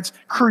parents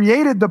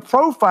created the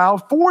profile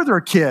for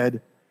their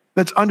kid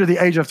that's under the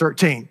age of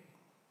 13.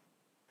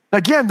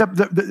 Again,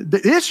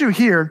 the issue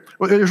here,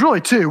 well, there's really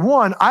two.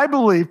 One, I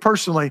believe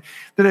personally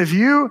that if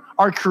you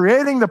are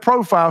creating the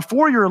profile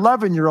for your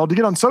 11-year-old to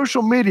get on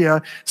social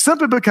media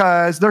simply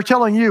because they're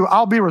telling you,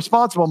 I'll be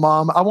responsible,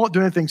 Mom, I won't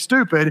do anything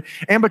stupid,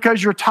 and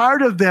because you're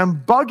tired of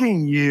them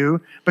bugging you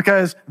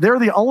because they're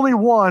the only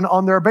one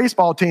on their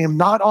baseball team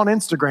not on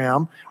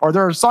Instagram, or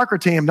their soccer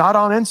team not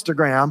on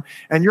Instagram,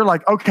 and you're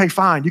like, okay,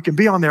 fine, you can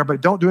be on there,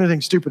 but don't do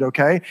anything stupid,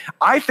 okay?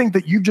 I think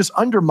that you've just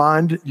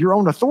undermined your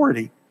own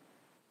authority.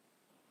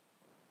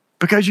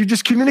 Because you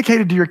just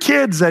communicated to your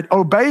kids that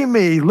obey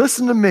me,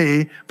 listen to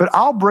me, but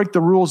I'll break the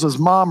rules as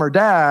mom or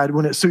dad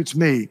when it suits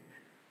me.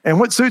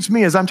 And what suits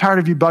me is I'm tired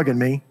of you bugging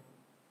me.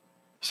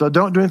 So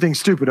don't do anything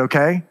stupid,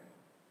 okay?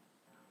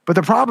 But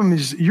the problem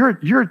is your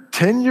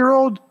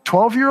 10-year-old,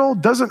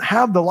 12-year-old doesn't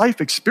have the life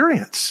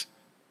experience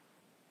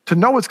to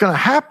know what's going to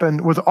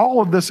happen with all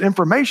of this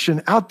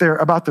information out there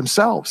about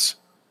themselves.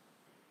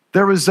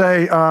 There was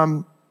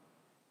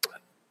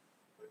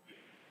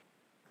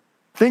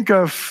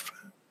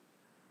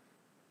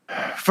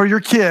for your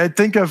kid,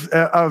 think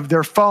of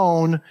their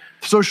phone.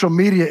 Social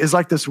media is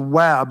like this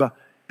web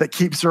that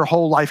keeps their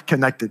whole life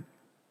connected.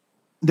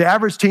 The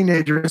average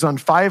teenager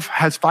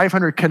has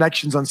 500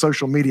 connections on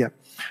social media.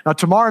 Now,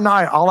 tomorrow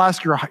night, I'll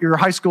ask your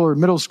high school or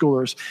middle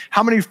schoolers,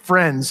 how many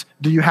friends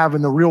do you have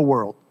in the real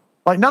world?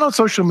 Like not on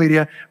social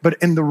media, but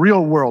in the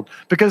real world.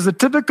 Because the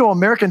typical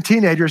American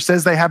teenager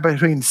says they have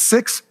between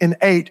 6 and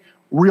 8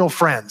 real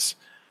friends.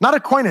 Not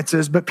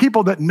acquaintances, but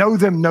people that know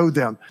them,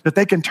 that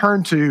they can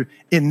turn to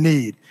in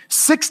need.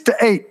 6 to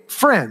 8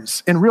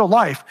 friends in real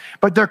life,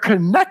 but they're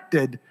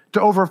connected to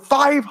over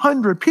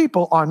 500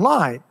 people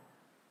online,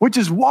 which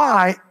is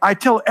why I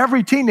tell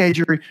every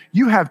teenager,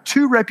 you have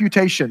 2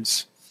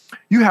 reputations.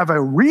 You have a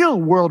real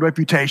world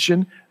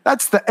reputation.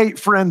 That's the 8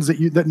 friends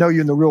that know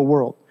you in the real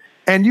world.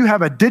 And you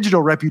have a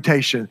digital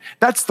reputation.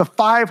 That's the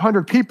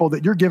 500 people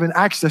that you're giving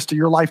access to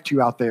your life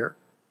to out there.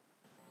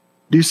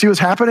 Do you see what's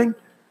happening?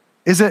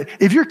 Is that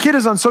if your kid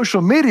is on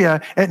social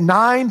media at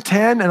 9,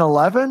 10, and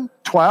 11,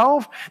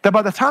 12, that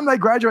by the time they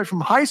graduate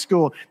from high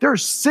school,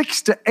 there's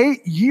 6 to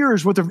 8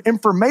 years worth of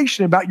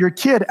information about your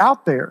kid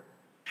out there.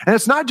 And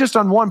it's not just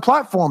on one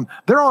platform.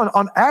 They're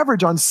on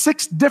average on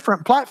 6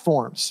 different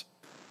platforms.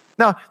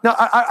 Now,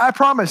 I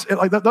promise,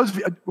 like those,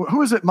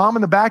 who is it, mom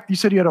in the back? You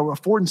said you had a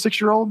 4 and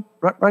 6-year-old,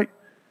 right?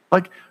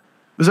 Like,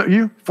 was that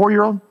you,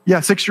 4-year-old? Yeah,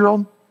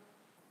 6-year-old?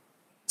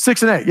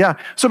 6 and 8, yeah.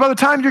 So by the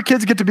time your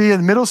kids get to be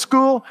in middle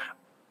school,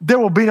 there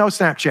will be no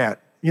Snapchat.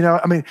 You know,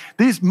 I mean,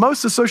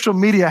 most of social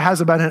media has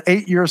about an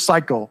 8-year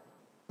cycle.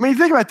 I mean,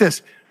 think about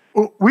this.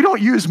 We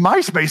don't use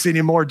MySpace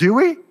anymore, do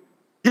we?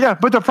 Yeah,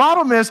 but the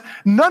problem is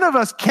none of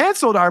us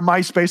canceled our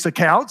MySpace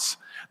accounts.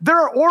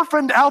 They're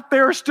orphaned out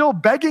there still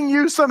begging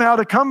you somehow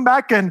to come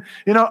back and,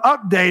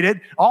 update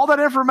it. All that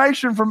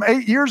information from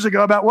 8 years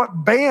ago about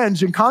what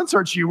bands and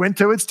concerts you went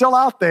to, it's still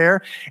out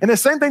there. And the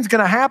same thing's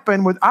going to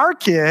happen with our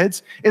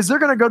kids is they're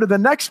going to go to the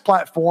next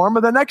platform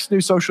or the next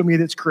new social media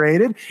that's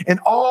created, and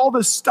all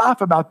the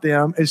stuff about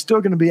them is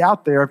still going to be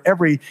out there of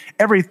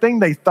everything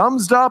they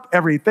thumbs up,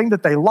 everything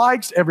that they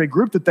liked, every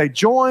group that they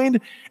joined,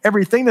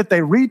 everything that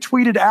they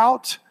retweeted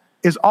out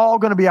is all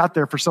going to be out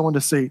there for someone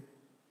to see.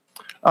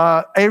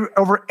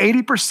 Over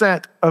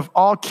 80% of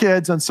all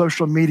kids on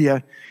social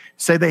media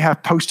say they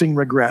have posting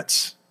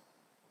regrets.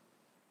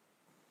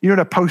 You know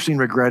what a posting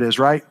regret is,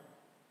 right?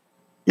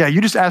 Yeah,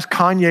 you just ask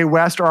Kanye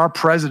West or our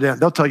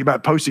president, they'll tell you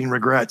about posting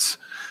regrets.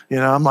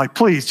 I'm like,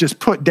 please just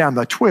put down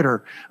the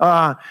Twitter.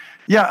 A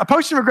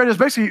posting regret is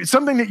basically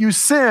something that you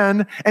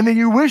send and then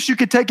you wish you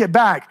could take it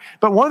back.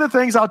 But one of the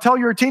things I'll tell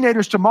your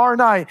teenagers tomorrow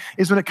night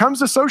is when it comes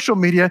to social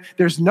media,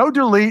 there's no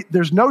delete,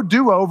 there's no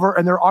do-over,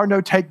 and there are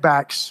no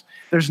take-backs.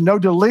 There's no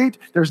delete,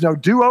 there's no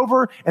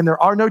do-over, and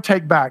there are no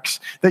take-backs.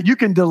 That you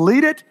can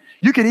delete it,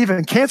 you can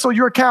even cancel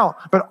your account,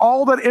 but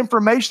all that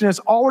information has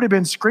already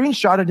been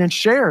screenshotted and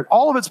shared.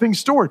 All of it's being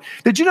stored.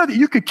 Did you know that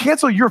you could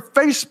cancel your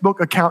Facebook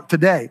account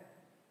today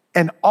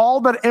and all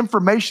that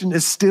information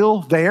is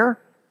still there?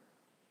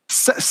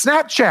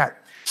 Snapchat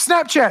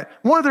Snapchat,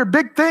 one of their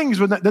big things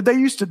that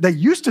they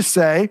used to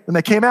say when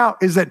they came out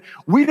is that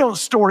we don't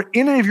store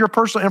any of your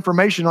personal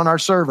information on our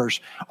servers.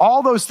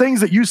 All those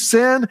things that you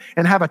send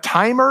and have a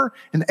timer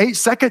in 8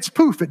 seconds,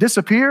 poof, it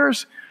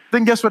disappears.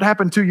 Then guess what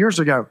happened 2 years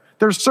ago?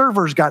 Their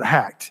servers got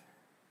hacked.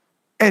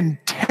 And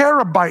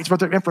terabytes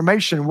worth of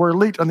information were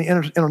leaked on the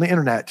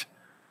internet.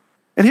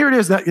 And here it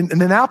is, and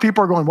then now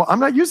people are going, well, I'm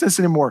not using this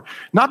anymore.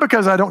 Not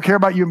because I don't care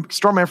about you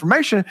storing my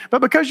information, but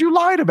because you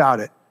lied about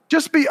it.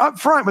 Just be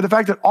upfront with the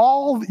fact that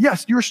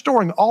yes, you're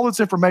storing all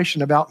this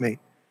information about me.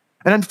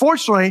 And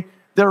unfortunately,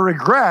 their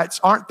regrets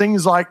aren't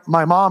things like,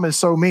 my mom is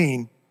so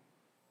mean.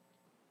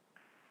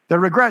 Their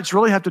regrets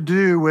really have to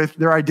do with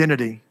their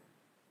identity.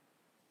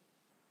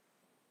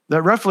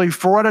 That roughly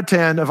 4 out of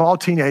 10 of all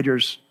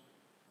teenagers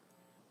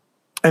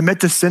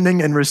admit to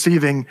sending and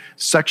receiving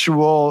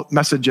sexual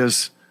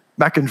messages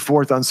back and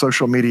forth on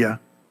social media.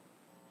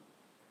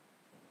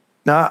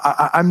 Now,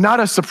 I'm not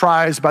as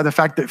surprised by the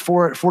fact that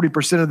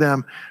 40% of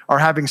them are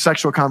having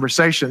sexual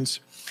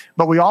conversations,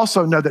 but we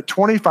also know that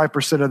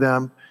 25% of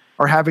them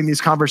are having these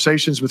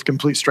conversations with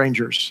complete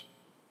strangers.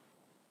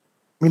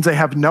 It means they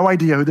have no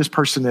idea who this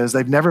person is.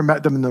 They've never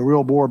met them in the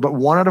real world, but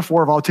 1 out of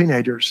 4 of all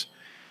teenagers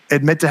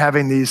admit to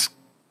having these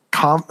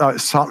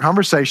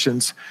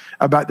conversations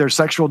about their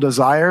sexual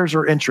desires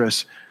or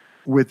interests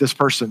with this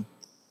person.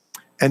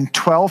 And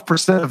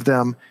 12% of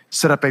them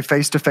set up a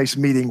face-to-face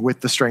meeting with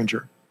the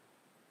stranger.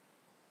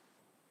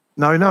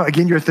 Now,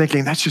 again, you're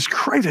thinking, that's just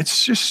crazy.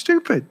 It's just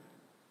stupid.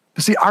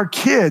 But see, our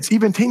kids,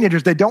 even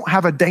teenagers, they don't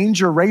have a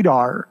danger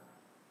radar.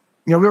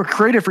 We were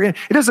created for it.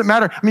 It doesn't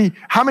matter. I mean,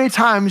 how many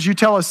times you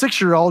tell a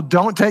 6-year-old,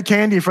 don't take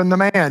candy from the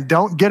man,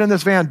 don't get in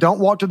this van, don't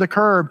walk to the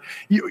curb.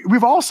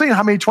 We've all seen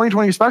how many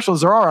 2020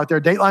 specials there are out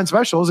there, Dateline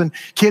specials, and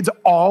kids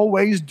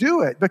always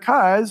do it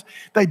because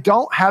they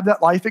don't have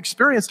that life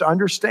experience to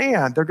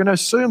understand. They're going to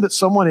assume that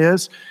someone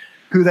is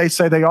who they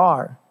say they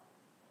are.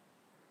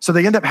 So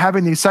they end up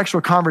having these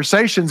sexual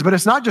conversations, but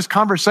it's not just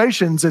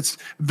conversations, it's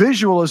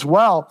visual as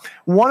well.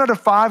 1 out of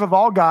 5 of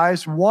all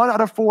guys, 1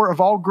 out of 4 of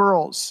all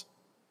girls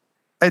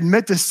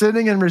admit to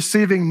sending and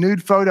receiving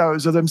nude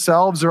photos of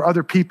themselves or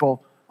other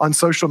people on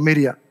social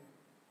media.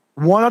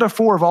 1 out of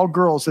 4 of all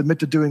girls admit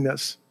to doing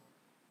this.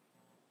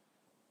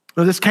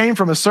 Now, this came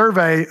from a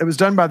survey. It was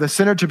done by the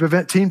Center to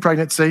Prevent Teen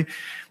Pregnancy.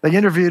 They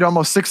interviewed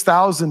almost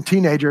 6,000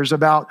 teenagers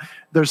about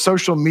their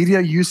social media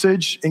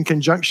usage in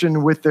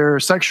conjunction with their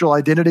sexual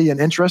identity and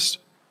interest.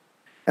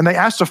 And they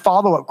asked a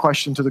follow-up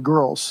question to the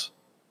girls.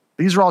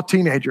 These are all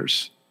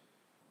teenagers,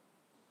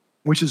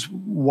 which is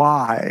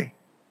why?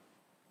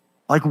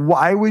 Like,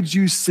 why would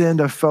you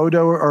send a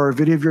photo or a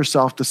video of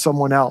yourself to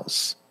someone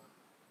else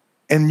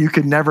and you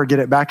could never get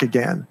it back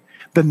again?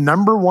 The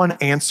number one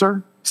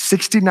answer,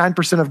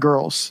 69% of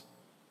girls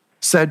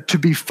said to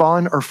be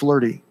fun or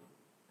flirty.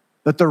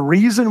 That the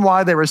reason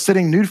why they were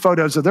sending nude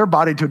photos of their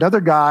body to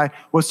another guy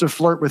was to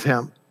flirt with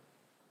him.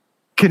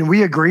 Can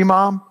we agree,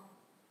 Mom?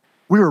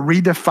 We were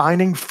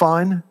redefining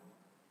fun.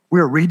 We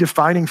were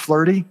redefining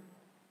flirty.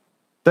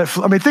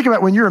 Think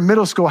about when you're in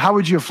middle school, how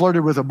would you have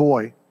flirted with a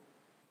boy?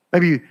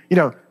 Maybe,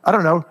 I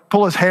don't know,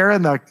 pull his hair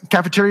in the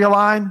cafeteria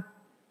line,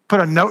 put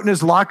a note in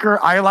his locker,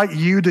 I like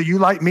you, do you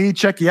like me?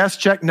 Check yes,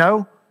 check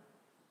no.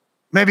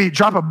 Maybe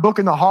drop a book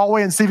in the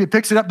hallway and see if he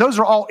picks it up. Those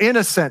are all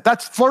innocent.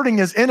 Flirting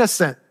is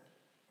innocent.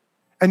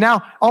 And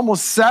now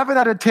almost 7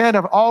 out of 10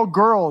 of all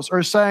girls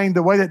are saying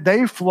the way that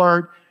they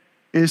flirt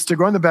is to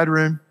go in the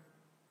bedroom,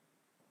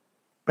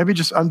 maybe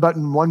just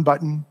unbutton one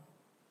button,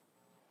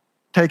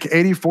 take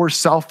 84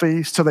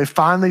 selfies till they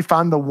finally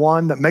find the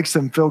one that makes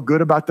them feel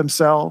good about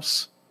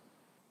themselves.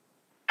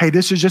 Hey,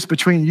 this is just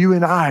between you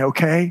and I,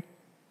 okay?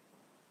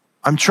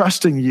 I'm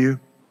trusting you.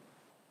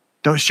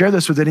 Don't share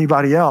this with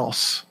anybody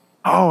else.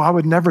 Oh, I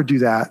would never do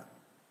that.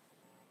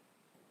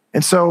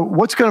 And so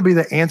what's going to be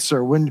the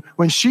answer? When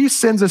she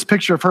sends this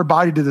picture of her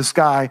body to this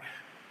guy,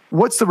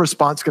 what's the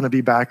response going to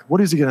be back?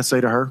 What is he going to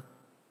say to her?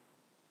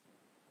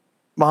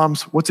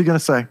 Moms, what's he going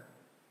to say?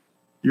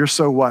 You're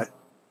so what?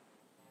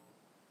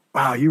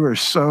 Wow, you are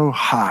so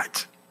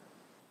hot.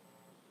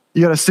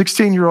 You got a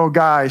 16-year-old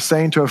guy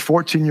saying to a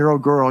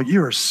 14-year-old girl,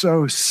 you are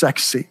so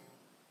sexy.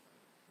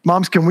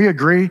 Moms, can we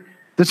agree?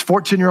 This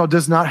 14-year-old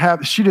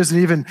she doesn't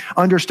even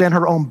understand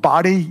her own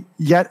body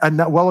yet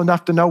well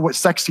enough to know what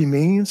sexy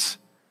means.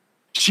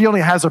 She only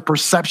has a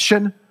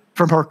perception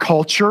from her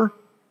culture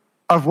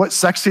of what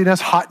sexiness,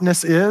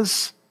 hotness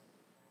is.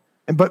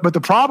 But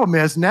the problem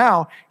is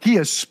now he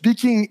is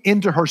speaking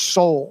into her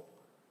soul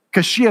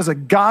because she has a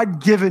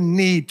God-given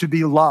need to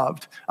be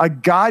loved, a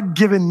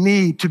God-given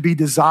need to be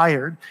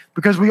desired,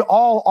 because we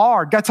all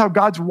are. That's how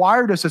God's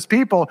wired us as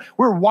people.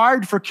 We're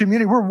wired for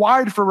community. We're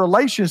wired for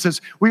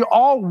relationships. We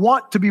all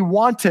want to be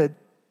wanted.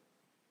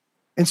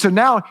 And so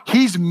now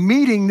he's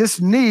meeting this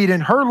need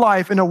in her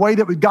life in a way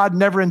that God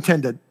never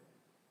intended.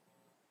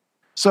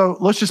 So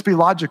let's just be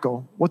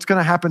logical. What's going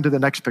to happen to the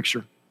next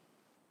picture?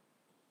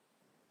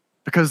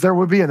 Because there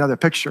will be another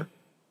picture.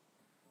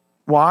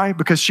 Why?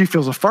 Because she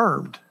feels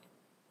affirmed.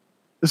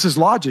 This is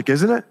logic,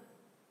 isn't it?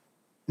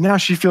 Now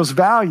she feels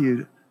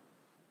valued.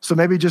 So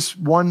maybe just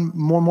one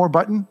more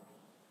button.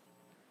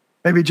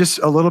 maybe just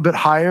a little bit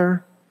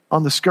higher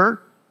on the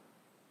skirt.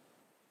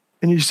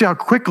 And you see how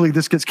quickly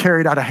this gets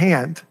carried out of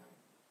hand.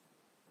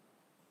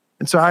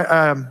 And so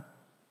I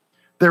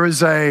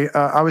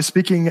was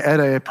speaking at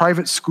a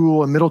private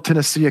school in Middle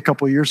Tennessee a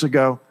couple of years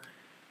ago.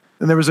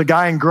 And there was a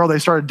guy and girl, they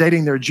started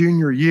dating their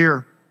junior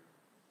year.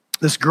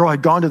 This girl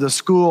had gone to the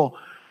school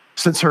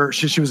since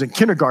she was in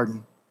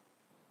kindergarten.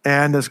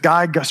 And this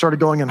guy started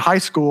going in high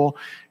school,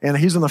 and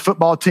he's on the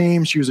football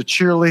team. She was a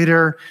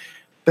cheerleader.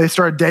 They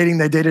started dating.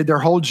 They dated their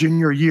whole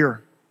junior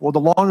year. Well, the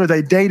longer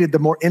they dated, the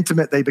more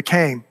intimate they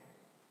became.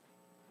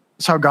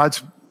 That's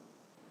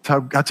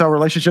how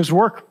relationships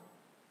work.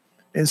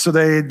 And so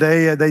they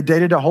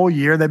dated a whole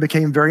year. They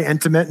became very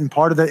intimate, and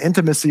part of the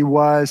intimacy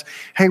was,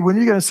 hey, when are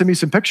you going to send me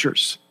some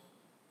pictures?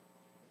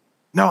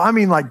 No, I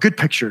mean like good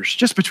pictures,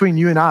 just between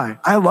you and I.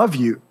 I love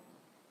you.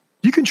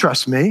 You can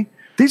trust me.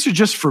 These are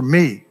just for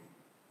me.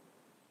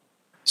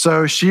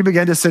 So she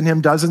began to send him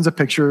dozens of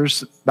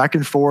pictures back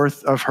and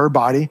forth of her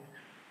body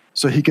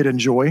so he could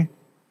enjoy.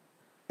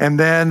 And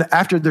then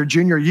after their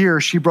junior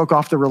year, she broke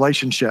off the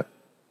relationship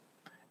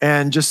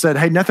and just said,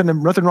 hey, nothing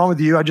wrong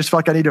with you. I just feel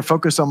like I need to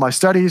focus on my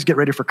studies, get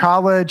ready for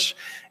college,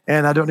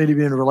 and I don't need to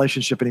be in a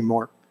relationship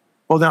anymore.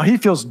 Well, now he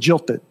feels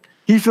jilted.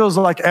 He feels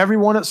like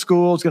everyone at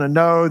school is going to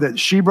know that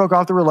she broke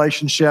off the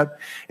relationship,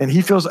 and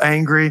he feels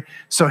angry.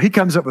 So he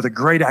comes up with a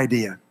great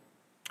idea.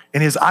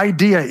 And his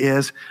idea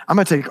is, I'm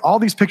going to take all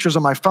these pictures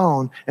on my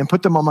phone and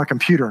put them on my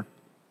computer.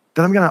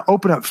 Then I'm going to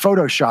open up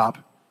Photoshop,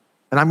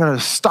 and I'm going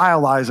to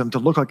stylize them to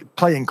look like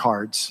playing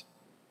cards.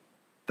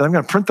 Then I'm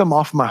going to print them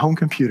off my home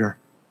computer.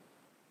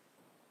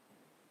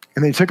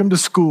 And they took him to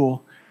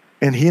school,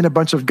 and he and a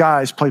bunch of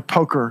guys played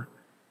poker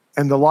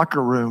in the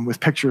locker room with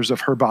pictures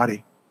of her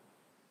body.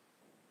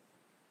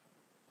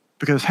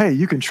 Because, hey,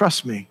 you can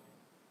trust me.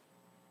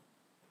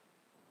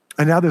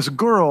 And now this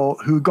girl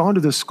who had gone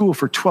to this school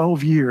for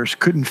 12 years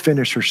couldn't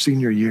finish her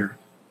senior year.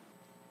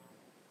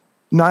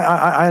 Now,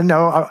 I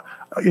know,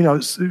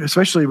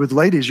 especially with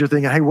ladies, you're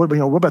thinking, hey, what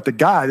about the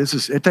guy?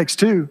 It takes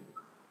two.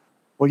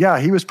 Well, yeah,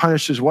 he was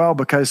punished as well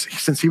because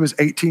since he was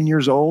 18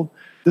 years old,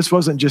 this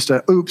wasn't just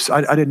oops,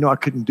 I didn't know I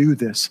couldn't do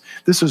this.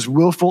 This was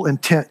willful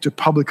intent to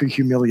publicly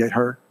humiliate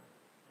her.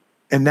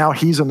 And now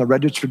he's on the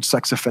registered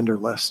sex offender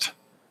list,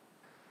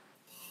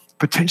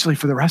 potentially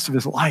for the rest of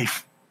his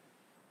life.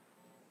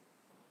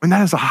 And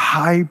that is a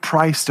high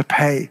price to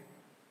pay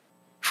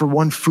for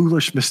one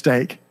foolish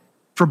mistake.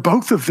 For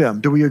both of them,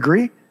 do we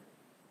agree?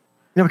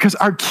 Because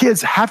our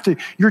kids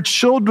your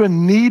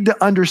children need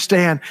to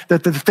understand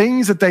that the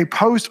things that they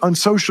post on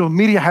social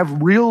media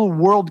have real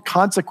world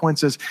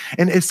consequences.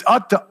 And it's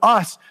up to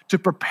us to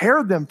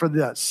prepare them for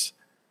this,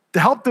 to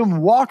help them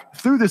walk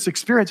through this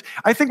experience.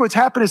 I think what's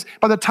happened is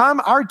by the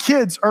time our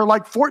kids are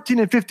like 14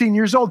 and 15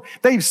 years old,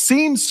 they've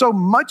seen so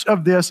much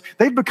of this,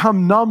 they've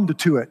become numbed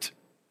to it.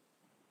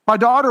 My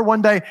daughter,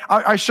 one day,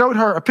 I showed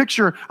her a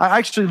picture. I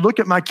actually look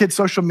at my kids'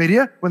 social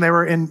media when they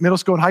were in middle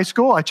school and high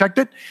school. I checked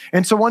it.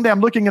 And so one day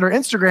I'm looking at her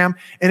Instagram,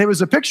 and it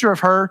was a picture of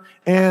her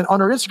and on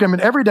her Instagram.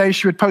 And every day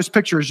she would post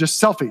pictures,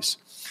 just selfies.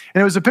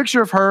 And it was a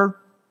picture of her.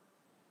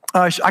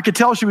 I could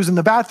tell she was in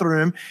the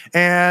bathroom,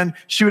 and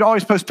she would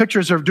always post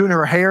pictures of doing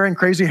her hair and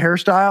crazy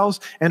hairstyles,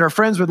 and her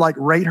friends would like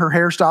rate her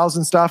hairstyles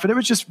and stuff, and it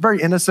was just very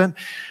innocent.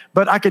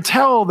 But I could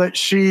tell that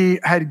she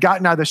had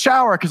gotten out of the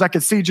shower because I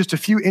could see just a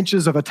few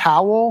inches of a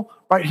towel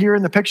right here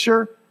in the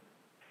picture.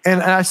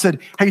 And I said,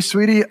 hey,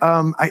 sweetie,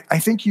 I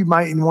think you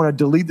might want to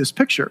delete this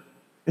picture.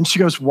 And she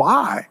goes,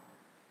 why?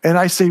 And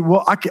I say,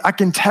 well, I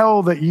can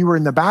tell that you were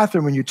in the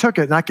bathroom when you took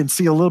it, and I can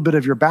see a little bit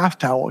of your bath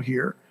towel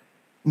here.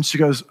 And she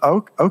goes,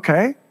 oh,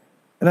 okay.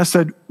 And I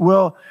said,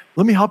 well,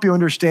 let me help you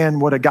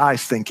understand what a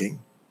guy's thinking.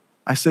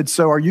 I said,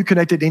 so are you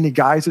connected to any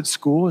guys at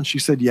school? And she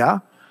said, yeah.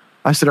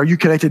 I said, are you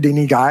connected to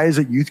any guys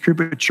at youth group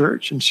at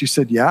church? And she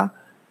said, yeah.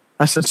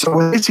 I said, so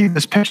when they see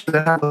this picture,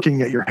 they're not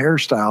looking at your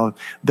hairstyle.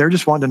 They're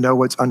just wanting to know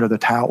what's under the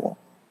towel.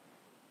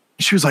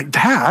 She was like,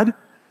 Dad?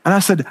 And I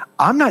said,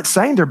 I'm not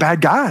saying they're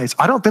bad guys.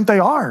 I don't think they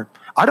are.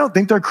 I don't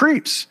think they're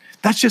creeps.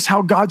 That's just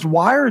how God's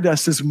wired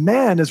us as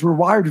men, as we're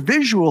wired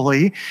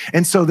visually.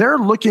 And so they're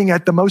looking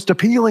at the most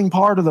appealing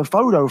part of the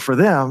photo for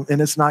them,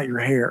 and it's not your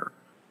hair.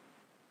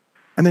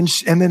 And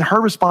then her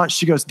response,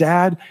 she goes,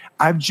 Dad,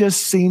 I've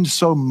just seen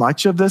so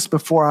much of this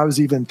before I was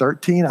even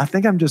 13. I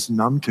think I'm just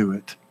numb to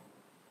it.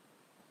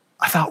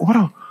 I thought, what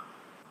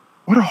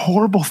a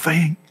horrible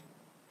thing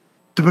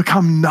to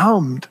become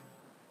numbed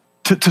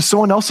to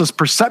someone else's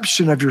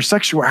perception of your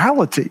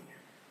sexuality.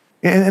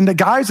 And the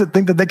guys that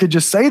think that they could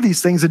just say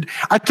these things.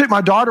 I took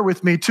my daughter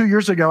with me 2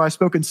 years ago. I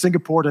spoke in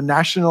Singapore at a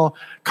national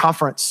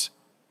conference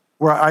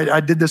where I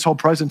did this whole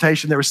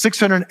presentation. There were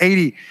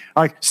 680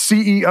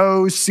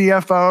 CEOs,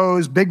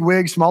 CFOs, big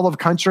wigs from all over the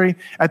country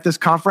at this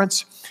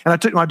conference. And I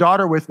took my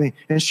daughter with me,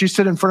 and she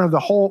stood in front of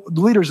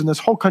the leaders in this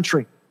whole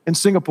country in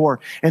Singapore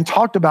and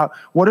talked about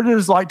what it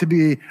is like to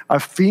be a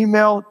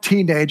female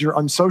teenager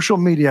on social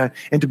media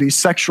and to be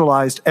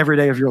sexualized every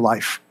day of your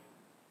life.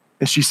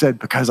 And she said,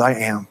 because I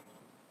am.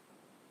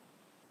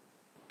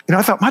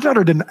 I thought, my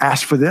daughter didn't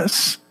ask for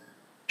this.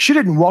 She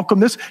didn't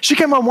welcome this. She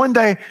came on one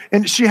day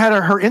and she had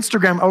her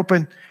Instagram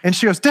open and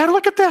she goes, Dad,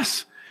 look at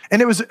this.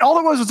 And all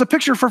it was a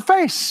picture of her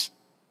face.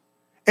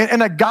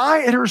 And a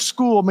guy at her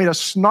school made a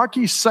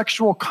snarky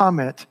sexual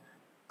comment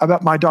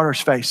about my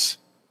daughter's face.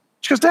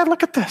 She goes, Dad,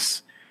 look at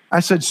this. I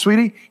said,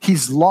 sweetie,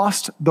 he's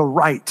lost the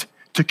right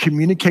to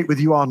communicate with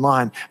you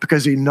online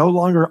because he no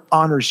longer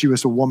honors you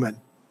as a woman.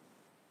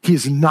 He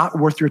is not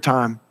worth your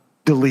time.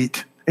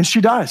 Delete. And she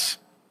does.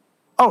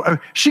 Oh,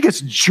 she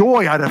gets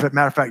joy out of it,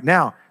 matter of fact,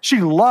 now. She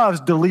loves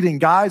deleting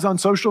guys on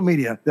social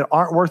media that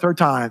aren't worth her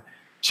time.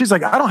 She's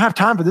like, I don't have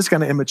time for this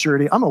kind of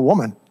immaturity. I'm a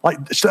woman. Like,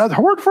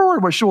 word for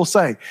word, what she will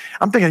say.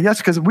 I'm thinking, yes,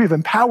 because we've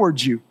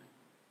empowered you,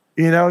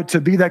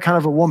 to be that kind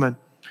of a woman.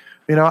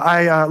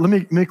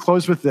 Let me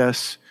close with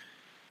this.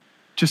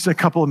 Just in a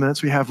couple of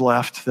minutes we have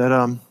left, that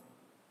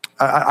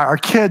our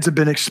kids have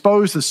been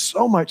exposed to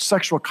so much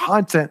sexual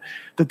content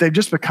that they've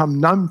just become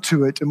numb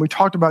to it. And we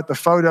talked about the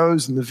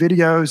photos and the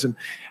videos and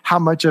how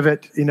much of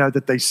it,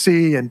 that they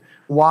see and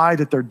why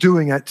that they're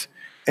doing it.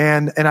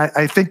 And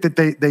I think that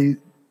they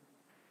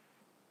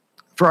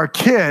for our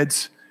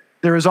kids,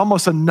 there is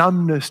almost a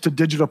numbness to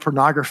digital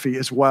pornography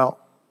as well,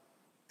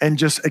 and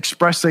just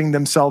expressing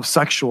themselves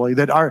sexually.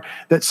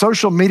 That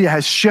social media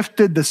has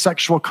shifted the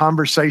sexual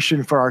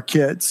conversation for our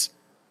kids.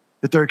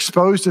 That they're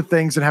exposed to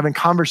things and having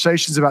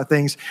conversations about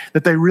things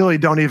that they really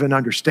don't even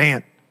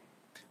understand.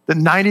 That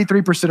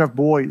 93% of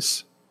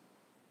boys,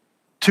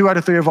 2 out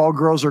of 3 of all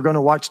girls are going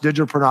to watch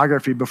digital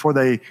pornography before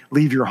they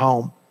leave your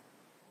home.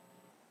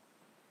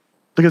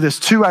 Look at this,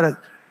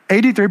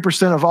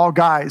 83% of all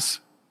guys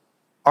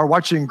are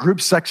watching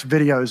group sex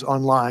videos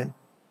online.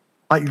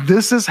 Like,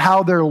 this is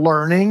how they're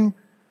learning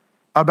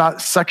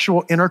about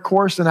sexual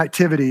intercourse and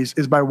activities,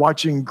 is by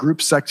watching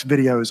group sex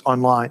videos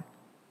online.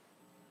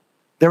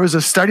 There was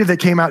a study that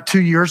came out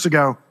 2 years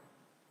ago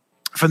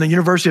from the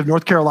University of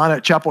North Carolina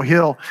at Chapel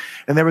Hill,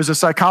 and there was a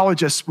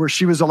psychologist where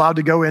she was allowed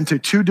to go into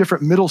 2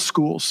 different middle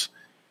schools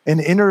and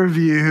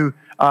interview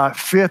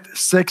 5th,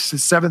 6th,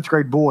 and 7th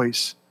grade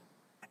boys.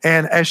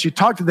 And as she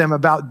talked to them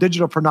about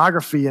digital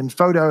pornography and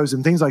photos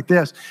and things like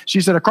this, she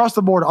said across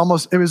the board,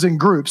 it was in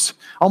groups,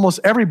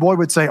 almost every boy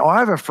would say, oh, I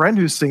have a friend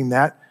who's seen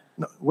that.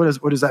 What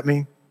does that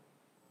mean?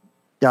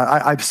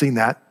 Yeah, I've seen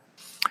that.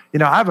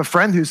 I have a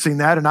friend who's seen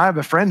that, and I have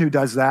a friend who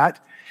does that.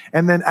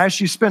 And then as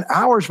she spent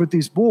hours with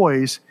these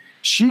boys,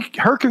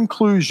 her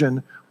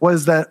conclusion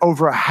was that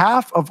over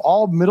half of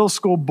all middle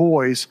school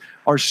boys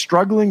are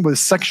struggling with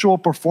sexual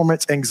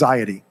performance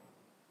anxiety.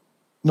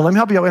 Now, let me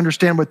help you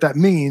understand what that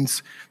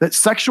means. That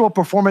sexual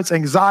performance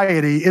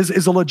anxiety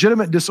is a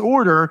legitimate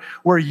disorder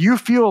where you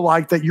feel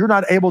like that you're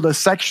not able to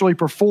sexually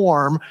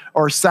perform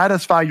or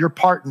satisfy your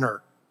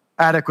partner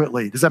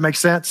adequately. Does that make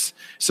sense?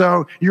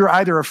 So you're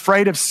either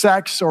afraid of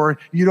sex or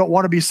you don't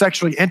want to be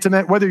sexually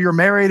intimate, whether you're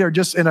married or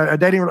just in a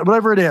dating,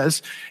 whatever it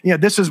is.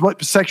 This is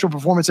what sexual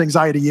performance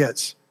anxiety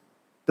is.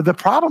 But the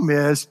problem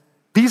is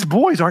these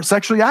boys aren't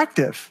sexually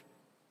active.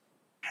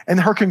 And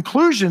her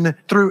conclusion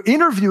through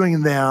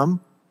interviewing them,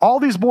 all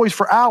these boys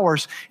for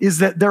hours, is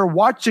that they're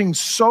watching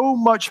so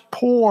much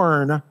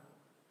porn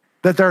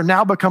that they're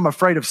now become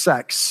afraid of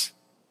sex.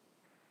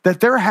 That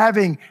they're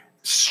having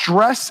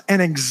stress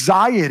and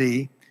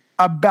anxiety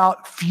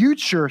about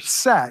future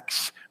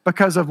sex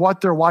because of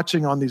what they're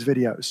watching on these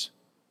videos.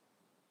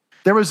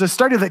 There was a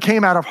study that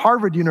came out of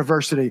Harvard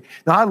University.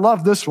 Now, I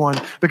love this one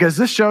because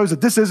this shows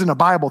that this isn't a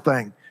Bible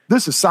thing.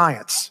 This is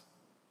science.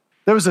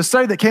 There was a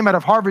study that came out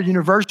of Harvard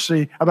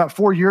University about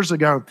 4 years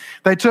ago.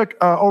 They took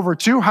over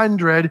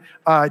 200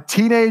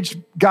 teenage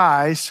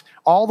guys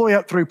all the way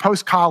up through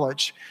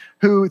post-college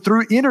who,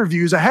 through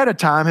interviews ahead of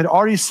time, had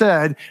already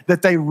said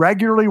that they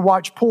regularly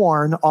watch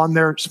porn on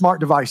their smart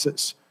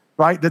devices,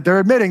 right? That they're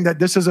admitting that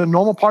this is a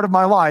normal part of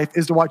my life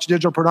is to watch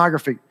digital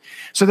pornography.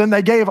 So then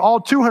they gave all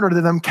 200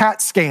 of them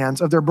CAT scans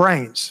of their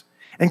brains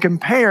and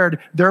compared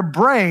their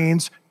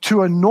brains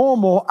to a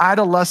normal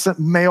adolescent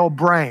male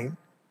brain.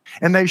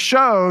 And they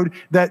showed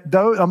that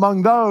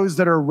among those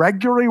that are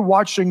regularly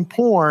watching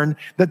porn,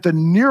 that the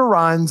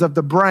neurons of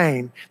the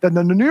brain, that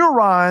the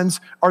neurons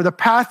are the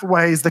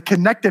pathways, the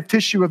connective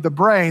tissue of the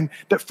brain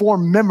that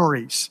form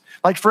memories.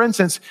 Like, for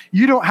instance,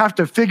 you don't have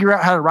to figure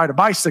out how to ride a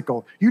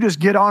bicycle. You just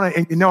get on it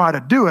and you know how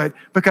to do it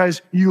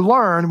because you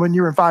learn when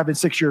you're 5 and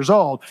 6 years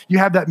old. You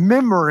have that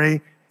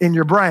memory in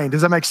your brain.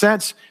 Does that make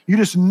sense? You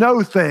just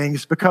know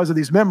things because of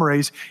these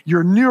memories.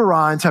 Your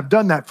neurons have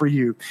done that for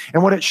you.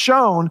 And what it's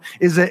shown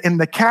is that in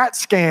the CAT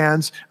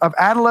scans of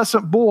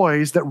adolescent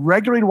boys that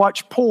regularly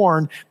watch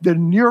porn, the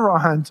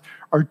neurons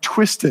are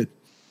twisted.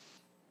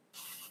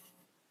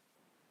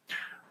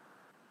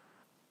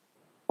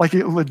 Like,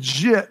 it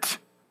legit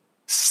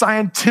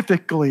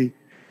scientifically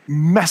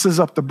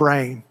messes up the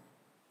brain.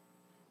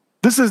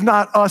 This is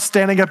not us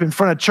standing up in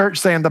front of church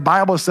saying the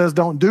Bible says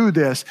don't do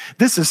this.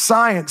 This is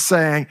science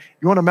saying,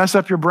 you want to mess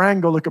up your brain,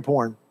 go look at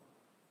porn.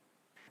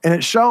 And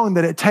it's shown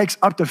that it takes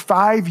up to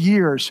 5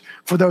 years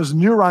for those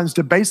neurons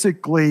to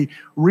basically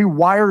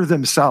rewire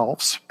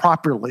themselves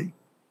properly.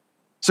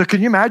 So can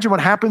you imagine what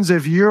happens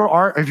if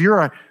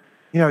you're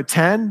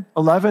 10,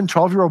 11,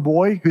 12-year-old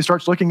boy who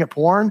starts looking at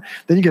porn,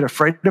 then you get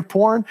afraid of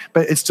porn,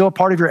 but it's still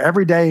part of your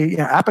everyday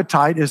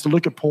appetite is to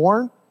look at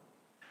porn.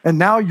 And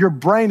now your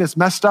brain is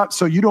messed up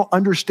so you don't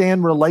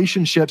understand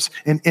relationships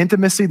and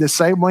intimacy the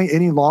same way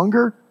any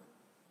longer.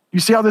 You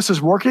see how this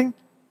is working?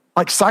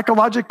 Like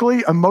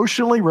psychologically,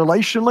 emotionally,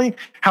 relationally,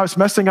 how it's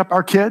messing up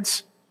our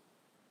kids.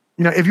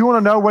 If you want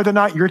to know whether or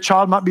not your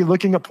child might be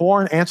looking at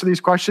porn, answer these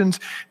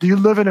questions. Do you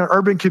live in an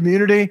urban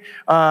community?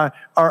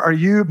 Are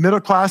you middle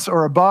class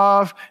or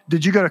above?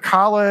 Did you go to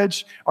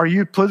college? Are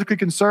you politically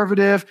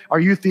conservative?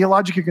 Are you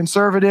theologically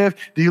conservative?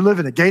 Do you live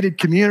in a gated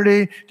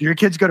community? Do your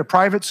kids go to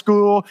private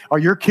school? Are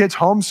your kids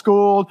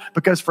homeschooled?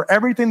 Because for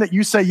everything that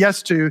you say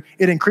yes to,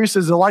 it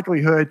increases the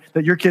likelihood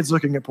that your kid's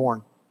looking at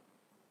porn.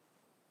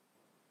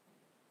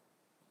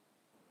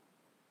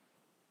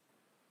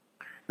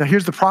 Now,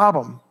 here's the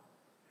problem.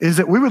 Is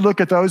that we would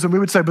look at those and we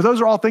would say, but those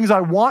are all things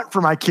I want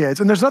for my kids.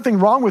 And there's nothing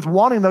wrong with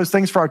wanting those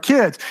things for our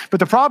kids. But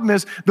the problem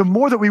is, the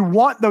more that we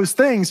want those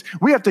things,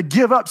 we have to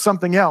give up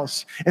something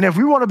else. And if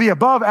we want to be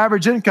above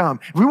average income,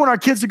 if we want our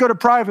kids to go to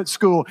private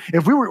school,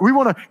 if we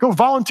want to go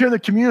volunteer in the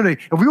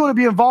community, if we want to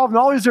be involved in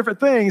all these different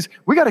things,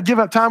 we got to give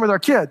up time with our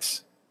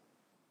kids.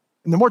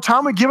 And the more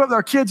time we give up with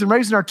our kids and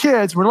raising our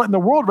kids, we're letting the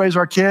world raise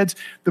our kids,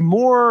 the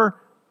more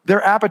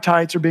their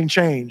appetites are being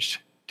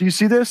changed. Do you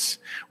see this?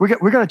 We're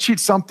going to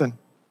cheat something.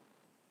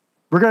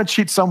 We're going to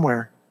cheat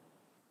somewhere.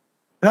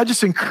 And I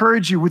just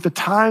encourage you with the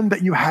time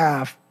that you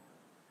have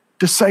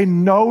to say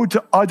no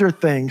to other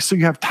things so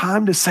you have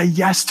time to say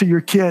yes to your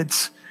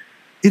kids.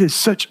 It is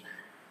such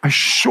a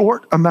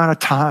short amount of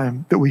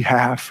time that we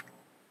have.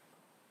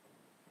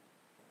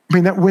 I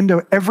mean, that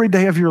window, every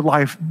day of your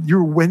life,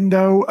 your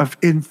window of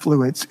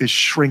influence is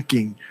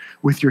shrinking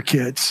with your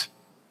kids.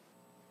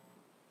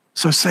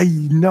 So say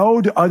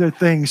no to other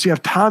things. You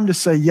have time to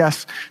say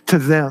yes to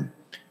them.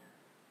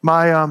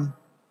 My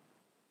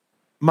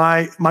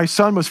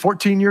son was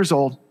 14 years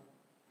old.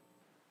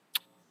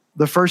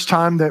 The first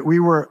time that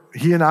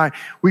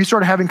we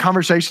started having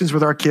conversations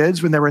with our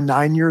kids when they were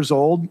 9 years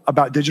old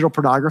about digital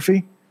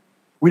pornography.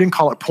 We didn't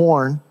call it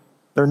porn.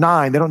 They're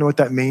 9. They don't know what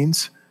that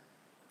means.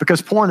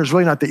 Because porn is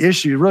really not the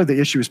issue. Really,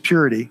 the issue is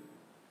purity.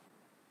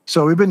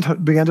 So we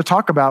began to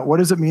talk about what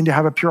does it mean to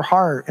have a pure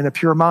heart and a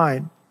pure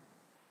mind?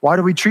 Why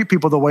do we treat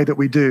people the way that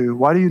we do?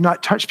 Why do you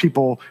not touch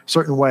people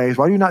certain ways?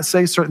 Why do you not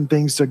say certain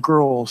things to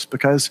girls?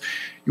 Because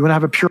you want to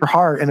have a pure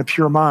heart and a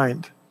pure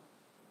mind.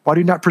 Why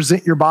do you not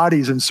present your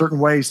bodies in certain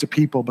ways to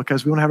people?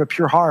 Because we want to have a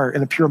pure heart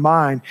and a pure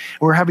mind.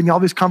 And we're having all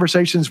these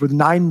conversations with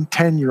 9,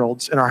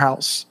 10-year-olds in our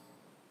house.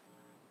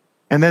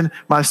 And then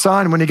my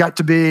son, when he got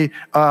to be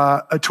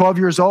 12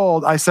 years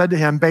old, I said to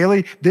him,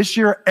 Bailey, this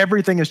year,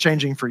 everything is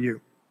changing for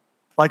you.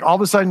 Like all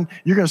of a sudden,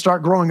 you're going to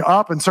start growing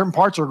up and certain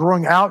parts are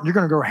growing out. And you're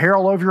going to grow hair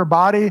all over your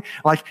body.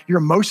 Like your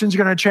emotions are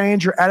going to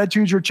change. Your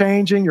attitudes are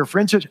changing. Your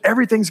friendships,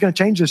 everything's going to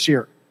change this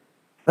year.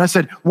 And I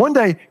said, one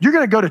day you're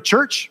going to go to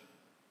church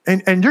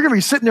and you're going to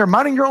be sitting there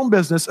minding your own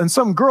business. And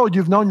some girl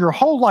you've known your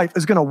whole life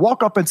is going to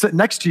walk up and sit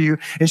next to you.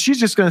 And she's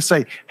just going to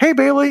say, hey,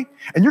 Bailey.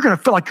 And you're going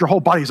to feel like your whole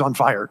body's on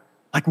fire.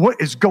 Like,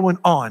 what is going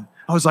on?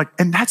 I was like,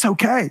 and that's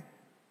okay.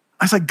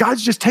 I was like,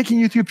 God's just taking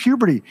you through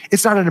puberty.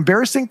 It's not an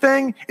embarrassing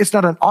thing. It's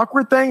not an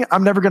awkward thing.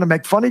 I'm never going to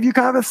make fun of you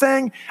kind of a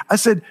thing. I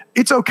said,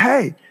 it's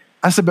okay.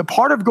 I said, but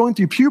part of going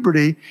through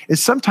puberty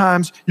is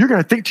sometimes you're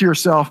going to think to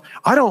yourself,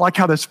 I don't like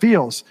how this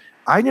feels.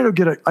 I need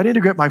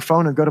to get my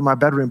phone and go to my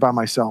bedroom by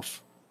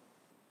myself.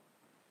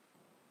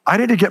 I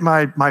need to get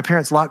my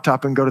parents'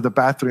 laptop and go to the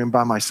bathroom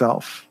by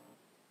myself.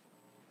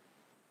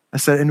 I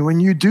said, and when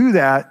you do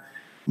that,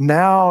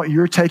 now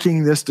you're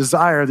taking this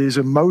desire, these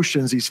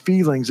emotions, these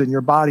feelings in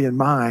your body and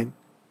mind,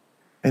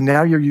 and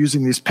now you're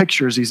using these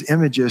pictures, these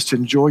images to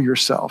enjoy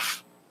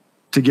yourself,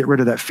 to get rid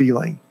of that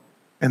feeling.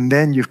 And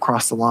then you've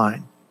crossed the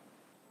line.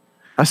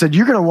 I said,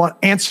 you're going to want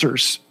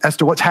answers as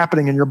to what's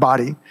happening in your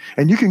body.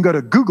 And you can go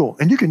to Google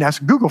and you can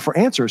ask Google for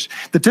answers.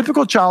 The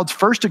typical child's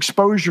first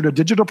exposure to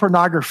digital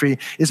pornography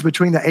is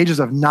between the ages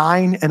of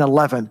 9 and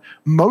 11.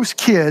 Most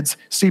kids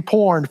see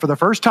porn for the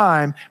first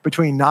time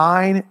between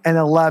 9 and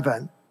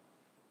 11.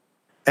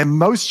 And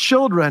most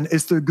children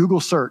is through Google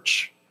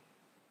search.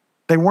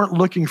 They weren't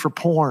looking for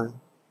porn.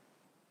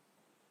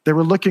 They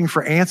were looking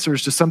for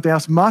answers to something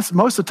else. Most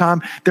of the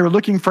time, they were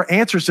looking for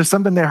answers to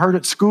something they heard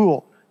at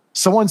school.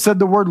 Someone said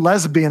the word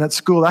lesbian at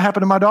school. That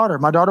happened to my daughter.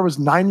 My daughter was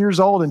 9 years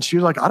old, and she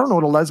was like, I don't know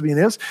what a lesbian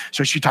is.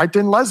 So she typed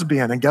in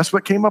lesbian, and guess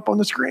what came up on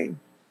the screen?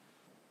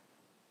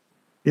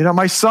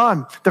 My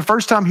son, the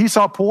first time he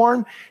saw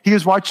porn, he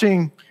was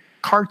watching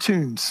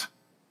cartoons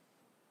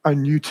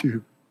on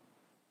YouTube.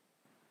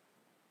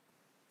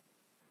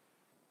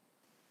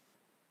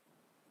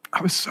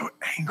 I was so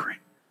angry.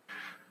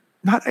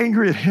 Not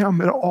angry at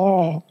him at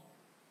all.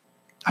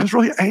 I was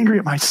really angry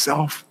at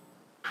myself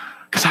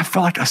because I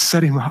felt like I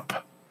set him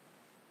up.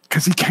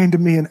 Because he came to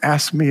me and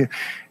asked me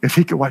if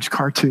he could watch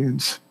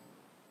cartoons.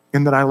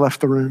 And then I left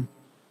the room.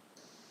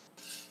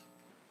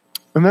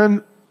 And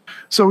then,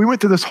 so we went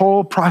through this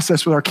whole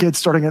process with our kids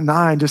starting at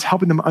 9, just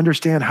helping them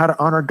understand how to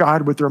honor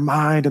God with their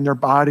mind and their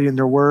body and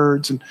their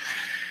words.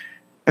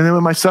 And then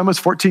when my son was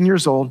 14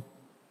 years old,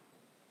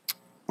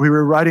 we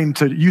were writing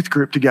to youth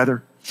group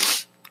together.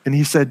 And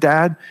he said,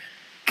 Dad,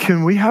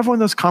 can we have one of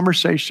those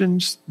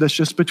conversations that's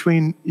just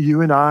between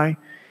you and I,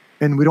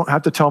 and we don't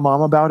have to tell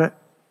mom about it?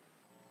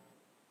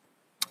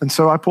 And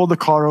so I pulled the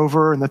car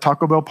over in the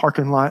Taco Bell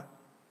parking lot,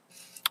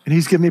 and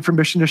he's given me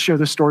permission to share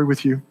this story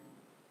with you.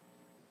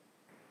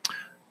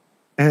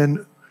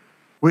 And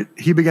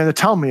he began to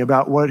tell me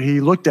about what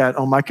he looked at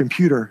on my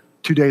computer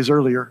 2 days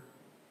earlier.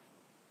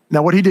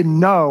 Now, what he didn't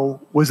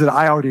know was that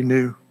I already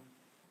knew.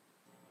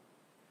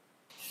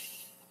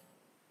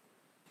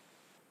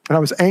 And I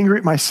was angry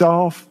at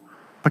myself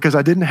because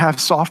I didn't have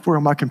software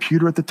on my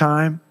computer at the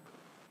time,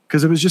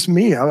 because it was just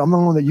me. I'm the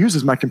one that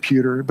uses my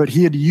computer, but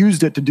he had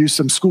used it to do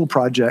some school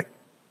project.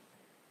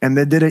 And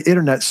they did an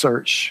internet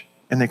search,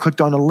 and they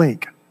clicked on a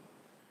link.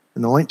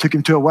 And the link took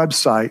him to a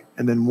website,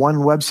 and then one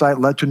website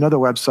led to another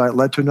website,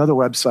 led to another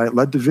website,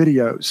 led to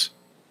videos.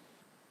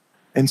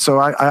 And so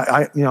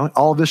I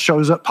all of this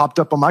popped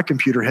up on my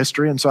computer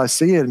history, and so I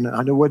see it, and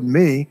I knew it wasn't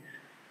me.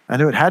 I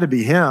knew it had to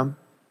be him.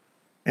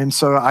 And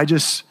so I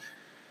just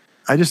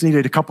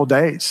needed a couple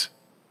days.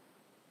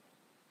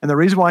 And the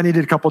reason why I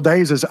needed a couple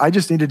days is I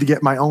just needed to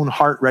get my own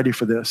heart ready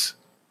for this.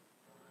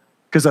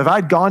 Because if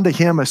I'd gone to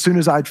him as soon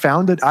as I'd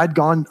found it, I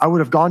would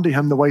have gone to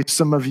him the way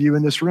some of you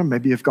in this room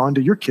maybe have gone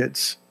to your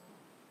kids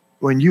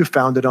when you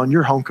found it on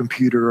your home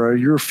computer or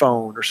your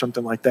phone or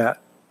something like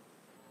that.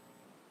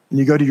 And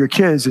you go to your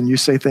kids and you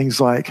say things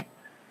like,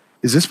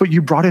 is this what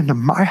you brought into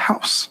my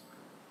house?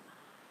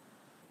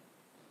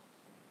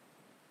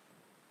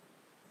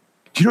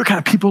 Do you know what kind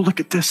of people look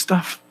at this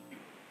stuff?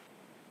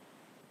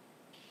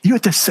 You know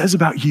what this says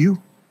about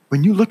you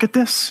when you look at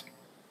this?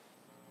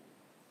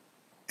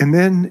 And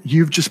then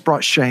you've just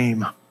brought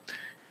shame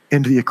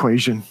into the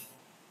equation.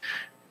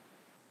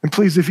 And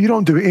please, if you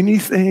don't do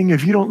anything,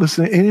 if you don't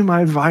listen to any of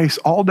my advice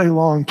all day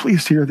long,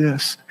 please hear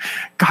this.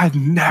 God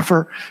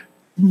never,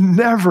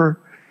 never,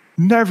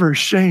 never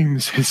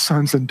shames his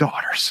sons and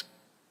daughters.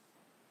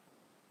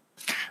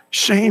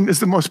 Shame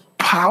is the most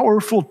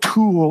powerful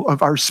tool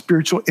of our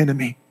spiritual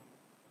enemy.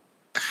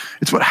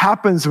 It's what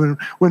happens when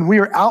we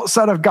are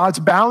outside of God's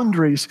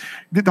boundaries.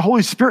 The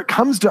Holy Spirit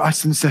comes to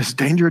us and says,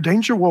 danger,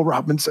 danger, Will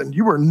Robinson.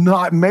 You were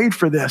not made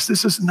for this.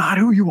 This is not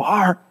who you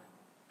are.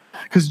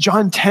 Because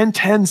John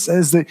 10:10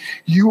 says that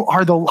you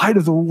are the light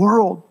of the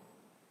world.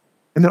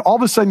 And then all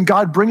of a sudden,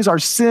 God brings our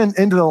sin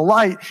into the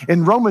light.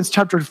 And Romans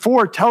chapter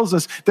 4 tells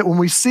us that when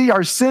we see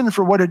our sin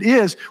for what it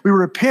is, we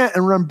repent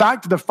and run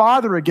back to the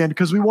Father again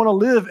because we want to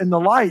live in the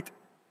light.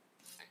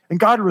 And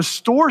God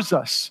restores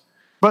us.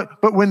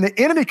 But when the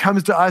enemy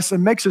comes to us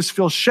and makes us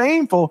feel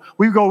shameful,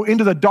 we go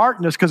into the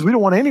darkness because we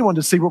don't want anyone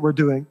to see what we're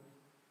doing.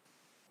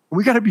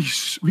 We got to be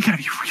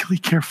really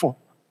careful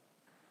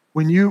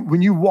when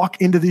you walk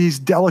into these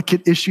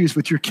delicate issues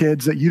with your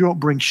kids that you don't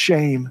bring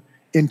shame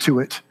into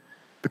it.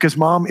 Because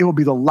Mom, it will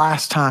be the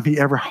last time he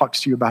ever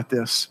talks to you about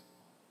this.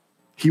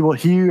 He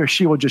or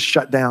she will just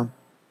shut down.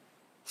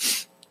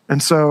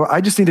 And so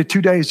I just needed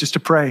 2 days just to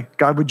pray.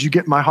 God, would you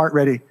get my heart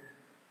ready?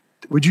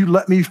 Would you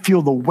let me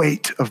feel the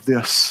weight of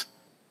this?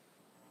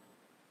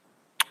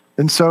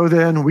 And so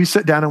then we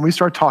sit down and we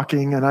start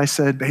talking, and I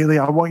said, Bailey,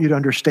 I want you to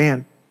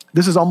understand.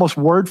 This is almost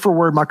word for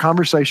word my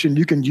conversation.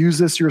 You can use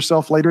this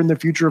yourself later in the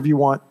future if you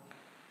want.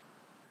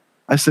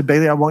 I said,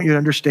 Bailey, I want you to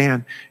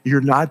understand,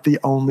 you're not the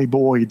only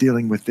boy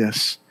dealing with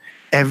this.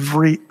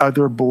 Every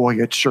other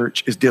boy at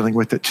church is dealing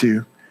with it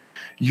too.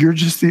 You're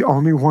just the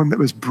only one that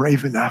was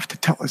brave enough to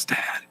tell his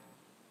dad.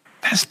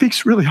 That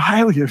speaks really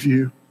highly of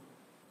you.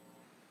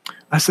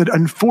 I said,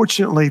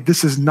 unfortunately,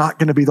 this is not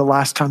going to be the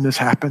last time this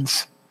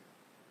happens,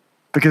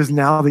 because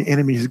now the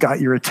enemy has got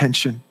your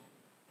attention.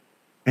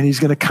 And he's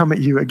going to come at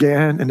you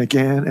again and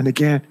again and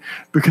again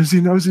because he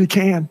knows that he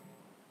can.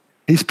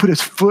 He's put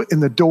his foot in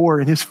the door,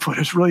 and his foot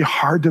is really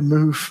hard to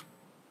move.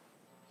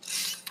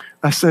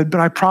 I said,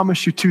 but I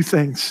promise you 2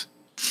 things.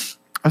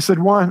 I said,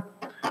 1,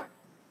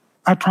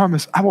 I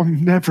promise I will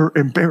never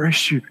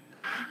embarrass you.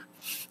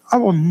 I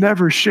will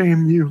never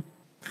shame you.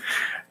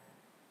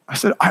 I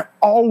said, I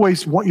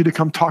always want you to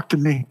come talk to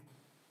me.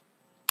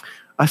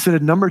 I said,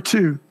 and number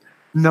 2,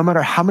 no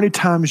matter how many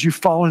times you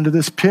fall into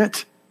this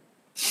pit,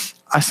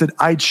 I said,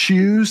 I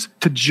choose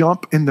to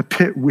jump in the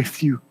pit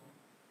with you,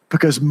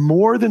 because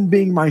more than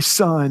being my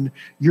son,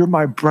 you're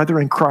my brother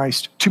in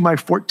Christ. To my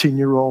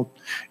 14-year-old,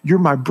 you're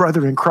my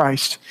brother in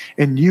Christ,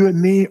 and you and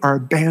me are a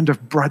band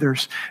of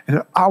brothers,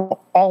 and I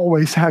will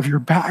always have your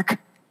back.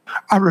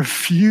 I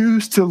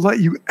refuse to let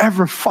you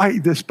ever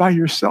fight this by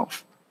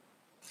yourself.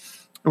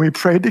 And we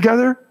prayed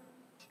together.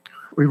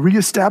 We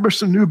reestablished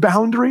some new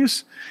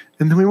boundaries,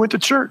 and then we went to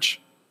church.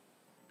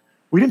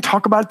 We didn't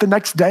talk about it the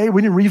next day.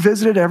 We didn't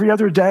revisit it every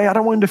other day. I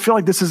don't want him to feel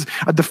like this is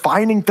a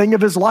defining thing of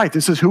his life.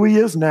 This is who he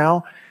is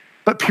now.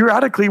 But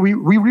periodically, we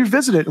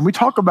revisit it and we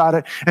talk about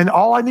it. And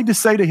all I need to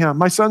say to him,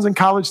 my son's in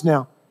college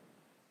now.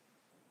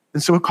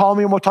 And so he'll call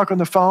me and we'll talk on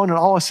the phone. And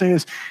all I say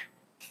is,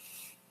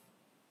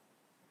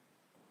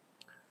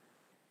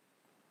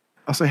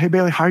 I'll say, hey,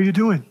 Bailey, how are you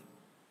doing?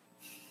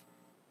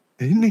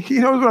 And he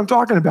knows what I'm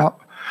talking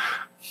about.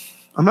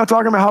 I'm not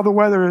talking about how the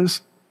weather is.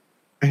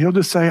 And he'll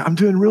just say, I'm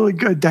doing really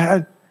good,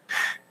 Dad.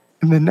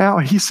 And then now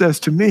he says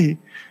to me,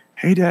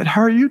 hey, Dad, how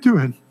are you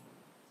doing?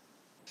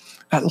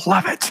 I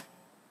love it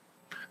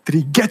that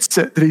he gets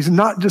it, that he's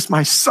not just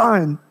my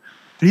son,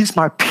 that he's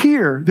my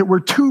peer, that we're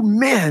two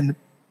men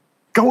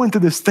going through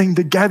this thing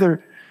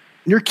together.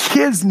 Your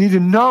kids need to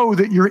know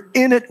that you're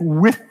in it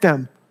with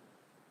them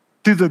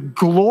through the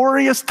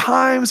glorious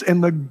times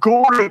and the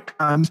gory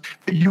times,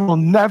 that you will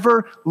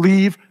never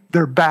leave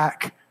their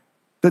back.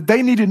 That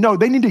they need to know,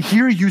 they need to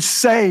hear you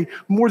say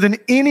more than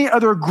any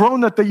other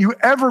grown-up that you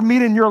ever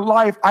meet in your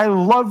life, I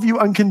love you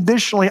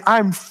unconditionally.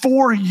 I'm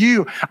for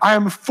you. I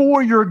am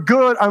for your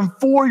good. I'm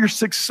for your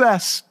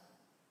success.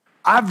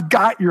 I've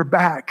got your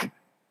back.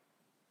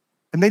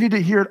 And they need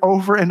to hear it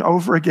over and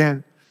over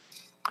again.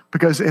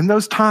 Because in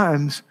those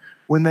times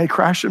when they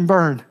crash and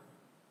burn,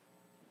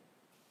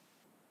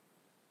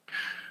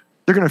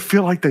 they're going to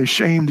feel like they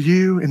shamed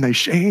you and they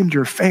shamed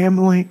your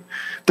family.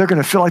 They're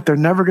going to feel like they're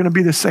never going to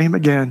be the same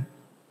again.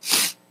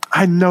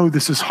 I know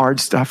this is hard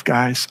stuff,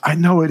 guys. I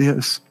know it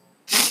is.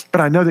 But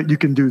I know that you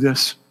can do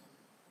this.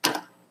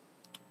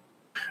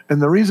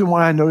 And the reason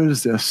why I know it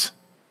is this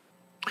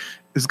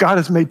is God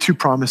has made two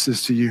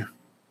promises to you.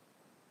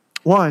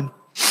 One,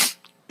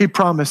 he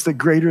promised that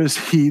greater is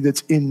he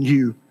that's in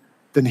you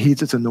than he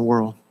that's in the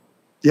world.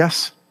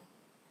 Yes?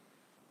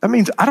 That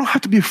means I don't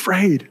have to be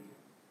afraid.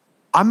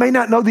 I may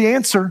not know the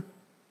answer.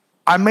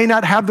 I may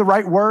not have the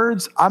right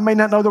words. I may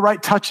not know the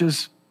right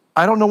touches.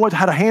 I don't know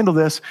how to handle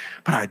this,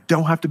 but I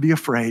don't have to be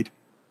afraid,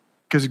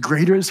 because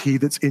greater is he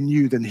that's in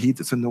you than he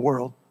that's in the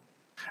world.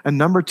 And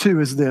number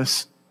two is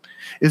this,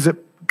 is that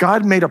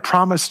God made a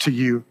promise to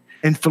you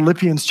in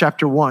Philippians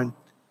chapter 1.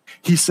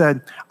 He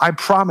said, I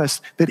promise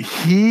that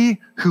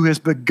he who has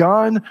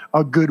begun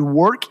a good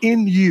work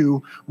in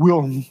you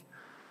will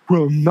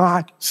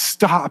not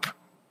stop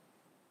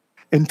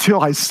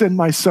until I send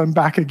my son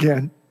back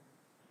again.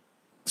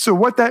 So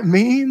what that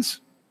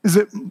means is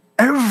that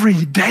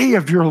every day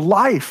of your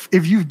life,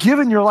 if you've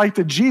given your life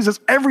to Jesus,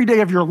 every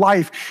day of your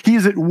life, he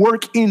is at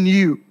work in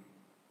you.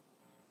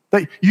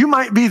 Like, you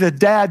might be the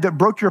dad that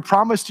broke your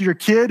promise to your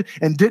kid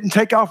and didn't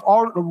take off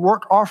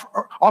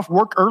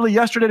work early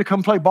yesterday to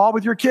come play ball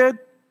with your kid.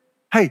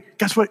 Hey,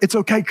 guess what? It's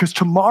okay, because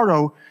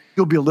tomorrow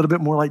you'll be a little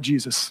bit more like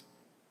Jesus.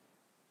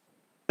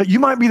 You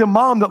might be the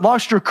mom that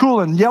lost your cool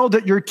and yelled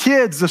at your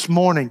kids this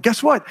morning.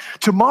 Guess what?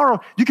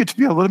 Tomorrow you get to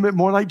be a little bit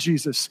more like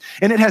Jesus.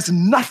 And it has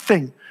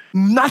nothing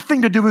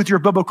to do with your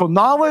biblical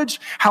knowledge,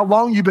 how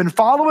long you've been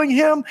following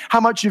him, how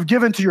much you've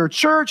given to your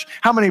church,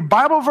 how many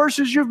Bible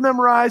verses you've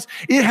memorized.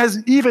 It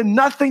has even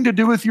nothing to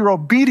do with your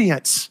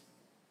obedience.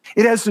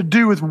 It has to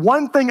do with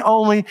one thing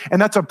only,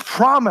 and that's a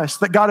promise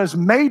that God has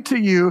made to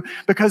you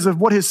because of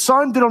what his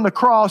son did on the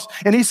cross.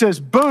 And he says,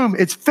 boom,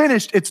 it's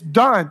finished, it's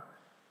done.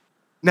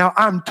 Now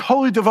I'm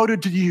totally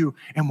devoted to you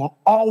and will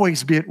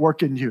always be at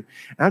work in you.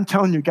 And I'm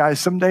telling you guys,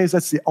 some days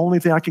that's the only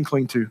thing I can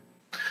cling to.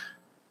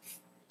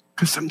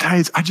 Because some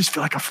days I just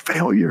feel like a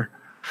failure.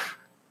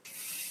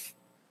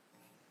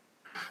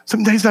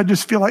 Some days I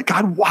just feel like,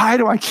 God, why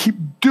do I keep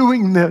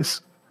doing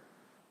this?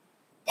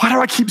 Why do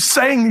I keep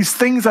saying these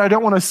things that I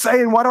don't want to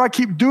say? And why do I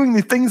keep doing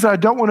the things that I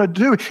don't want to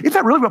do? Isn't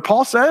that really what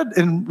Paul said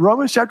in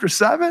Romans chapter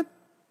 7?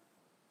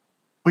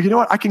 Well, you know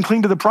what? I can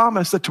cling to the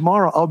promise that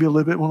tomorrow I'll be a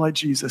little bit more like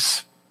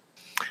Jesus.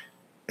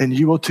 And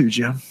you will too,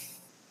 Jim.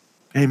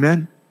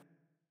 Amen.